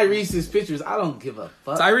 Tyrese's pictures, I don't give a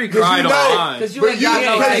fuck. Tyree Cause cried you know- online. Because you but ain't you, got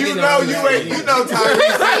no because taking you no know pictures. you ain't, you know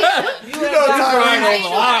Tyrese. You You ain't know got no Crying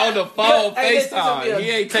Tyrese. on the phone, Hey, this is gonna be FaceTime. a He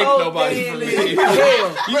ain't take cold nobody day from in me. the You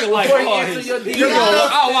jail. can like Before you call answer his. your You DM. go,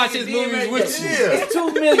 I'll watch Yeah. his movies with you. Yeah. It's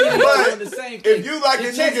 2 million But on the same thing. If you like a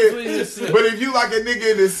nigga, but if you like a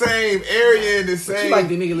nigga in the same area in the you same like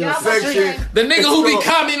the nigga little section, The nigga who be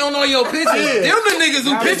commenting on all your pictures, Yeah. them the niggas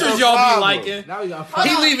who Now we pictures got y'all be problem. liking. Now we got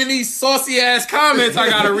He leaving these saucy ass comments I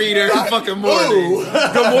gotta read every fucking morning.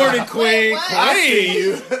 Good morning, Queen. what? I see Queen.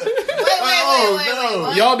 you. Wait.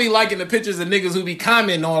 What? Y'all be liking the pictures of niggas who be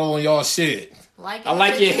commenting on y'all shit. Like I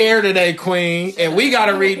like your hair today, Queen. And we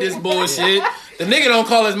gotta read this bullshit. The nigga don't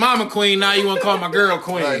call his mama Queen, now you wanna call my girl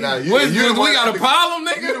Queen. Right, nah, you- What- you the we one got a that- problem,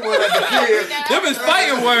 You the nigga? one at the crib. Them is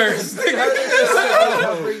fighting words.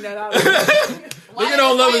 Nigga bring that out. Why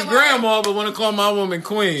don't love his fighting words? grandma, but wanna call my woman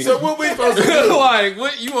Queen. So what we supposed to do? Like,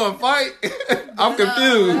 what, you wanna fight? I'm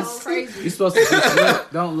confused. That's crazy. You supposed to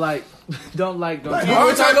just don't like. Why would Why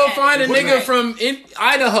would I go find a What nigga type- from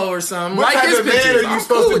Idaho or something? What Like type his of man pictures. are you I'm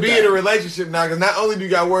supposed cool to with be that. in a relationship now? Because not only do you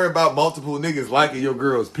got to worry about multiple niggas liking your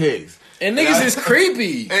girl's pics, And niggas is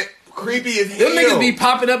creepy. and creepy as hell. Them niggas be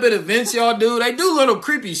popping up at events y'all do. They do little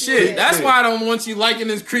creepy shit. That's why I don't want you liking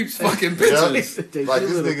this creep's fucking pictures. Like this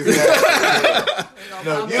nigga's nasty.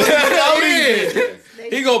 No, you don't even know these Yeah. niggas.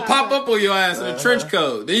 He gonna pop up on your ass in a trench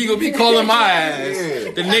coat. Then you gonna be calling my ass.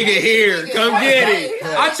 Yeah. The nigga here, come get it.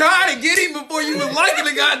 I tried to get him before you was liking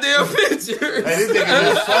the goddamn picture. Hey, this nigga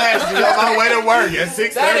just flashed me on my way to work at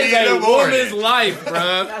 6:30 That is in a the morning. woman's life,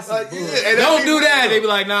 bruh. Like, yeah, and Don't be do that. real. They be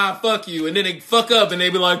like, nah, fuck you. And then they fuck up and they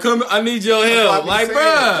be like, come, I need your That's what I help. be Like, saying.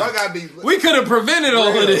 Y'all bruh, gotta be we could have prevented all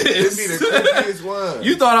of real. This be the this. creepiest one.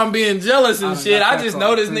 You thought I'm being jealous and I shit. got I that just call.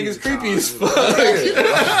 know this nigga's creepy as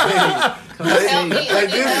fuck. Help me. Like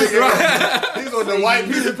this nigga, he's on the white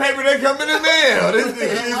piece of paper that come in the mail. This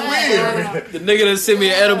nigga is weird. The nigga that sent me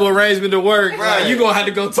an edible arrangement to work. Right. Like, you gonna have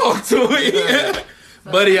to go talk to him.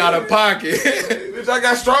 Buddy out of pocket. Bitch, I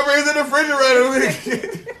got strawberries in the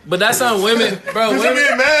refrigerator. But that's on women, bro. Bitch, I'm Women,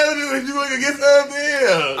 getting mad if you look against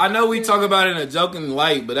something. I know we talk about it in a joking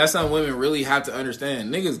light, but that's something women really have to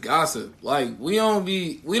understand. Niggas gossip. Like we don't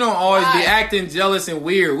always be Right. acting jealous and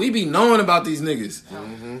weird. We be knowing about these niggas.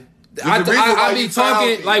 I There's a reason why be you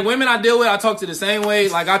talking found- like women I deal with. I talk to the same way.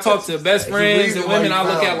 Like I talk to best friends reason and why women you I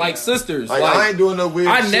look found at me. like sisters. Like, I ain't doing no weird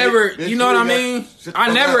I shit. never, Bitch, you know what I ain't got mean? shit the I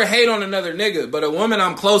fuck never out. hate on another nigga, but a woman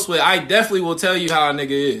I'm close with, I definitely will tell you how a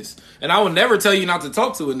nigga is. And I will never tell you not to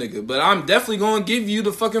talk to a nigga, but I'm definitely going to give you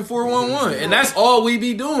the fucking 411. And that's all we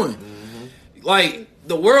be doing. Like,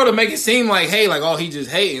 the world will make it seem like, hey, like, oh, he just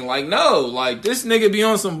hating. Like, no, like, this nigga be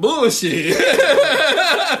on some bullshit.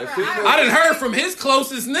 I done heard from his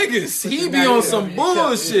closest niggas. He be on some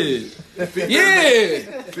bullshit.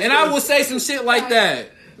 Yeah, and I will say some shit like that.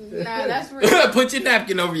 Nah, that's real. Put your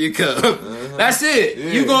napkin over your cup. That's it.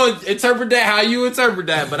 Yeah. You gonna interpret that how you interpret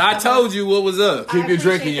that. But I told you what was up. Keep your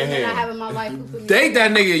drink in your hand. I have in my life date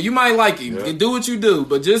that nigga. You might like him. Yeah. Do what you do,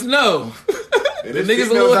 but just know the nigga's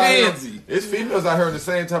a little handsy. It's females out here at the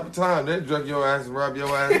same type of time. They drug your ass and rob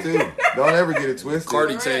your ass too. Don't ever get it twisted.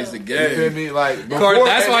 Cardi changed the game. You feel me? Like Cardi,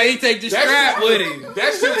 that's why he take the strap with him.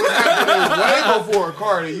 That shit was happening way before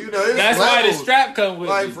Cardi. You know, that's why the strap come with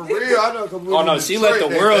like him. For real, I know. Oh no, she let the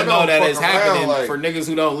world know that it's happening like, for niggas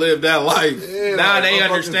who don't live that life. Yeah, now like, they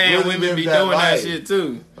understand really women be doing that shit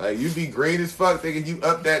too. Like you be green as fuck, thinking you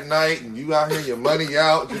up that night and you out here, your money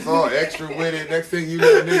out, just all extra with it. Next thing you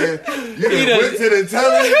know, nigga, you done went to the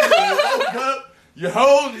television. Up, your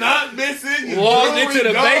whole not missing. You walked into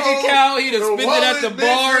the bank account. He done spent it at the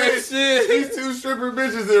bar and shit. These two stripper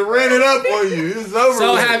bitches that ran it up on you. It's over.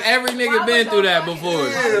 So have every nigga been through that before?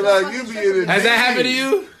 Yeah, like you be in a Has that happened to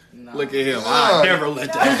you? No. Look at him. I never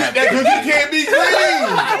let that happen. Because you can't be green.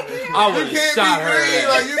 I would have shot her.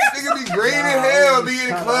 Like you nigga be green as hell, be in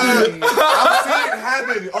the club. I've seen it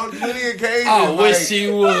happen on plenty of occasions. I wish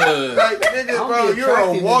she would. Like nigga, bro, you're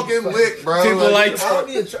a walking lick, bro. People like I'll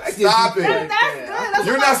be attracted. Stop it. That's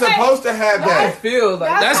you're not supposed to have that. I feel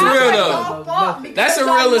like that's real though. That's a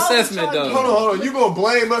real assessment though. Hold on. You gonna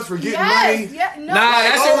blame us for getting money? Yeah, no, nah,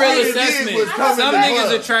 that's a real assessment. Some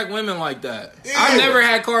niggas attract women like that. Yeah. I've never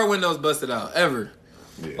had car windows busted out ever.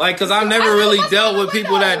 Yeah. Like, cause I've never really dealt with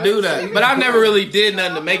people that do that. But I've never really did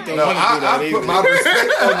nothing to make them women do that. I put my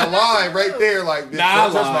respect on the line right there, like this.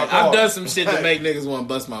 Nah, I've done some shit to make niggas want to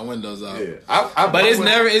bust my windows out. Yeah. But it's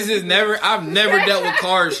just never. I've never dealt with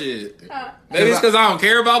car shit. Maybe it's because I don't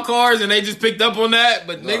care about cars and they just picked up on that.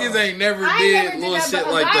 But niggas ain't never did little shit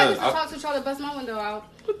like that. I talked to try to bust my window out.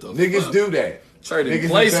 Niggas do that. Trading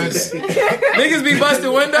places. Niggas be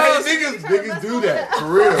busting windows. Niggas do that for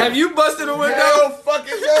real. Have you busted a window? Hell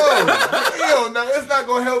fucking no. Hell no, it's not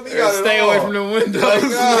gonna help me out. Stay away from the windows.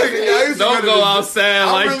 Like, don't go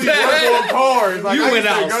outside like that. Cars. Like, you went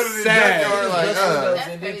outside.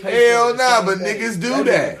 Hell nah, but niggas do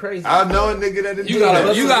that. I know a nigga that do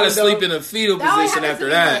that. You gotta sleep in a fetal position after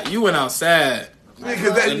that. You went outside.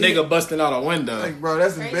 Because that nigga busting out a window. Like, bro,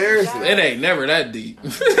 that's embarrassing. It ain't never that deep.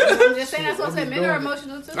 I'm just saying that's what I said. Men are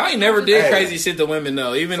emotional too. I ain't never did crazy shit to women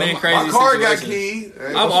though. Even in crazy situations. My car got key.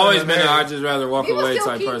 I've always been I'd just rather walk away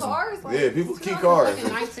type person. Yeah, people keep cars.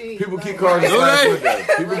 People keep cars. Do they?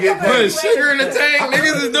 People get put sugar in the tank.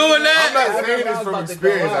 Niggas is doing that. I'm not saying this from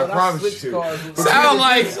experience. I promise you. Sound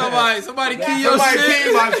like somebody key your shit. Somebody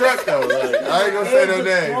key my truck though. I ain't gonna say no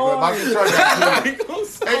name, but my truck got key.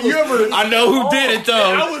 And you ever? I know who did it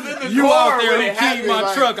though. You out there who keyed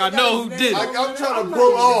my truck. I know who did it. Like, I'm trying to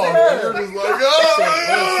pull off. And you're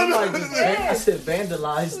just like, I said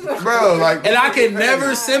vandalized. Bro, like. And I can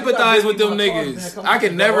never sympathize with them niggas. I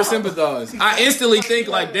can never sympathize. I instantly think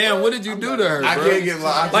like, damn, what did you do to her, bro? I can't get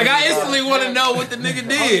like, I instantly want to know what the nigga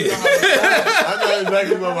did. I know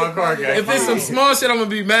exactly what my car got. If it's some small shit, I'm going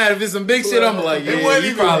to be mad. If it's some big shit, I'm like, yeah,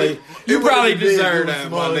 you probably deserve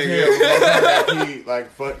that, my nigga.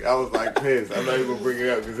 Like, fuck, I was like pissed. I'm not even going to bring it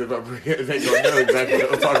up because if I bring it up, they going to know exactly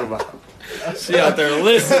what I'm talking about. She out there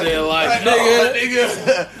listening like,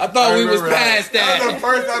 nigga, I thought we was past that. That was the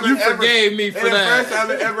first time you forgave me for that. The first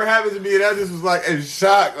time it ever happened to me, and I just was like in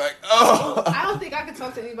shock, like, oh. I don't think I could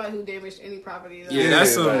talk to anybody who damaged any property. Yeah,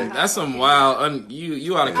 that's some wild.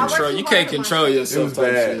 You out of control. You can't control yourself. It was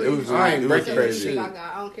bad. It was crazy.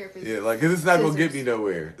 I don't care if it's like, cause it's not gonna get me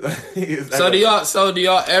nowhere. So do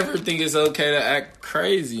y'all ever think it's okay to act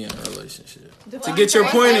crazy in a relationship? To get your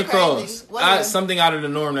point across. Something out of the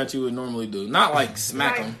norm that you would normally do. Not like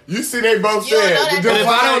smack them. You see, they both said. But if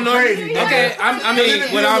I don't know, okay, I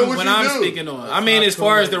mean, when I'm speaking on, I mean, as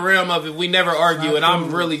far as the realm of if we never argue and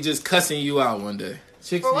I'm really just cussing you out one day.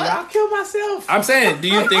 Chicks, I'll kill myself. I'm saying, do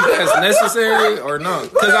you think that's necessary or not?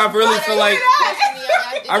 Because I really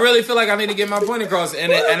feel like I need to get my point across,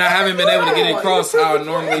 and I haven't been able to get it across how I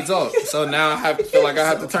normally talk. So now I feel like I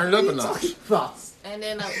have to turn it up a notch. And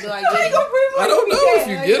then do I get it? I don't know if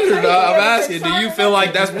you get it or not. I'm asking. Do you feel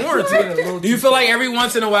like that's warranted? Do you feel like every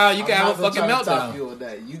once in a while you can have a fucking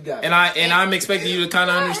meltdown? And I'm expecting you to kind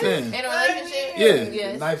of understand. In a relationship? Yeah.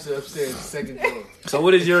 Yes. Knives are upstairs, second floor. So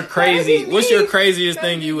what's your craziest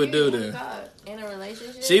thing you would do then? In a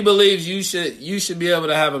relationship? She believes you should be able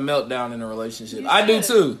to have a meltdown in a relationship. I do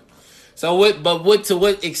too. So to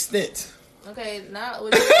what extent? Okay, not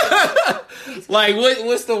like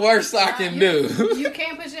what's the worst I can do? You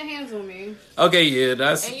can't put your hands on me. Okay, yeah,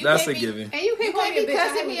 that's a given. And you can't be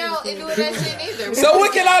cussing me out and doing that shit either. So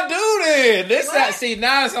what can I do then? See,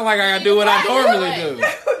 now it sounds like I gotta do what I normally do.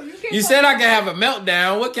 You said I can have a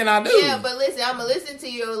meltdown. What can I do? Yeah, but listen, I'm gonna listen to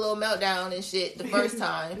your little meltdown and shit the first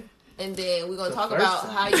time. And then we're gonna talk about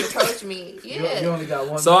how you approach me. Yeah. You only got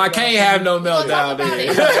one. So I can't have no meltdown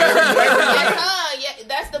then. Yeah,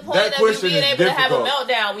 that's the point of you being able to have a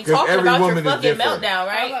meltdown. We talking about your fucking meltdown,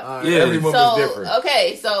 right? Yeah, every woman is different.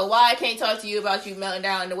 Okay, so why I can't talk to you about you melting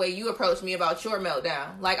down the way you approach me about your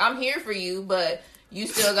meltdown? Like, I'm here for you, but you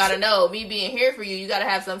still gotta know, me being here for you, you gotta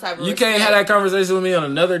have some type of respect. Can't have that conversation with me on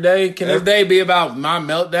another day. Can this day be about my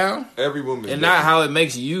meltdown? Every woman, and not how it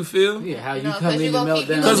makes you feel. Yeah, how you come in and meltdown.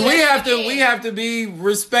 Because we have to be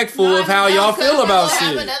respectful of how y'all feel about shit.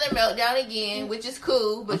 Have another meltdown again, which is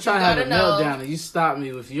cool, but I'm you trying gotta to have a know. meltdown, and you stop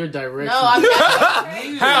me with your direction. No, I'm not.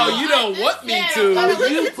 How you don't want me to?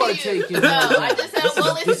 You partake in No, I just said I'm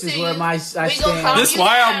gonna listen This to is you. where I stand. This is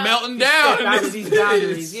why I'm melting down. Out of these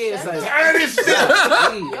boundaries. Yeah, it's like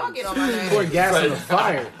Y'all get on my nerves. pour gas on the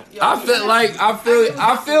fire.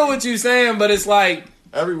 I feel what you're saying, but it's like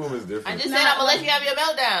every woman's different. I just said I'm gonna let you have your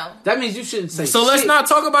meltdown. That means you shouldn't say. So let's not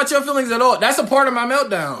talk about your feelings at all. That's a part of my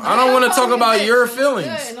meltdown. I don't want to talk about your feelings.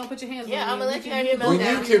 Good. Don't put your hands on Yeah, me. I'm gonna let you have your When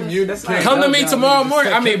meltdown. you communicate, Come to me tomorrow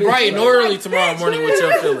morning. I mean, bright and early tomorrow morning with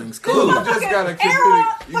your feelings. Cool. you just gotta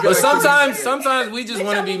communicate. But sometimes we just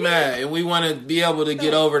want to be mad and we want to be able to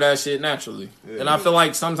get over that shit naturally. And I feel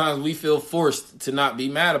like sometimes we feel forced to not be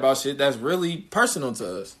mad about shit that's really personal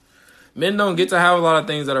to us. Men don't get to have a lot of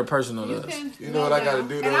things that are personal to us. You know what I gotta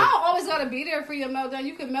do though? And I don't always gotta be there for your meltdown.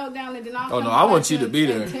 You can melt down and then I'll come I want back you to be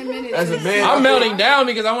there. 10 minutes. As a man, I'm melting down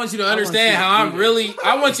because I want you to understand how I'm really.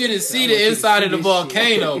 I want you to see the inside of the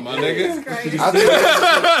volcano, my nigga.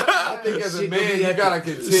 I think as a man, you gotta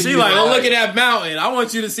continue. She like, oh, look at that mountain. I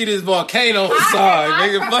want you to see this volcano inside,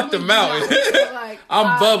 nigga. Fuck the mountain.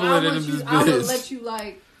 I'm bubbling in this I will bitch. let you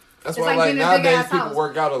like. That's It's why, like like getting a big nowadays, ass people house.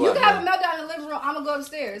 work out a You lot. can have a meltdown in the living room. I'm gonna go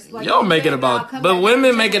upstairs. Like, Y'all make it I'll about, come but back women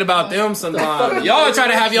and make it check about on them sometimes. Y'all try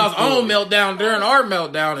to have y'all's own meltdown during our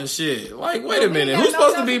meltdown and shit. Like, wait a minute, who's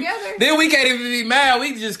supposed to be? Together. Then we can't even be mad.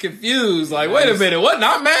 We just confused. Like, wait a minute, what?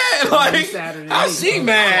 Not mad? Like, how's she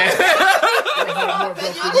mad? What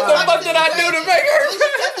the fuck did I do to make her? You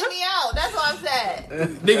just cussing me out. That's what I'm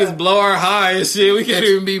saying. Niggas blow our high and shit. We can't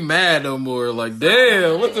even be mad no more. Like,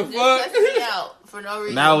 damn, what the Just fuck? cussing me out for no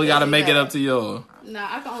reason. Now we gotta make it up to y'all. Nah,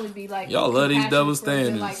 I can only be like. Y'all love these compassionate double for within,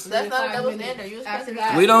 standards. like, 3 That's to not a 5 double minutes. standard. You was After cussing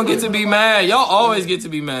that, We don't get to be mad. Y'all always get to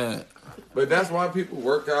be mad. But that's why people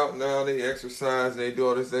work out now. They exercise. They do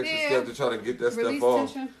all this extra stuff to try to get that release stuff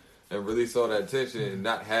off tension. and release all that tension and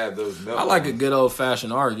not have those meltdowns. I like a good old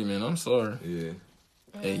fashioned argument. I'm sorry. Yeah.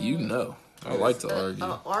 And you know, I like to argue.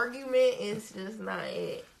 An argument is just not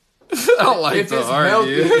it. I like If to it's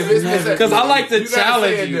healthy, argue. if Because I like to you gotta say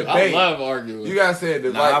challenge a you. I debate. love arguing. You gotta say a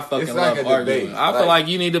debate. Nah, I fucking it's like love a arguing. debate. I feel like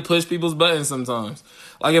you need to push people's buttons sometimes.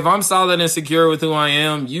 Like, if I'm solid and secure with who I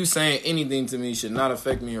am, you saying anything to me should not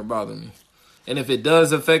affect me or bother me. And if it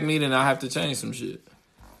does affect me, then I have to change some shit.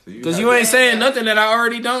 Because you ain't saying nothing that I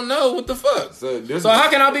already don't know. What the fuck? So how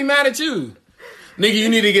can I be mad at you? Nigga, you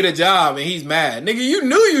need to get a job, and he's mad. Nigga, you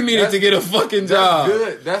knew you needed to get a fucking job.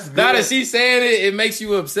 That's good. Now that she's saying it, it makes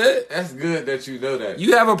you upset. That's good that you know that.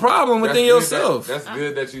 You have a problem within yourself. That's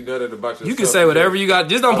good that you know that about yourself. You can say whatever you got.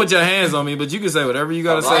 Just don't put your hands on me, but you can say whatever you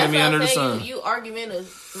got to say to me under the sun. You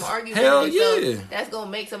argumentative. Hell yeah. So that's gonna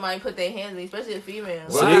make somebody put their hands on you, especially a female.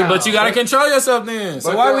 See, but you got to control yourself then. So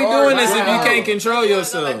But why are we there are- doing this if you wow. can't control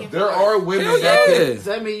yourself? There are women Hell that yeah. can. Does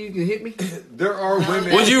that mean you can hit me? There are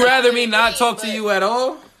women. Would you rather me not talk to you at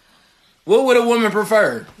all? What would a woman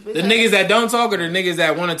prefer? The niggas that don't talk or the niggas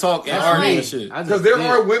that want to talk and argue and shit? Because there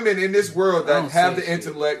are women in this world I that don't have say the shit.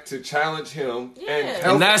 intellect to challenge him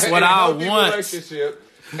And that's what in a I healthy want. relationship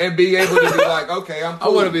and be able to be like, okay, I'm I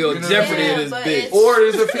cool. want to be on You know Jeopardy what I'm in this Yeah, bitch. but Or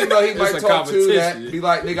there's a female he might a talk to that competition. be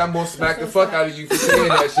like, nigga, I'm gonna smack the fuck out of you for saying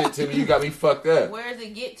that shit to me. You got me fucked up. Where does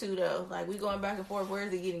it get to though? Like we going back and forth. Where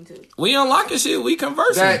is it getting to? We unlocking shit. We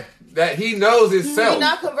conversing. That he knows himself. We're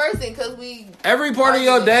not conversing because we. Every part of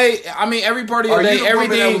your day. I mean, every part of your Are day. you the woman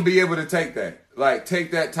that Everything. will be able to take that? Like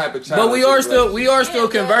take that type of challenge. But we are still Yeah,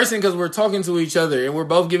 conversing because we're talking to each other and we're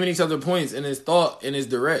both giving each other points and it's thought and it's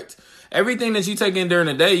direct. Everything that you take in during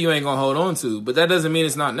the day, you ain't gonna hold on to, but that doesn't mean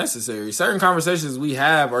it's not necessary. Certain conversations we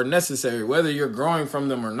have are necessary, whether you're growing from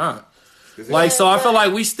them or not. Like, so I feel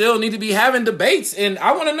like we still need to be having debates, and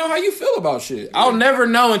I want to know how you feel about shit. I'll never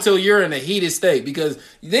know until you're in a heated state because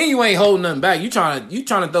then you ain't holding nothing back. You trying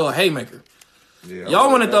to throw a haymaker. Yeah, Y'all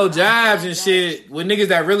want to throw jabs and shit with niggas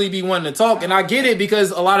that really be wanting to talk, and I get it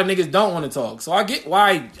because a lot of niggas don't want to talk. So I get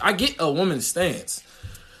why I get a woman's stance.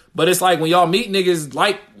 But it's like when y'all meet niggas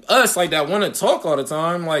like us like that want to talk all the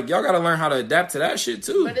time. Like y'all got to learn how to adapt to that shit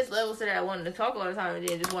too. But it's levels to that wanting to talk all the time and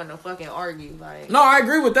then just wanting to fucking argue. Like, no, I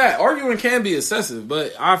agree with that. Arguing can be excessive,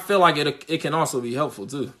 but I feel like it can also be helpful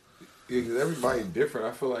too. Yeah, because everybody's different.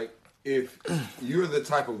 I feel like if you're the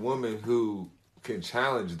type of woman who can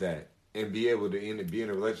challenge that and be able to be in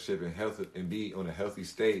a relationship and be on a healthy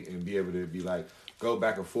state and be able to be like go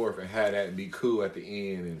back and forth and have that and be cool at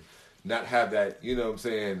the end and not have that, you know what I'm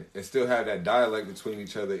saying, and still have that dialect between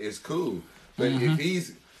each other, it's cool. But if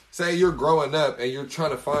he's, say you're growing up and you're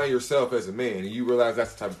trying to find yourself as a man and you realize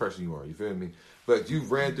that's the type of person you are, you feel me? But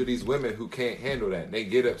you've ran through these women who can't handle that. And they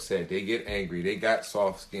get upset. They get angry. They got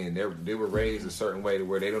soft skin. They were raised a certain way to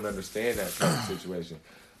where they don't understand that type of situation.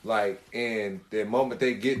 Like, and the moment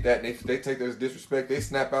they get that, they take this disrespect, they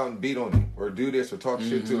snap out and beat on him, or do this, or talk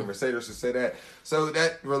shit to him, or say this, or say that. So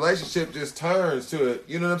that relationship just turns to it.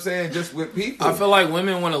 You know what I'm saying? Just with people. I feel like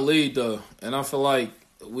women want to lead though, and I feel like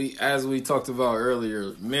as we talked about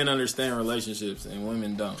earlier, men understand relationships and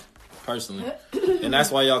women don't. Personally, and that's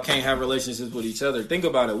why y'all can't have relationships with each other. Think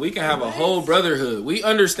about it. We can have a whole brotherhood. We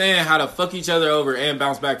understand how to fuck each other over and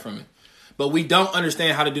bounce back from it. But we don't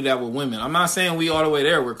understand how to do that with women. I'm not saying we all the way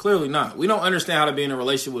there. We're clearly not. We don't understand how to be in a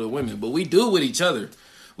relationship with a woman, but we do with each other.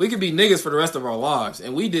 We could be niggas for the rest of our lives,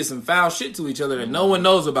 and we did some foul shit to each other that no one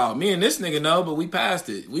knows about. Me and this nigga know, but we passed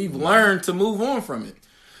it. We've learned to move on from it.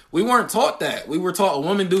 We weren't taught that. We were taught a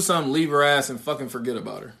woman do something, leave her ass, and fucking forget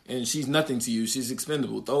about her. And she's nothing to you. She's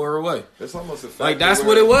expendable. Throw her away. That's almost a fact. Like, that's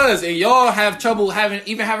what it was. And y'all have trouble having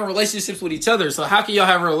relationships with each other. So how can y'all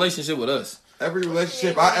have a relationship with us? Every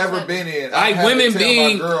relationship I ever been in, like women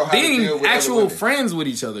being actual friends with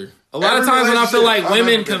each other. A lot of times when I feel like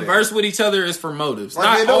women converse with each other, it's for motives.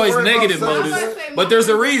 Like, not always negative motives, but there's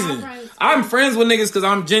a reason. I'm friends with niggas because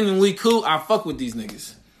I'm genuinely cool. I fuck with these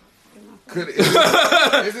niggas.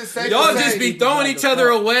 Is it safe y'all just be throwing each other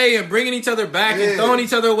away and bringing each other back and throwing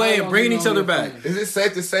each other away and bringing each other back. Is it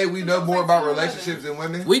safe to say we know more about relationships than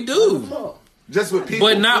women? We do. Just with people,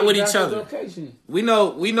 but not with each other. We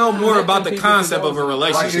know more about the concept of a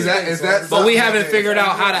relationship. Is that but we haven't figured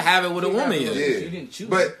out how to have it with a woman yet.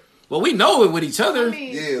 Yeah. But we know it with each other.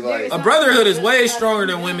 A brotherhood is way stronger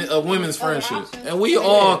than women's friendship, and we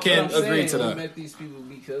all can agree to that.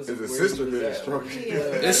 It's a sisterhood struggle.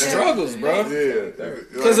 It struggles, bro.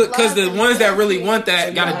 Because the ones that really want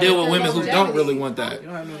that got to deal with women who don't really want that,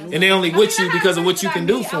 and they only with you because of what you can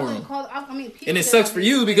do for them. And it sucks for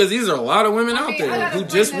you because these are a lot of women out there who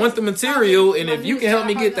just want the material, and if you can help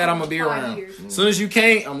me get that, I'm gonna be around. As soon as you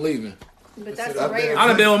can't, I'm leaving. But that's rare. I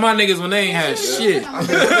done been with my niggas when they ain't had shit. I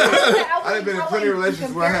done been in plenty of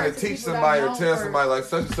relationships where I had to teach somebody or tell somebody like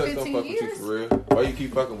such and such don't fuck with you for real. Why you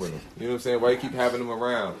keep fucking with them? You know what I'm saying? Why you keep having them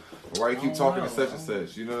around? Or why you keep talking to such and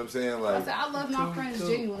such? You know what I'm saying? Like, I love my friends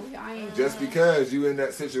genuinely. I ain't just because you in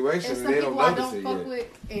that situation and they don't notice it yet. Some people I don't fuck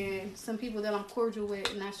with, and some people that I'm cordial with,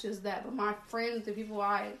 and that's just that. But my friends, the people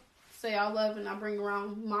I say I love and I bring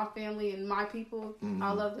around my family and my people,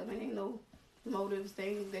 I love them. And ain't no motives.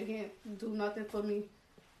 They can't do nothing for me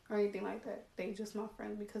or anything like that. They just my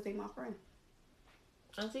friend because they my friend.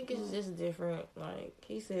 I think it's just different. Like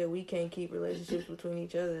he said, we can't keep relationships between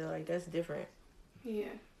each other. Like that's different. Yeah.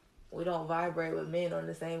 We don't vibrate with men on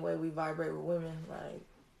the same way we vibrate with women. Like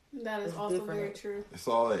that is also different. Very true. It's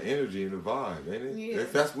all that energy and the vibe, ain't it? Yeah.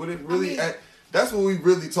 That's what it really. That's what we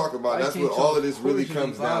really talk about. That's what all of this really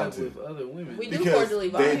comes down to. With other women. We do cordially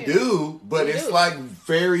vibe. They do, but it's like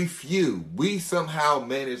very few. We somehow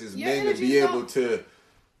manage as men to be able to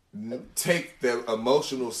take the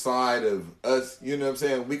emotional side of us. You know what I'm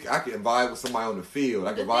saying? I can vibe with somebody on the field.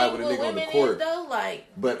 I can vibe with a nigga on the court. Though, like,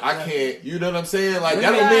 but I can't. You know what I'm saying? Like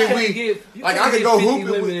that don't mean we. Like I can go hooping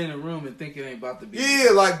with women in a room and think it ain't about to be.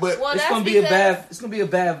 Yeah, like but it's gonna be a bad. It's gonna be a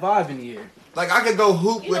bad vibe in the air. Like I could go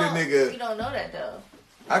hoop with a nigga. You don't know that though.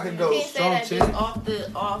 I can go strong chance.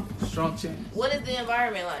 Off. Strong chance. What is the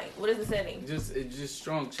environment like? What is the setting? It's just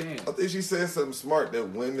strong chance. I think she said something smart that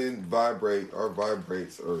women vibrate or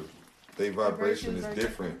vibrates or their vibration is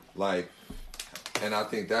different. Like, and I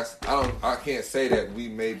think that's I can't say that we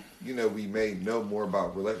may know more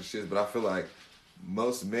about relationships, but I feel like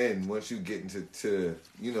most men, once you get into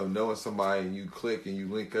knowing somebody and you click and you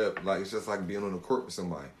link up, like it's just like being on the court with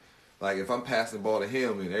somebody. Like if I'm passing the ball to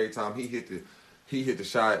him and every time he hit the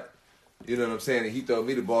shot, you know what I'm saying, and he throw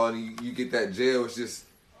me the ball and you get that gel, it's just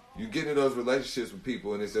you get into those relationships with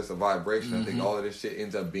people and it's just a vibration. I think all of this shit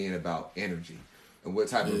ends up being about energy and what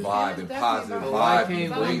type of vibe and positive vibe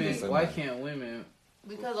you bring to somebody. Why can't women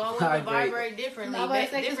Because all women Vibrate. vibrate differently. No, but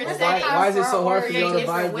it's like, Different it's settings. Why is it so hard for Create y'all to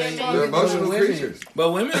different vibrate? women. They're emotional Women. creatures.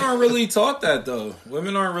 But women aren't really taught that though.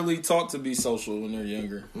 Women aren't really taught to be social when they're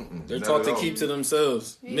younger. They're not taught at to all. keep to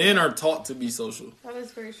themselves. Yeah. Men are taught to be social. That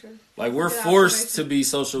is very true. Like we're Good forced observation. to be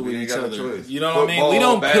social with We ain't each got no other. choice. You know what I mean? We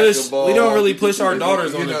Football, don't push. basketball. We don't really push our You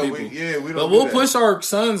daughters on know, the people. we don't But do we'll that. push our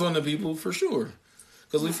sons on the people for sure.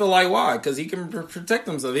 Because we feel like, why? Because he can protect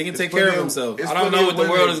himself. He can take care of plenty of- himself. it's I don't know plenty what of the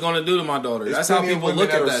world women- is going to do to my daughter. There's That's how plenty of people women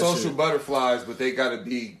look at are that social shit. butterflies, but they gotta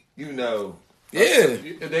be, you know. Yeah.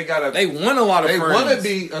 They gotta. They want a lot of They friends. want to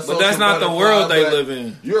be a social but that's not the butterfly, world they but live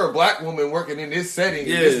in. You're a black woman working in this setting.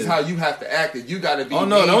 Yeah. And this is how you have to act, and you got to be. Oh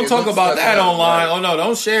no! mean Don't and talk look about stuck that up. online. Like, Oh no!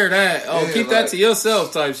 Don't share that. Oh, Yeah, keep that like- to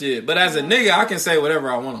yourself, type shit. But as a nigga, I can say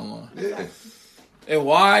whatever I want online. yeah. And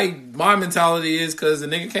why my mentality is because the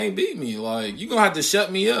nigga can't beat me. Like you gonna have to shut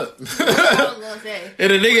me up, I was gonna say.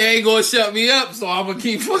 and the nigga ain't gonna shut me up. So I'm gonna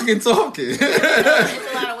keep fucking talking. It's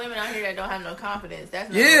a lot of women out here that don't have no confidence. That's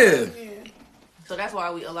not Yeah. So that's why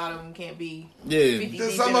a lot of them can't be. Yeah. 50 Just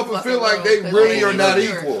deep some in the of them fucking feel like world, they 'cause really ain't are not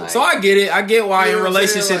secure. equal. Like, So I get it. I get why You know in what I'm saying?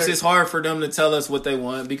 relationships Like- it's hard for them to tell us what they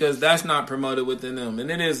want because that's not promoted within them,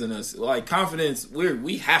 and it is in us. Like confidence,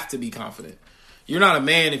 we have to be confident. You're not a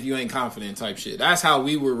man if you ain't confident, type shit. That's how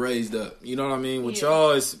we were raised up. You know what I mean? With Yeah.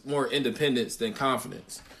 y'all, it's more independence than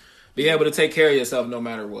confidence. Be able to take care of yourself no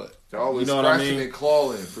matter what. They're always You know what I scratching mean? and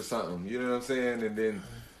clawing for something. You know what I'm saying? And then,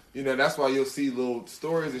 you know, that's why you'll see little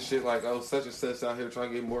stories and shit like, oh, such and such out here trying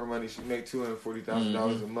to get more money. She make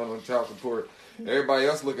 $240,000 Mm-hmm. a month on child support. Everybody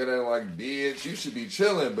else looking at it like, bitch, you should be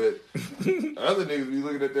chilling. But other niggas be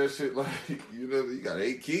looking at that shit like, you know, you got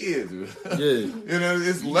 8 kids. Yeah. You know,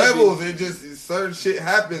 it's levels. It just certain shit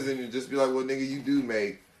happens, and you just be like, well, nigga, you do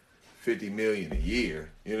make $50 million a year.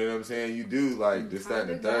 You know what I'm saying? You do like this, that, and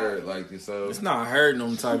the third. Like so, It's not hurting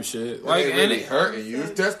them type shit. like Like it and really it, hurting you.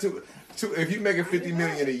 It's just two. If you making $50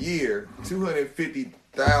 million a year,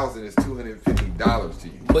 $250,000 is $250 to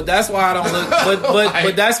you. but that's why I don't look.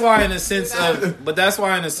 But that's why in a sense of. But that's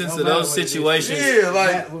why in a sense of those situations. Yeah,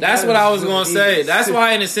 like That's what I was gonna say. That's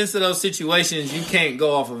why, in the sense of those situations, you can't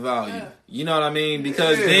go off of value. You know what I mean?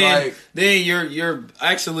 Because Yeah, then you're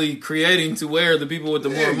actually creating to where the people with the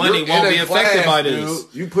more yeah, money you're won't in be a affected class, by this.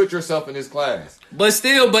 dude. You put yourself in this class. But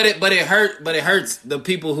still, but it hurts the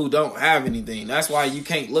people who don't have anything. That's why you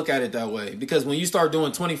can't look at it that way. Because when you start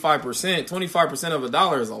doing 25% of a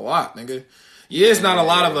dollar is a lot, nigga. Yeah, it's not a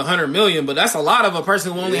lot of 100 million, but that's a lot of a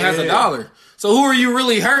person who only has Yeah. $1. So who are you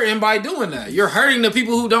really hurting by doing that? You're hurting the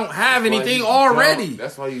people who don't have anything already.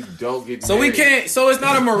 That's why you don't get So we married. can't. So it's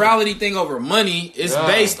not a morality thing over money. It's No.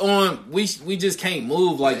 based on we just can't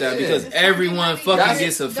move like that Yeah. because everyone fucking That's-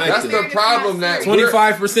 gets That's affected. the problem. That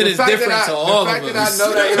 25% the is fact different that to all the fact of that us. I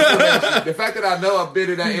know that information, the fact that I know a bit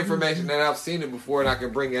of that information and I've seen it before and I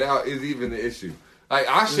can bring it out is even the issue. Like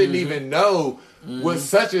I shouldn't even know what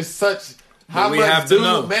such and such how we much have to dude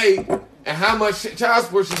know. make and how much child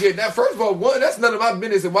support she get. Now, first of all, that's none of my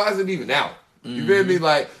business, and why is it even out? You feel me?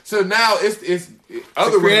 Like so now it's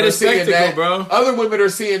other women create a are seeing spectacle, that. bro. Other women are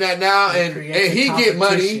seeing that now, and create he the get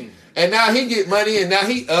money. competition. And now he get money, and now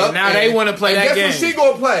he up. And now they wanna play and that guess game. what she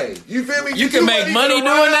gonna play? You feel me? You can make wasn't money even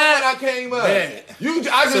doing around that? When I came up, Yeah.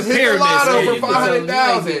 I just It's a hit the pyramid lotto scheme. for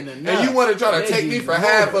 $500,000, You ain't and getting you want to try to enough. take me for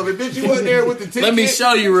half of it, bitch. You wasn't there with the ticket. Let me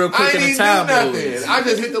show you real quick I in ain't the even do tabloids. nothing. I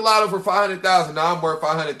just hit the lotto for $500,000. Now I'm worth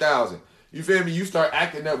 $500,000. You feel me? You start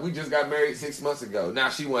acting up. We just got married 6 months ago. Now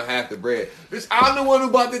she want half the bread. Bitch, I'm the one who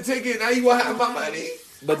bought the ticket. Now you want half my money?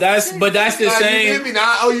 But that's the Like, you feel same. me? Now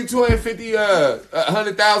I owe you 250,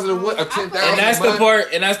 100,000 or 10,000. And that's a the month. part.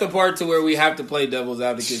 And that's the part to where we have to play devil's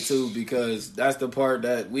advocate too, because that's the part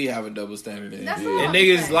that we have a double standard in. That's Yeah. what And I'm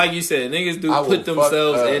niggas, saying. like you said, niggas do I will put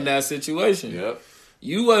themselves fuck up. in that situation. Yep.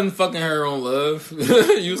 You wasn't fucking her on love.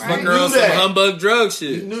 You was fucking her You on knew some that. humbug drug You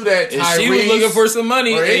shit. knew that. And she was Tyrese looking for some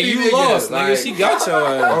money, or and any you nigga, lost. like- Nigga, she got your Or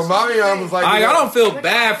ass. mommy was like, I don't feel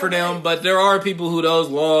bad for them, but there are people who those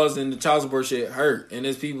laws and the child support shit hurt, and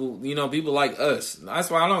there's people, people like us. That's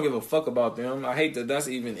why I don't give a fuck about them. I hate that that's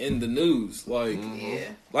even in the news. Like, Yeah.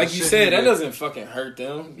 like That you shouldn't said, that even- doesn't fucking hurt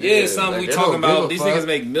them. Yeah, Yeah, it's something like, we they talking don't give about. a These fuck. niggas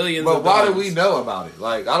make millions. But of why do dollars. we know about it?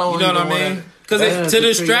 Like, I don't You know even what I wanna- mean? Because Yeah, to to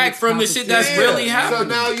distract create from the shit that's Yeah. really So happening.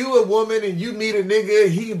 now you a woman and you meet a nigga,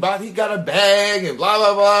 he got a bag and blah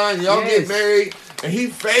blah blah, and y'all Yes. get married, and he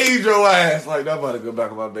fade your ass like, I'm about to go back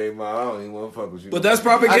on my baby mom. I don't even want to fuck with you. But that's I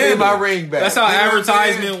propaganda. need my ring back. That's how You know what I'm saying?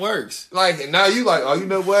 advertisement works. Like, and now you like, oh, you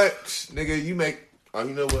know what, nigga, you make, oh,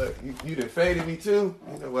 you know what, you done faded me too.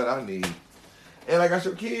 You know what, I need and I got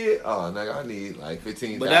your kid. Oh, nigga, I need like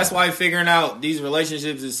 15. But that's why figuring out these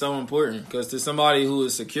relationships is so important. Because to somebody who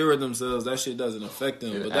is secure with themselves, that shit doesn't affect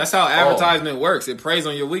them. But that's how advertisement works. It preys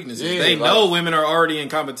on your weaknesses. Yeah, they know women are already in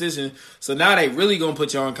competition, so now they really gonna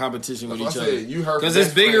put y'all in competition with each other. Because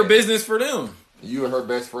it's bigger business for them. You and her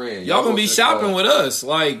best friend. Y'all gonna be shopping with us.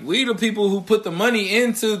 Like, we the people who put the money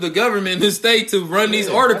into the government in the state to run these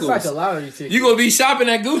articles. That's like a lottery ticket. You gonna be shopping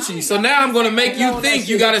at Gucci. So now I'm gonna make you think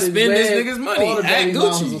you gotta spend this nigga's money at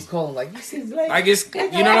Gucci. Like, you see Blake? Like, it's,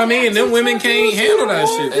 you know what I mean? And them women can't handle that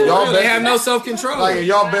shit. They have no self-control. Like,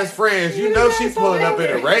 y'all best friends, you know she pulling up in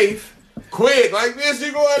a Wraith. Quick, like this,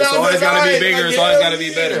 you going out. It's always gotta be bigger. It's always gotta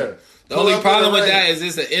be better. The only Pull problem with that is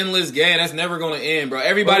it's an endless game. That's never going to end, bro.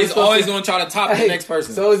 Everybody's always going to try to top the next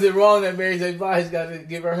person. So is it wrong that Mary J. Blige got to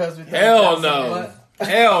give her husband? Hell no.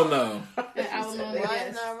 Hell no. Why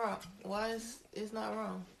is not wrong? Why is it's not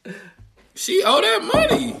wrong? She owe that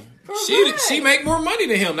money. She make more money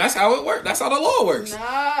than him. That's how it works. That's how the law works.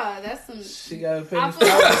 Nah, that's some. She got to pay. So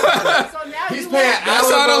now He's you paying want. That's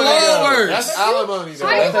how the law works. That's alimony, though.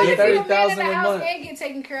 How you That's want like to be a man in $30,000 the a house month. and get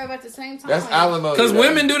taken care of at the same time? That's alimony. Because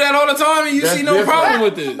women do that all the time, and you That's see no different. problem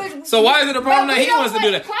with it. So why is it a problem that he wants to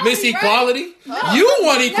do that? Miss Equality? You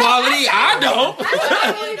want equality? I don't.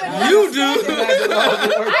 You do.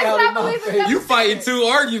 You fighting two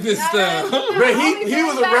arguments stuff. But he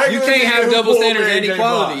was a regular. You can't have nigga double who standards pulled and Mary J.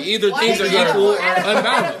 equality. Blige. Either things are equal or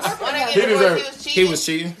unbalanced. When I He get divorced, deserved- he He was was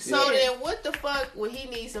cheating. cheating. So then, what the fuck would he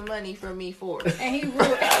need some money from me for? And he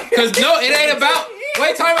ruined. Because no, it ain't about.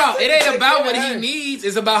 Wait, time out. It ain't about what he needs.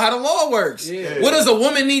 It's about how the law works. Yeah. What does a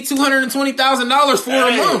woman need $220,000 for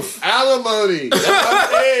a month? Alimony. That's what I'm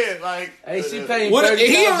saying. Like, Hey, she paying. What? He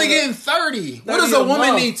 30,000 only getting 30. What 30 does a a woman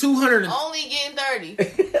month. need 200? Only getting 30.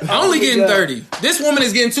 Only getting 30. This woman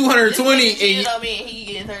is getting This nigga 220. cheated on me and he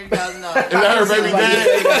getting $30,000. Is that her baby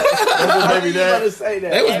dad? That's her baby dad. Say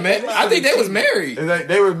that. They was married. I think they was married. Is that,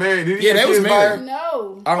 they were married. Did he Yeah, they get was kids by her? married.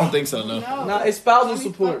 No. I don't think so. No. No. Nah, it's spousal He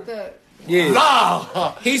support. fucked up. Yeah.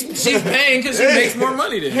 Nah. She's paying because she makes more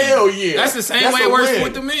money than him. Hell yeah. That's the same That's way a it works win.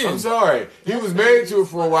 with the men. I'm sorry. He was married to her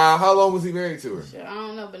for a while. How long was he married to her? Shit, I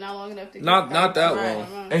don't know, but not long enough to get Not that Right.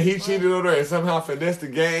 long. And he cheated on her and somehow finessed the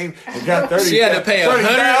game and got 30. She had to pay 100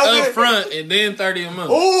 $30,000? up front and then 30 a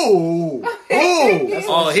month. Ooh. Ooh.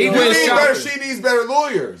 Oh, he You went need better, shopping. she needs better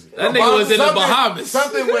lawyers. That nigga was in the Bahamas.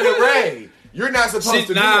 Something went array. You're not supposed to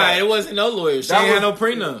do that. It wasn't no lawyer. She That ain't had no was-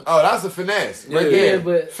 prenup. Oh, that's a finesse. Right Yeah, there.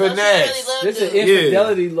 but- finesse. So she really This is loved him.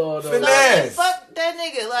 infidelity law, though. Finesse. Fuck that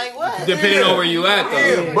nigga. Like what? Depending on where you at, though.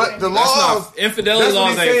 Yeah, but the That's laws, not, infidelity that's what laws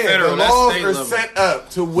he's ain't saying. federal. The That's laws state are level. set up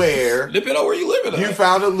to where Depending on where you live you at.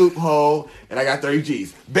 found a loophole and I got 30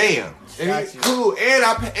 G's. Bam. And he, cool.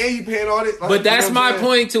 And you paying all this. Like, But that's you know what my I'm saying?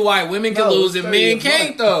 point to why women can No, lose and 30 men a month.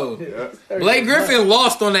 can't, though. Yeah. Blake Griffin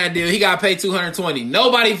lost on that deal. He got paid $220.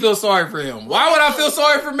 Nobody feels sorry for him. Why would I feel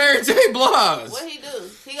sorry for Mary J. Blige? What he do?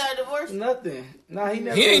 He got a divorce. Nothing. Nah, he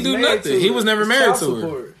never. He ain't was do married nothing. to He her. was never It's married child to her.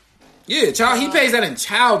 support. Yeah, child. He pays that in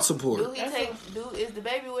child Do support. he take? Is the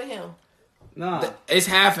baby with him? Nah. It's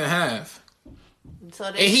half and half. So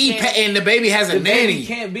And and the baby has a The baby nanny.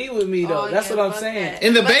 can't be with me though. Oh, That's yeah, what I'm fuck saying. that.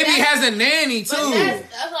 And the But baby that's- has a nanny But too.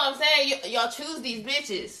 that's what I'm saying. y'all choose these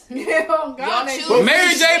bitches. Oh, God, Y'all they- choose.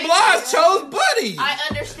 Mary J. Blige chose Buddy. I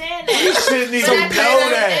understand You that. shouldn't But even at the know end of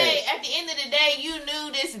the that. day, at the end of the day, you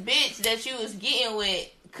knew this bitch that you was getting with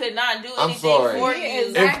could not do I'm anything sorry. for Yeah, you.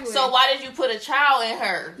 exactly. So why did you put a child in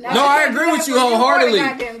her? Now, No, I because agree with you that's what wholeheartedly.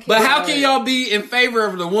 want a goddamn kid. But how can y'all be in favor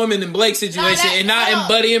of the woman in Blake's situation and not in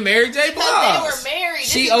Buddy and Mary J. Because they were Blige? married.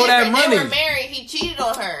 She This is owe that different. money. They were married. He cheated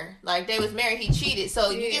on her. Like they was married. He cheated.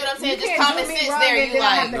 So you get what I'm saying? You Just can't common do me sense wrong there. and You then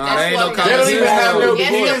I have like to Nah, that's ain't no what common They don't even have no Yes,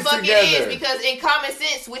 kids the fuck it together. is, because in common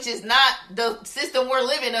sense, which is not the system we're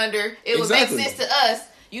living under, it would make Exactly. sense to us.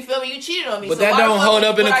 You feel me? You cheated on me. But so that why the don't fuck hold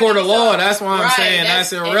up in would the I court give of you law. something? That's why I'm Right, saying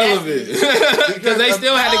that's and irrelevant. Because they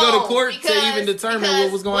still had to go to No, court to because- even determine because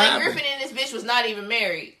what was going to Blake happen. Griffin and this bitch was not even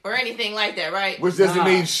married or anything like that, right? Which doesn't Nah.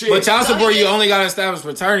 mean shit. But child So support, he you just- only got to establish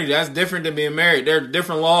paternity. That's different than being married. There are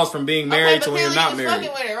different laws from being married but to when you're clearly not you was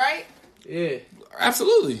married. fucking with her, right? Yeah.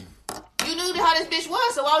 Absolutely. You knew how this bitch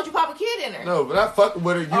was, so why would you pop a kid in her? No, but I fucking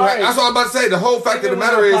with her. All right. That's what I'm about to say. The whole fact of the Even when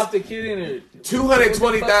matter I is popped the kid in her.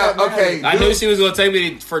 220,000. Okay, I knew dude, she was going to take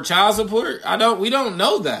me for child support. We don't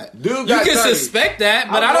know that. Dude You got can 30. suspect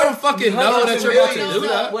that, but I don't fucking know that you're about to do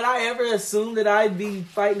that. Would I ever assume that I'd be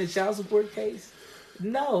fighting a child support case?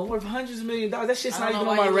 No, worth hundreds of $millions. That shit's I not don't even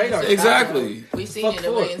know on why my you radar. wouldn't say Exactly. We've seen Fuck it a for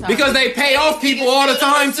million it. times. Because they pay off people all the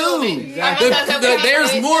time too. Exactly.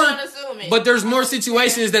 There's more. women. But there's more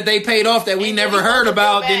situations that they paid off that we And never then heard fucked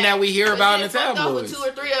about up than bad. that we hear But about you in the fucked off with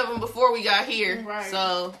tabloids. 2 or 3 of them before we got here. Right.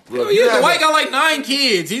 So Look, The gotta- white got like 9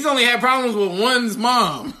 kids. He's only had problems with one's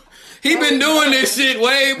mom. He been doing this shit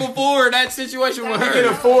way before that situation with He her. can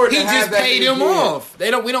afford to He have just that paid many him kids. off.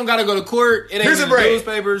 We don't gotta go to court. It ain't Here's in a the break.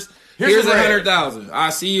 newspapers. Here's Here's a break. 100,000.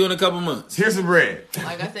 I'll see you in a couple months. Here's some bread.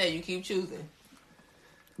 like I said, you keep choosing.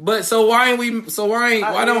 But so why ain't we? So why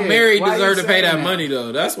don't Yeah, Mary why deserve you to pay saying that that? money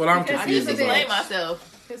though? That's what I'm Because I confused just he's a about. explained bitch.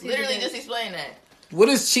 myself. Because he's Literally a just bitch. explain that. What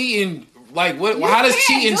is cheating? Like what? You How does can't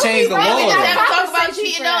cheating do change it, the bro. law? We just Yeah. have to talk about Compensation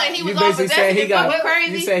cheating for though, that. and he You was all basically possessive saying he and got. fucking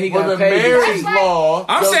crazy. You saying he Well, got the paid. marriage Right. law.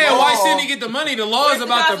 I'm the saying why law- shouldn't he get the money? The law is Where's the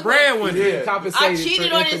about the consequence? breadwinner. Yeah. I Compensated cheated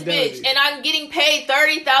for on this infidelity. bitch, and I'm getting paid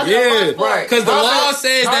 $30,000 a Yeah, month for right. it. Because the Common- law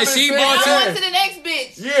says that common she sense. bought And you. I'm on to the next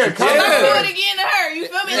bitch. Yeah, I'm common not Yeah. do sense. it again to her. You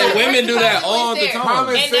feel me? Yeah, Like, women where's do the that consequence all the there? time.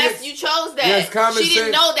 Common And that's sense. you chose that. Yes, common She didn't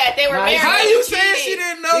sense. know that they were How married. How and you saying cheated. she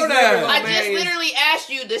didn't know He's never that? I gonna- just Man. literally asked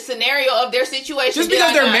you the scenario of their situation. Just Did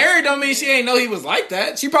because I they're not? married don't mean she ain't know he was like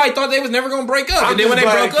that. She probably thought they was never gonna break up. I'm And then when they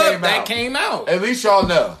just glad broke it up, came that out. came out. At least y'all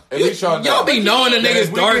know. At least y'all know. Y'all be knowing the That niggas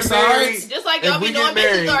if we dark get married- sides. Just like If y'all we be get knowing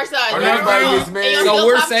married, bitches dark side. or Y'all everybody know. gets married, And y'all So still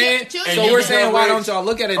we're pop saying, children. so you we're become saying, why rich, don't y'all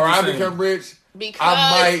look at it or the I same? become rich, Because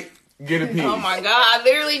I might get a piece. oh my god, I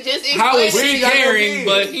literally just How is explained We she ain't got no caring, kids.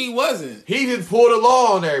 but he wasn't? He just pulled a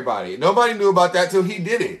law on everybody. Nobody knew about that till he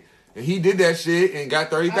did it. And he did that shit and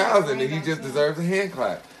got 30,000, and he just deserves a hand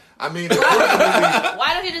clap. I mean, unfortunately,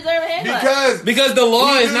 Why don't he deserve a hand clap? because The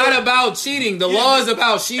law He is knew- not about cheating. The Yeah. law is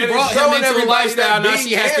about she and brought it's him showing into a everybody lifestyle. that Now being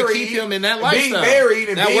she has to married- keep him in that being lifestyle. married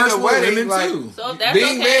and that being works a for wedding, women like, too. So if that's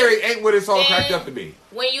being okay, married ain't what it's all then- cracked up to be.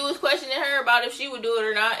 when you was questioning her about if she would do it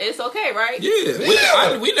or not, it's okay, right?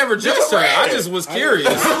 Yeah, we never judged her. I just was curious.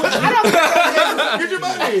 Get your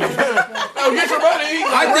money. No, get your money.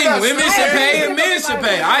 I We're think not women should saying- pay and men should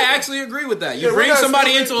pay. I actually agree with that. You Yeah, we're bring not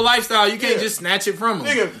somebody stupid. into a lifestyle, you can't Yeah. just snatch it from them.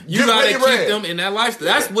 Nigga, You just gotta pay keep your bread. them in that lifestyle.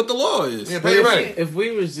 That's what the law is. Yeah, pay your money. If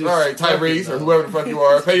we was just All right, Tyrese or whoever the fuck you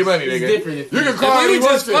are, pay your money, It's nigga. different if You you- can If cry we if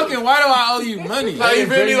was you just want to. fucking, why do I owe you money? Like, you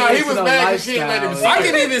feel me? Like, he was No mad because she ain't let him see lifestyle. I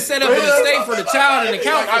can it. even set up an estate for the child and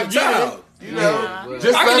account for the child. You know, Yeah,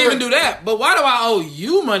 just I can let even her- do that. But why do I owe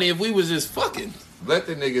you money if we was just fucking? Let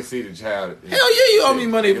the nigga see the child. Hell yeah, you owe me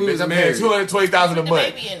money if we Bitch, was I'm paying married. $220,000 a Put the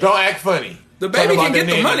month. baby in it. Don't act funny. The Talk baby about can get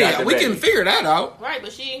the nanny money. got the We can baby. figure that out. Right,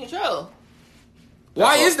 but she in control.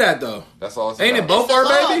 Why all. is that though? That's all. It's Ain't it about. both our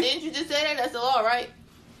That's the law. baby? Didn't you just say that? That's the law, right?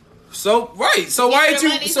 So right. So Get why your ain't you?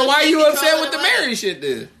 money So so why she you can upset control with the the money. married shit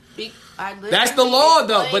then? I That's the literally law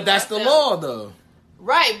though. explained But that's the myself. law though.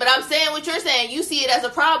 Right, but I'm saying what you're saying. You see it as a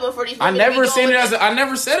problem for these I women to be never doing seen it what as I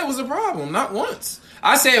never said it was a problem. Not once.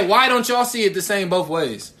 I said, why don't y'all see it the same both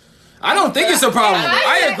ways? I don't think it's a problem.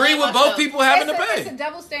 I agree with both people having to It's a pay.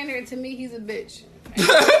 double standard, and to me, he's a bitch.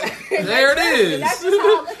 There it is. That's just how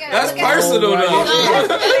I look at it. That's I look at it. personal Right.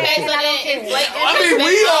 though. Okay, so then it's blatant. I mean,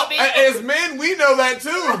 we all, as men, we know that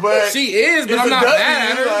too, but She is, but it's I'm a not W,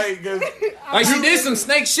 mad at her. Like, 'cause Like she did some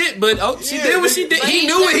snake shit, but she Yeah, did what she did. but He he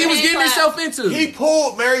knew what he took was it getting in himself class. into. he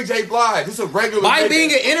pulled Mary J. Blige. This is a regular By nigga.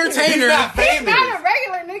 being an He's entertainer, not He's famous. not a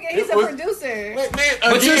regular nigga. He's It a was- producer. Man,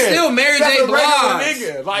 But you're again, still Mary that's J. a regular Blige.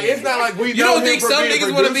 nigga. Like, it's not like we you know don't him think for some being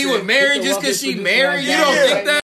niggas want to be producing. with Mary Get the just because walking she producer married? like You that. don't Yeah. think that?